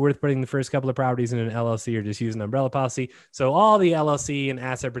started, is it worth putting the first couple of properties in an LLC or just use an umbrella policy? So all the LLC and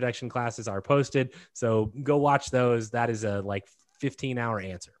asset protection classes are posted. So go watch those. That is a 15-hour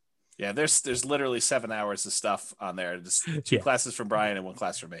answer. Yeah, there's literally 7 hours of stuff on there. Just two classes from Brian and one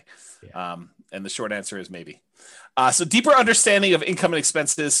class from me. Yeah. And the short answer is maybe. So deeper understanding of income and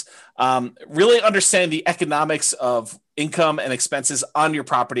expenses, really understand the economics of income and expenses on your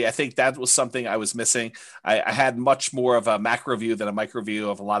property. I think that was something I was missing. I had much more of a macro view than a micro view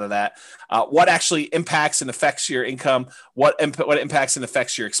of a lot of that. What actually impacts and affects your income, what impacts and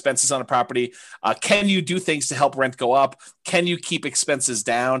affects your expenses on a property. Can you do things to help rent go up? Can you keep expenses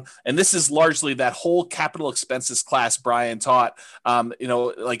down? And this is largely that whole capital expenses class Brian taught.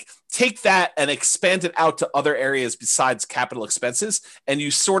 Take that and expand it out to other areas besides capital expenses. And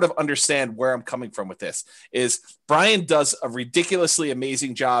you sort of understand where I'm coming from with this. Is Brian does a ridiculously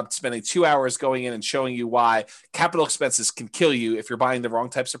amazing job spending 2 hours going in and showing you why capital expenses can kill you if you're buying the wrong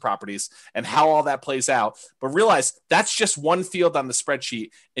types of properties and how all that plays out. But realize that's just one field on the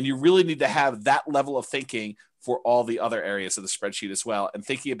spreadsheet. And you really need to have that level of thinking for all the other areas of the spreadsheet as well. And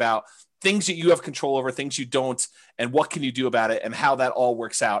thinking about things that you have control over, things you don't, and what can you do about it and how that all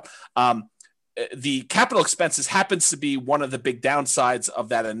works out. The capital expenses happens to be one of the big downsides of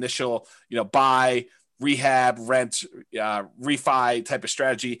that initial, buy, rehab, rent, refi type of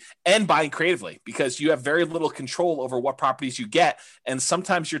strategy, and buying creatively, because you have very little control over what properties you get. And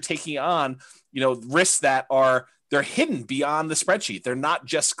sometimes you're taking on, risks that they're hidden beyond the spreadsheet. They're not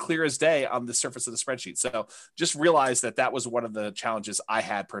just clear as day on the surface of the spreadsheet. So just realize that was one of the challenges I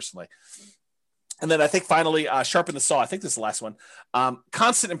had personally. And then I think finally, sharpen the saw. I think this is the last one.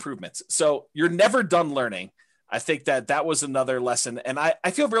 Constant improvements. So you're never done learning. I think that was another lesson. And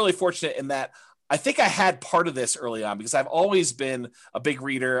I feel really fortunate in that I think I had part of this early on because I've always been a big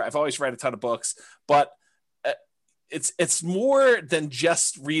reader. I've always read a ton of books, but it's more than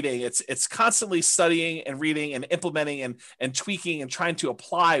just reading. It's constantly studying and reading and implementing and tweaking and trying to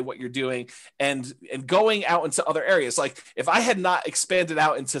apply what you're doing and going out into other areas. Like if I had not expanded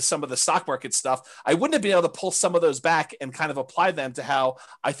out into some of the stock market stuff, I wouldn't have been able to pull some of those back and kind of apply them to how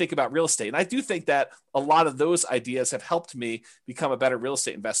I think about real estate. And I do think that a lot of those ideas have helped me become a better real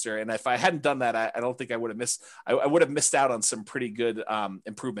estate investor. And if I hadn't done that, I don't think I would have missed out on some pretty good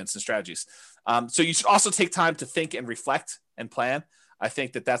improvements and strategies. So you should also take time to think and reflect and plan. I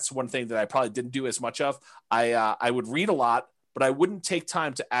think that that's one thing that I probably didn't do as much of. I would read a lot, but I wouldn't take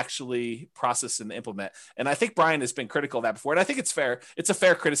time to actually process and implement. And I think Brian has been critical of that before. And I think it's fair. It's a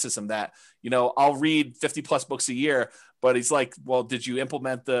fair criticism that, I'll read 50 plus books a year, but he's like, well, did you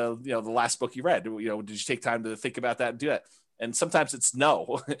implement the last book you read? Did you take time to think about that and do that? And sometimes it's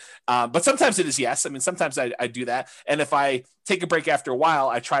no, but sometimes it is yes. I mean, sometimes I do that. And if I take a break after a while,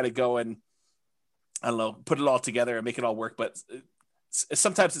 I try to go and, I don't know, put it all together and make it all work. But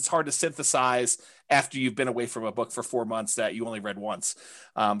sometimes it's hard to synthesize after you've been away from a book for 4 months that you only read once.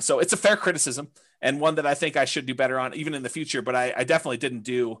 So it's a fair criticism and one that I think I should do better on even in the future, but I definitely didn't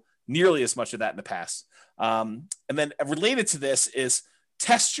do nearly as much of that in the past. And then related to this is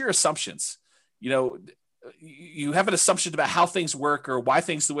test your assumptions. You have an assumption about how things work or why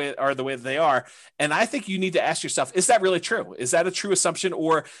things the way that they are. And I think you need to ask yourself, is that really true? Is that a true assumption?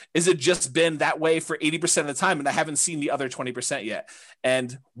 Or is it just been that way for 80% of the time and I haven't seen the other 20% yet?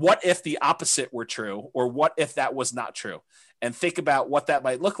 And what if the opposite were true? Or what if that was not true? And think about what that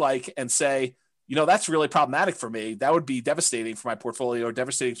might look like and say, that's really problematic for me. That would be devastating for my portfolio or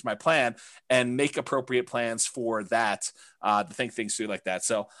devastating to my plan, and make appropriate plans for that, to think things through like that.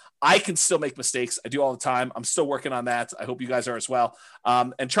 So I can still make mistakes. I do all the time. I'm still working on that. I hope you guys are as well.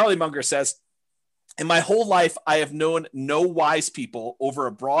 And Charlie Munger says, in my whole life, I have known no wise people over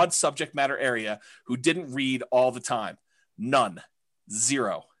a broad subject matter area who didn't read all the time. None.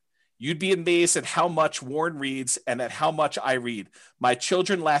 Zero. You'd be amazed at how much Warren reads and at how much I read. My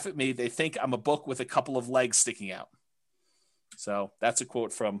children laugh at me. They think I'm a book with a couple of legs sticking out. So that's a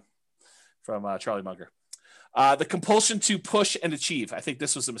quote from Charlie Munger. The compulsion to push and achieve. I think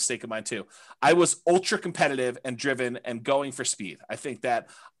this was a mistake of mine too. I was ultra competitive and driven and going for speed. I think that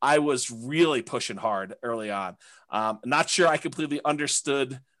I was really pushing hard early on. Not sure I completely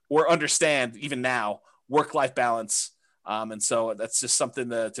understood or understand even now work-life balance. And so that's just something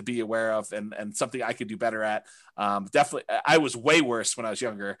to be aware of and something I could do better at. Definitely, I was way worse when I was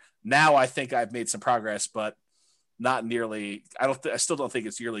younger. Now I think I've made some progress, but not nearly. I still don't think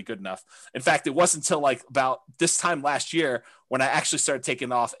it's nearly good enough. In fact, it wasn't until like about this time last year when I actually started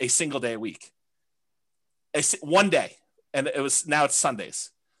taking off a single day a week, one day, and now it's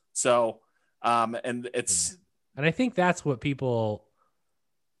Sundays. So, and I think that's what people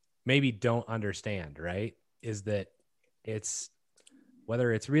maybe don't understand, right? Is that it's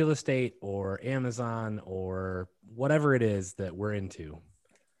whether it's real estate or Amazon or whatever it is that we're into,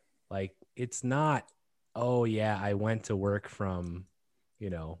 like, it's not, oh yeah, I went to work from,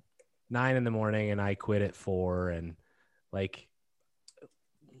 9 a.m. and I quit at 4. And like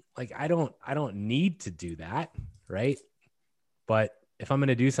I don't need to do that. Right. But if I'm going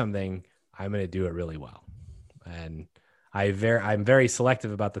to do something, I'm going to do it really well. And I'm very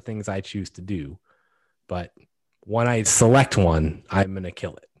selective about the things I choose to do, but when I select one, I'm going to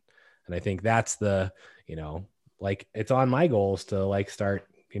kill it. And I think that's it's on my goals to start,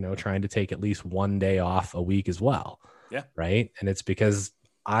 trying to take at least one day off a week as well. Yeah. Right. And it's because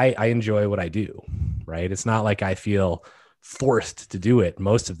I enjoy what I do. Right. It's not like I feel forced to do it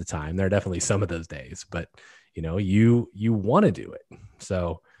most of the time. There are definitely some of those days, but you want to do it.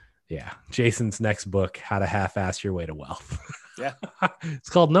 So yeah. Jason's next book, How to Half-Ass Your Way to Wealth. Yeah. It's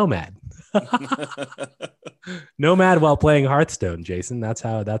called Nomad. Nomad while playing Hearthstone, Jason. That's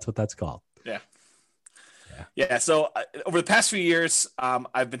what that's called. Yeah. So over the past few years,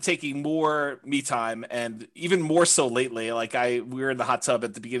 I've been taking more me time, and even more so lately. Like we were in the hot tub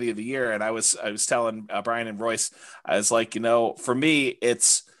at the beginning of the year, and I was telling Brian and Royce, I was like, for me,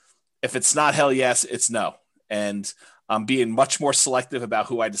 if it's not hell yes, it's no. And I'm being much more selective about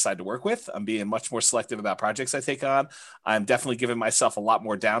who I decide to work with. I'm being much more selective about projects I take on. I'm definitely giving myself a lot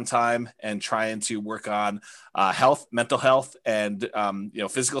more downtime and trying to work on health, mental health, and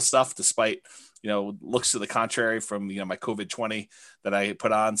physical stuff, despite looks to the contrary from my COVID-20 that I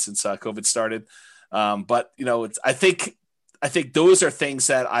put on since COVID started. But I think those are things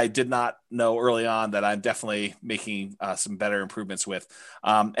that I did not know early on that I'm definitely making some better improvements with.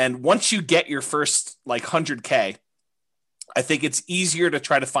 And once you get your first 100K, I think it's easier to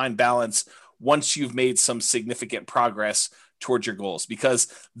try to find balance once you've made some significant progress towards your goals, because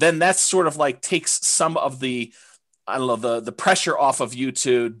then that's sort of takes some of the I don't know, the pressure off of you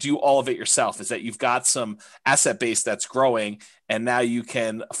to do all of it yourself is that you've got some asset base that's growing, and now you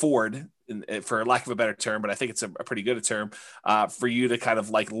can afford, for lack of a better term, but I think it's a pretty good term, for you to kind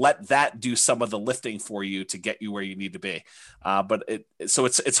of like let that do some of the lifting for you to get you where you need to be. But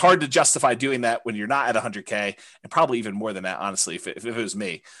it's hard to justify doing that when you're not at 100K, and probably even more than that, honestly. If it was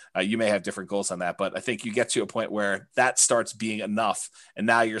me, you may have different goals on that, but I think you get to a point where that starts being enough, and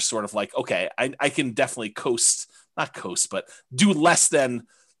now you're sort of like, okay, I can definitely not coast, but do less than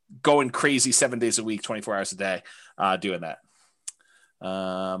going crazy 7 days a week, 24 hours a day, doing that.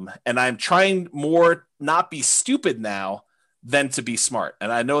 And I'm trying more not be stupid now than to be smart.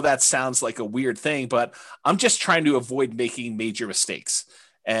 And I know that sounds like a weird thing, but I'm just trying to avoid making major mistakes.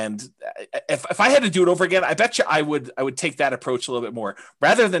 And if I had to do it over again, I bet you I would take that approach a little bit more,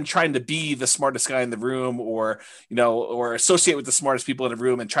 rather than trying to be the smartest guy in the room, or associate with the smartest people in the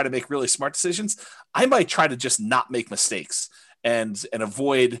room and try to make really smart decisions. I might try to just not make mistakes and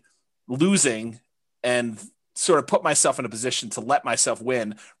avoid losing, and sort of put myself in a position to let myself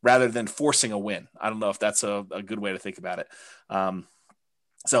win rather than forcing a win. I don't know if that's a good way to think about it.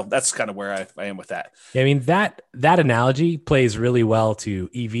 So that's kind of where I am with that. Yeah, I mean, that analogy plays really well to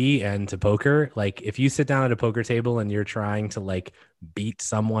EV and to poker. Like, if you sit down at a poker table and you're trying to like beat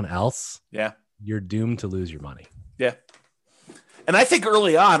someone else, yeah, you're doomed to lose your money. Yeah. And I think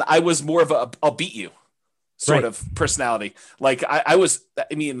early on, I was more of a I'll beat you sort of personality. Like I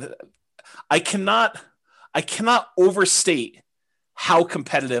cannot overstate how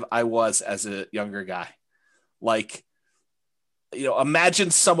competitive I was as a younger guy. Like,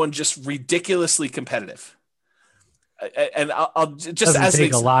 imagine someone just ridiculously competitive. And I'll just doesn't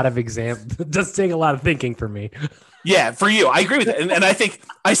take a lot of does take a lot of thinking for me. Yeah, for you, I agree with it, and I think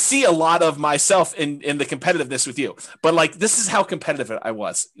I see a lot of myself in the competitiveness with you. But like, this is how competitive I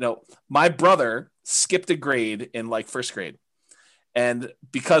was. My brother skipped a grade in like first grade, and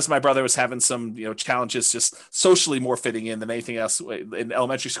because my brother was having some challenges, just socially more fitting in than anything else in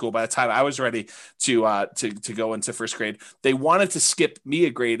elementary school. By the time I was ready to go into first grade, they wanted to skip me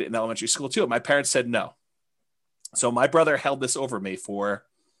a grade in elementary school too. My parents said no. So my brother held this over me for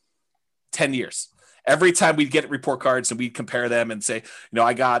 10 years. Every time we'd get report cards and we'd compare them and say,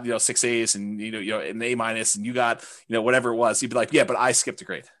 I got, 6 A's and, an A minus, and you got, whatever it was, he'd be like, yeah, but I skipped a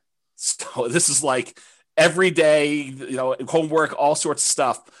grade. So this is like every day, homework, all sorts of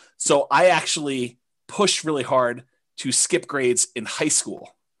stuff. So I actually pushed really hard to skip grades in high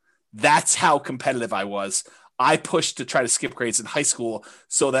school. That's how competitive I was. I pushed to try to skip grades in high school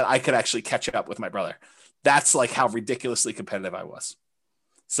so that I could actually catch up with my brother. That's like how ridiculously competitive I was.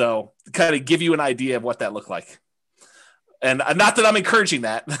 So kind of give you an idea of what that looked like. And not that I'm encouraging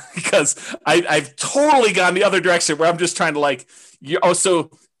that, because I've totally gone the other direction where I'm just trying to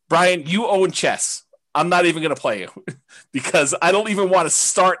so Brian, you own chess. I'm not even going to play you because I don't even want to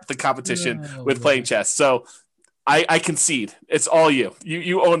start the competition with playing chess. So I concede. It's all you.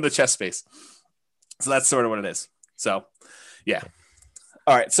 You own the chess space. So that's sort of what it is. So, yeah.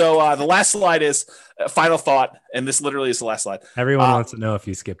 All right. So the last slide is final thought. And this literally is the last slide. Everyone wants to know if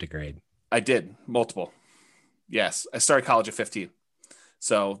you skipped a grade. I did. Multiple. Yes. I started college at 15.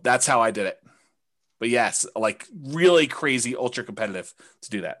 So that's how I did it. But yes, like really crazy, ultra competitive to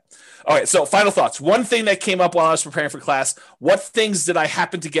do that. All right. So final thoughts. One thing that came up while I was preparing for class, what things did I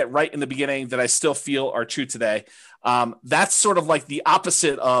happen to get right in the beginning that I still feel are true today? That's sort of like the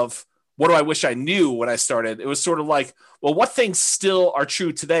opposite of what do I wish I knew when I started. It was sort of like, well, what things still are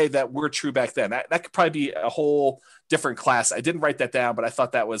true today that were true back then? That could probably be a whole different class. I didn't write that down, but I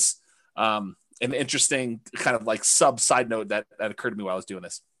thought that was an interesting kind of like side note that occurred to me while I was doing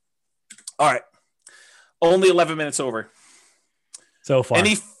this. All right. Only 11 minutes over. So far.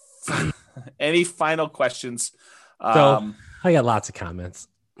 Any final questions? So I got lots of comments.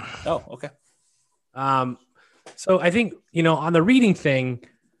 Oh, okay. So I think, on the reading thing,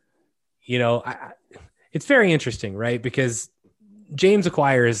 it's very interesting, right? Because James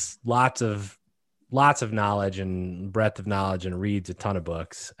acquires lots of knowledge and breadth of knowledge and reads a ton of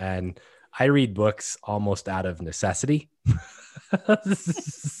books. And I read books almost out of necessity.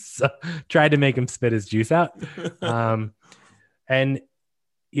 So tried to make him spit his juice out. But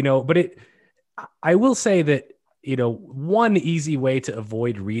I will say that, one easy way to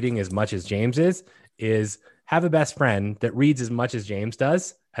avoid reading as much as James is have a best friend that reads as much as James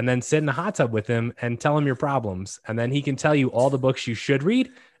does, and then sit in a hot tub with him and tell him your problems. And then he can tell you all the books you should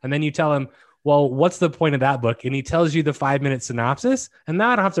read. And then you tell him, well, what's the point of that book? And he tells you the 5-minute synopsis, and now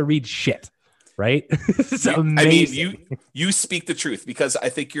I don't have to read shit. Right. It's amazing. I mean, you speak the truth, because I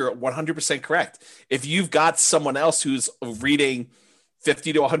think you're 100% correct. If you've got someone else who's reading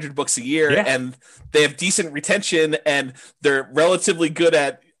 50 to 100 books a year, Yeah. and they have decent retention, and they're relatively good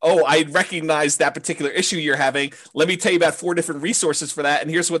at, oh, I recognize that particular issue you're having. Let me tell you about 4 different resources for that,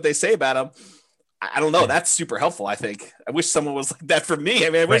 and here's what they say about them. I don't know. That's super helpful, I think. I wish someone was like that for me. I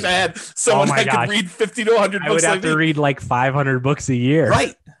mean, I wish I had someone that could read 50 to 100 books. I would have to read like 500 books a year.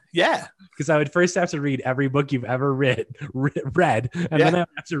 Right. Yeah. Because I would first have to read every book you've ever read, and then I would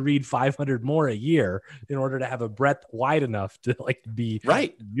have to read 500 more a year in order to have a breadth wide enough to like be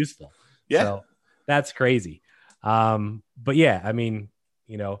useful. Yeah. So that's crazy. But yeah, I mean,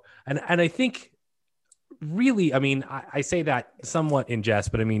 you know, and I think really, I mean, I say that somewhat in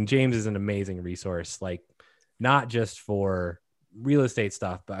jest, but I mean, James is an amazing resource, like not just for real estate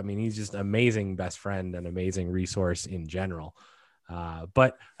stuff, but I mean, he's just an amazing best friend and amazing resource in general.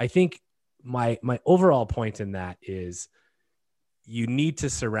 But I think my overall point in that is you need to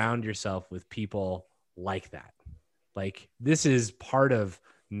surround yourself with people like that. Like this is part of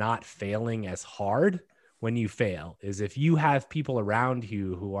not failing as hard when you fail, is if you have people around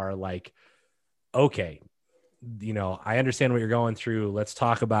you who are like, okay, you know, I understand what you're going through. Let's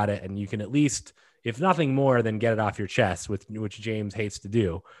talk about it. And you can at least, if nothing more, than get it off your chest, which James hates to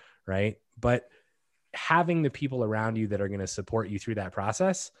do. Right. But having the people around you that are going to support you through that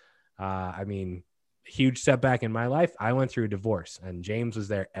process. I mean, huge setback in my life. I went through a divorce and James was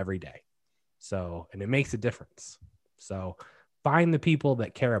there every day. So, and it makes a difference. So find the people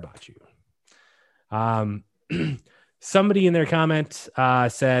that care about you. Somebody in their comment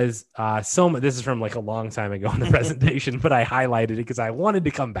says, this is from like a long time ago in the presentation, but I highlighted it because I wanted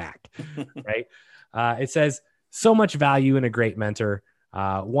to come back, right? It says, so much value in a great mentor,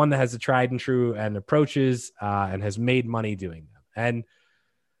 one that has a tried and true and approaches and has made money doing them. And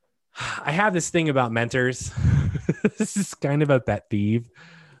I have this thing about mentors. This is kind of a pet peeve.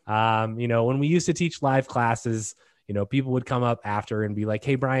 You know, when we used to teach live classes, you know, people would come up after and be like,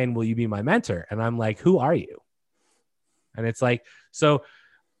 hey, Brian, will you be my mentor? And I'm like, who are you? And it's like, so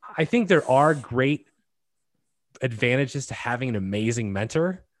I think there are great advantages to having an amazing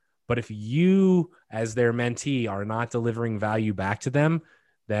mentor, but if you as their mentee are not delivering value back to them,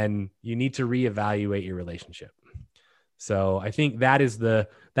 then you need to reevaluate your relationship. So I think that is the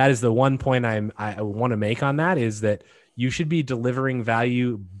one point I want to make on that, is that you should be delivering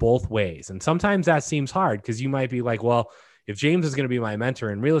value both ways. And sometimes that seems hard because you might be like, well, if James is going to be my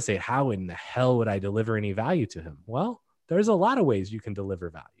mentor in real estate, how in the hell would I deliver any value to him? Well, there's a lot of ways you can deliver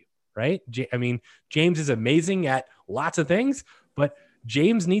value, right? I mean, James is amazing at lots of things, but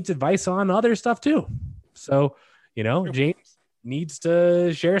James needs advice on other stuff too. So, you know, James needs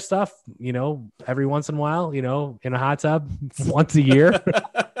to share stuff, you know, every once in a while, you know, in a hot tub once a year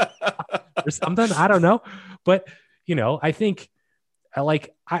or something. I don't know. But, you know, I think I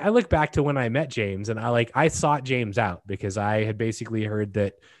look back to when I met James and I sought James out because I had basically heard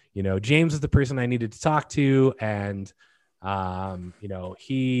that, you know, James is the person I needed to talk to. And, you know,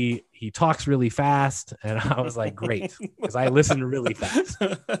 he talks really fast, and I was like, great, because I listen really fast.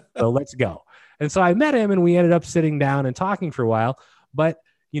 So let's go. And so I met him and we ended up sitting down and talking for a while. But,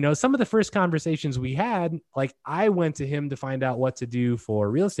 you know, some of the first conversations we had, like I went to him to find out what to do for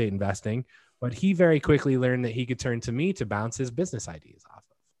real estate investing, but he very quickly learned that he could turn to me to bounce his business ideas off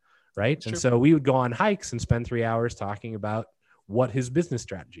of. Right. And so we would go on hikes and spend 3 hours talking about what his business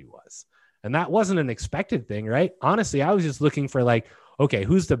strategy was. And that wasn't an expected thing, right? Honestly, I was just looking for like, okay,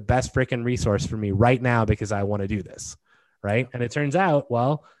 who's the best freaking resource for me right now because I want to do this, right? And it turns out,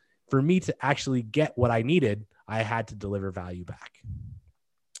 well, for me to actually get what I needed, I had to deliver value back.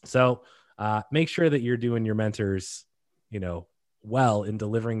 So make sure that you're doing your mentors, you know, well in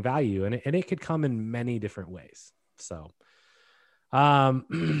delivering value, and it could come in many different ways. So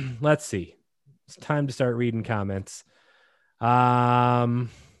let's see. It's time to start reading comments.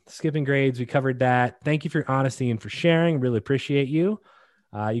 Skipping grades, we covered that. Thank you for your honesty and for sharing. Really appreciate you.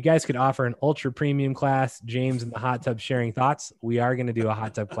 You guys could offer an ultra premium class, James in the hot tub sharing thoughts. We are going to do a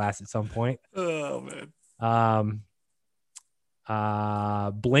hot tub class at some point. Oh man.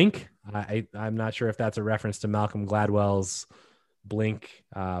 Blink. I'm not sure if that's a reference to Malcolm Gladwell's Blink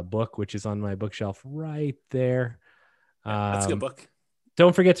book, which is on my bookshelf right there. That's a good book.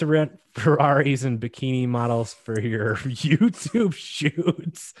 Don't forget to rent Ferraris and bikini models for your YouTube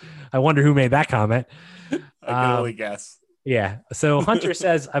shoots. I wonder who made that comment. I can only guess. Yeah. So Hunter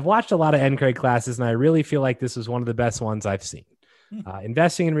says, I've watched a lot of NCREG classes and I really feel like this is one of the best ones I've seen.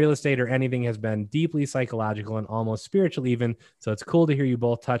 Investing in real estate or anything has been deeply psychological and almost spiritual even. So it's cool to hear you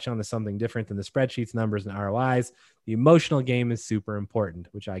both touch on something different than the spreadsheets, numbers, and ROIs. The emotional game is super important,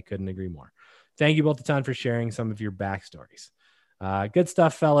 which I couldn't agree more. Thank you both a ton for sharing some of your backstories. Good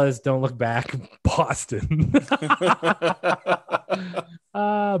stuff, fellas. Don't look back. Boston.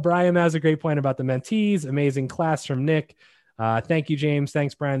 Brian has a great point about the mentees. Amazing class from Nick. Thank you, James.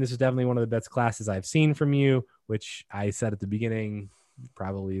 Thanks, Brian. This is definitely one of the best classes I've seen from you, which I said at the beginning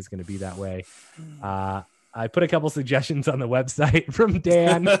probably is going to be that way. I put a couple suggestions on the website from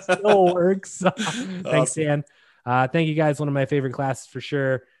Dan. Still works. Thanks, Dan. Thank you guys. One of my favorite classes for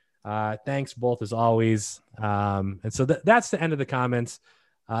sure. Thanks both as always. And so that's the end of the comments.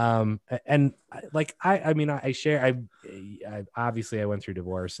 And like, I mean, I share, I obviously I went through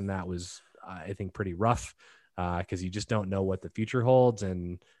divorce, and that was, I think, pretty rough, cause you just don't know what the future holds.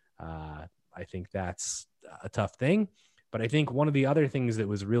 And, I think that's a tough thing, but I think one of the other things that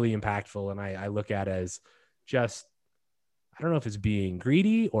was really impactful, and I look at as just, I don't know if it's being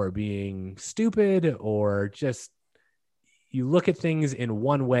greedy or being stupid, or just, you look at things in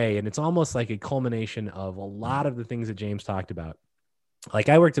one way, and it's almost like a culmination of a lot of the things that James talked about. Like,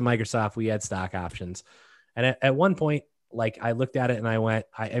 I worked at Microsoft, we had stock options. And at one point, like, I looked at it and I went,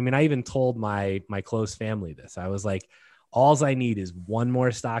 I mean, I even told my close family this. I was like, alls I need is one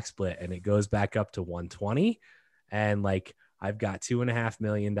more stock split and it goes back up to 120. And like, I've got $2.5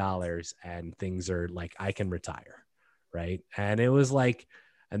 million and things are like, I can retire. Right. And it was like,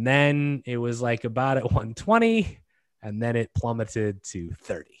 and then it was like about at 120, and then it plummeted to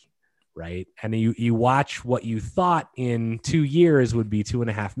 30. Right. And you watch what you thought in 2 years would be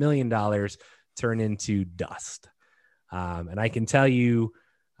 $2.5 million turn into dust. And I can tell you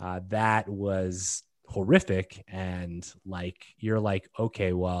that was horrific. And like, you're like,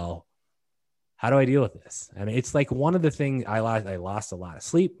 okay, well, how do I deal with this? And it's like one of the things I lost a lot of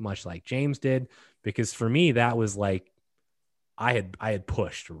sleep, much like James did, because for me, that was like, I had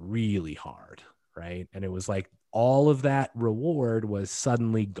pushed really hard. Right. And it was like all of that reward was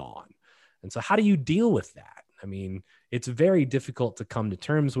suddenly gone. And so how do you deal with that? I mean, it's very difficult to come to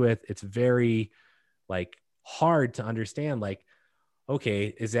terms with. It's very like hard to understand, like, okay,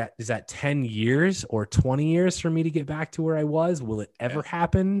 is that 10 years or 20 years for me to get back to where I was? Will it ever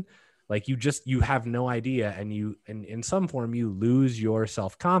happen? Like, you have no idea. And in some form, you lose your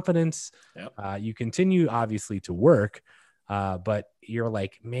self-confidence. Yep. You continue obviously to work, but you're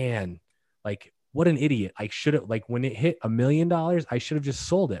like, man, like, what an idiot. I should have, like, when it hit $1 million, I should have just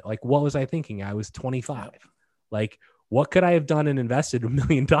sold it. Like, what was I thinking? I was 25. Yep. Like, what could I have done and invested $1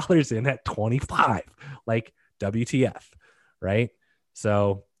 million in at 25? Like, WTF. Right.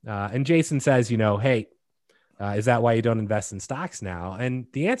 So, and Jason says, hey, is that why you don't invest in stocks now? And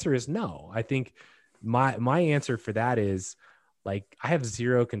the answer is no. I think my answer for that is, like, I have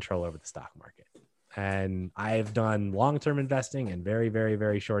zero control over the stock market. And I've done long-term investing and very, very,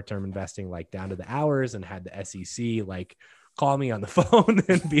 very short-term investing, like down to the hours, and had the SEC like call me on the phone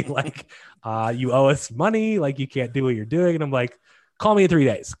and be like, you owe us money. Like, you can't do what you're doing. And I'm like, call me in 3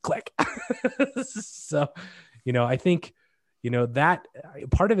 days, click. So, I think, that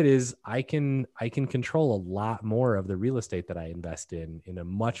part of it is I can control a lot more of the real estate that I invest in a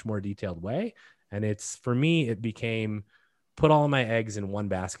much more detailed way. And it's, for me, it became put all of my eggs in one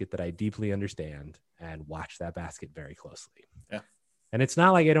basket that I deeply understand and watch that basket very closely. Yeah. And it's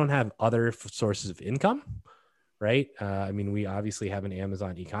not like I don't have other sources of income, right? I mean, we obviously have an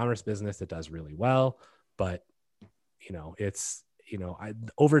Amazon e-commerce business that does really well, but it's,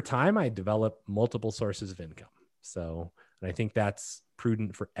 over time I develop multiple sources of income. So, and I think that's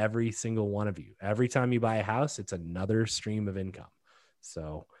prudent for every single one of you. Every time you buy a house, it's another stream of income.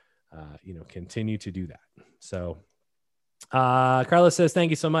 So, continue to do that. So, Carlos says, thank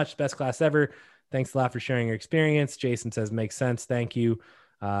you so much. Best class ever. Thanks a lot for sharing your experience. Jason says, makes sense. Thank you.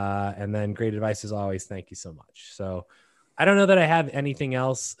 And then great advice as always. Thank you so much. So I don't know that I have anything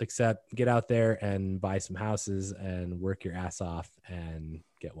else except get out there and buy some houses and work your ass off and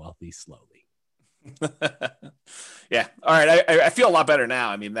get wealthy slowly. Yeah. All right. I feel a lot better now.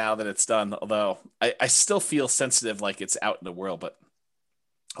 I mean, now that it's done, although I still feel sensitive, like it's out in the world, but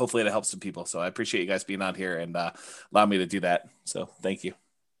hopefully it helps some people. So I appreciate you guys being on here and allow me to do that. So thank you.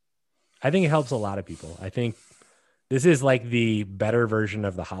 I think it helps a lot of people. I think this is like the better version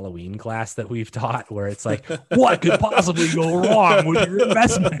of the Halloween class that we've taught, where it's like, what could possibly go wrong with your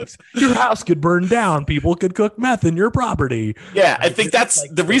investments? Your house could burn down. People could cook meth in your property. Yeah, I think that's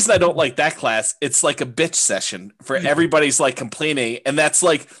like, the reason I don't like that class. It's like a bitch session for everybody's like complaining. And that's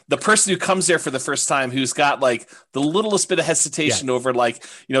like the person who comes there for the first time, who's got like the littlest bit of hesitation over like,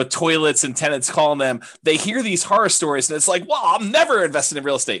 toilets and tenants calling them. They hear these horror stories and it's like, well, I'm never invested in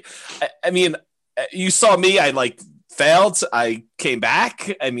real estate. I mean, you saw me, I like failed. I came back.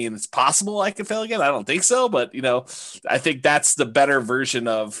 I mean, it's possible I could fail again. I don't think so, but I think that's the better version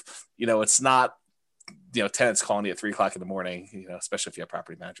of, it's not tenants calling you at 3:00 in the morning, especially if you have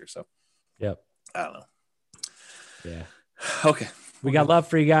property manager. So, Yep. I don't know. Yeah. Okay. We got love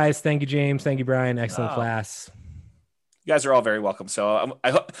for you guys. Thank you, James. Thank you, Brian. Excellent class. You guys are all very welcome. So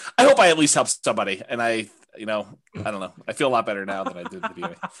I hope I at least helped somebody. And I don't know. I feel a lot better now than I did at the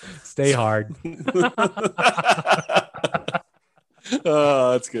beginning. Stay hard.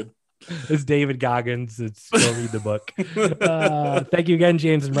 Oh, that's good. It's David Goggins. It's go read the book. Thank you again,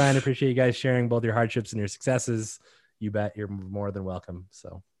 James and Brian. I appreciate you guys sharing both your hardships and your successes. You bet. You're more than welcome.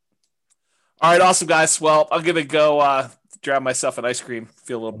 So, all right, awesome, guys. Well, I'm gonna go grab myself an ice cream.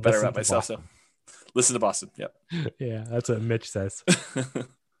 Feel a little better about myself. Boston. So, listen to Boston. Yep. Yeah, that's what Mitch says.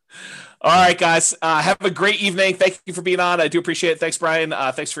 All right, guys. Have a great evening. Thank you for being on. I do appreciate it. Thanks, Brian.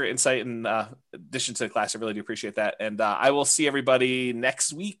 Thanks for your insight and addition to the class. I really do appreciate that. And I will see everybody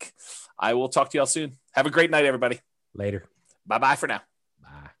next week. I will talk to you all soon. Have a great night, everybody. Later. Bye-bye for now.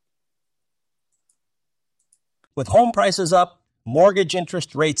 Bye. With home prices up, mortgage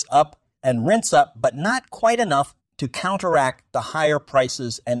interest rates up, and rents up, but not quite enough to counteract the higher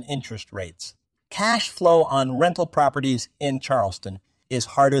prices and interest rates. Cash flow on rental properties in Charleston is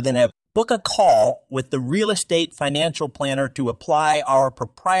harder than ever. Book a call with the Real Estate Financial Planner to apply our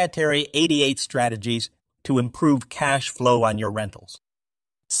proprietary 88 strategies to improve cash flow on your rentals.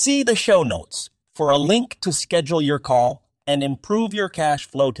 See the show notes for a link to schedule your call and improve your cash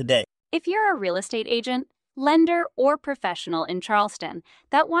flow today. If you're a real estate agent, lender, or professional in Charleston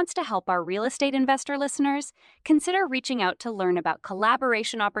that wants to help our real estate investor listeners, consider reaching out to learn about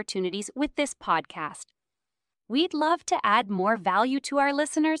collaboration opportunities with this podcast. We'd love to add more value to our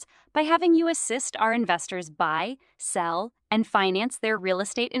listeners by having you assist our investors buy, sell, and finance their real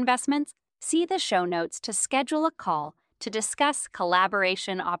estate investments. See the show notes to schedule a call to discuss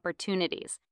collaboration opportunities.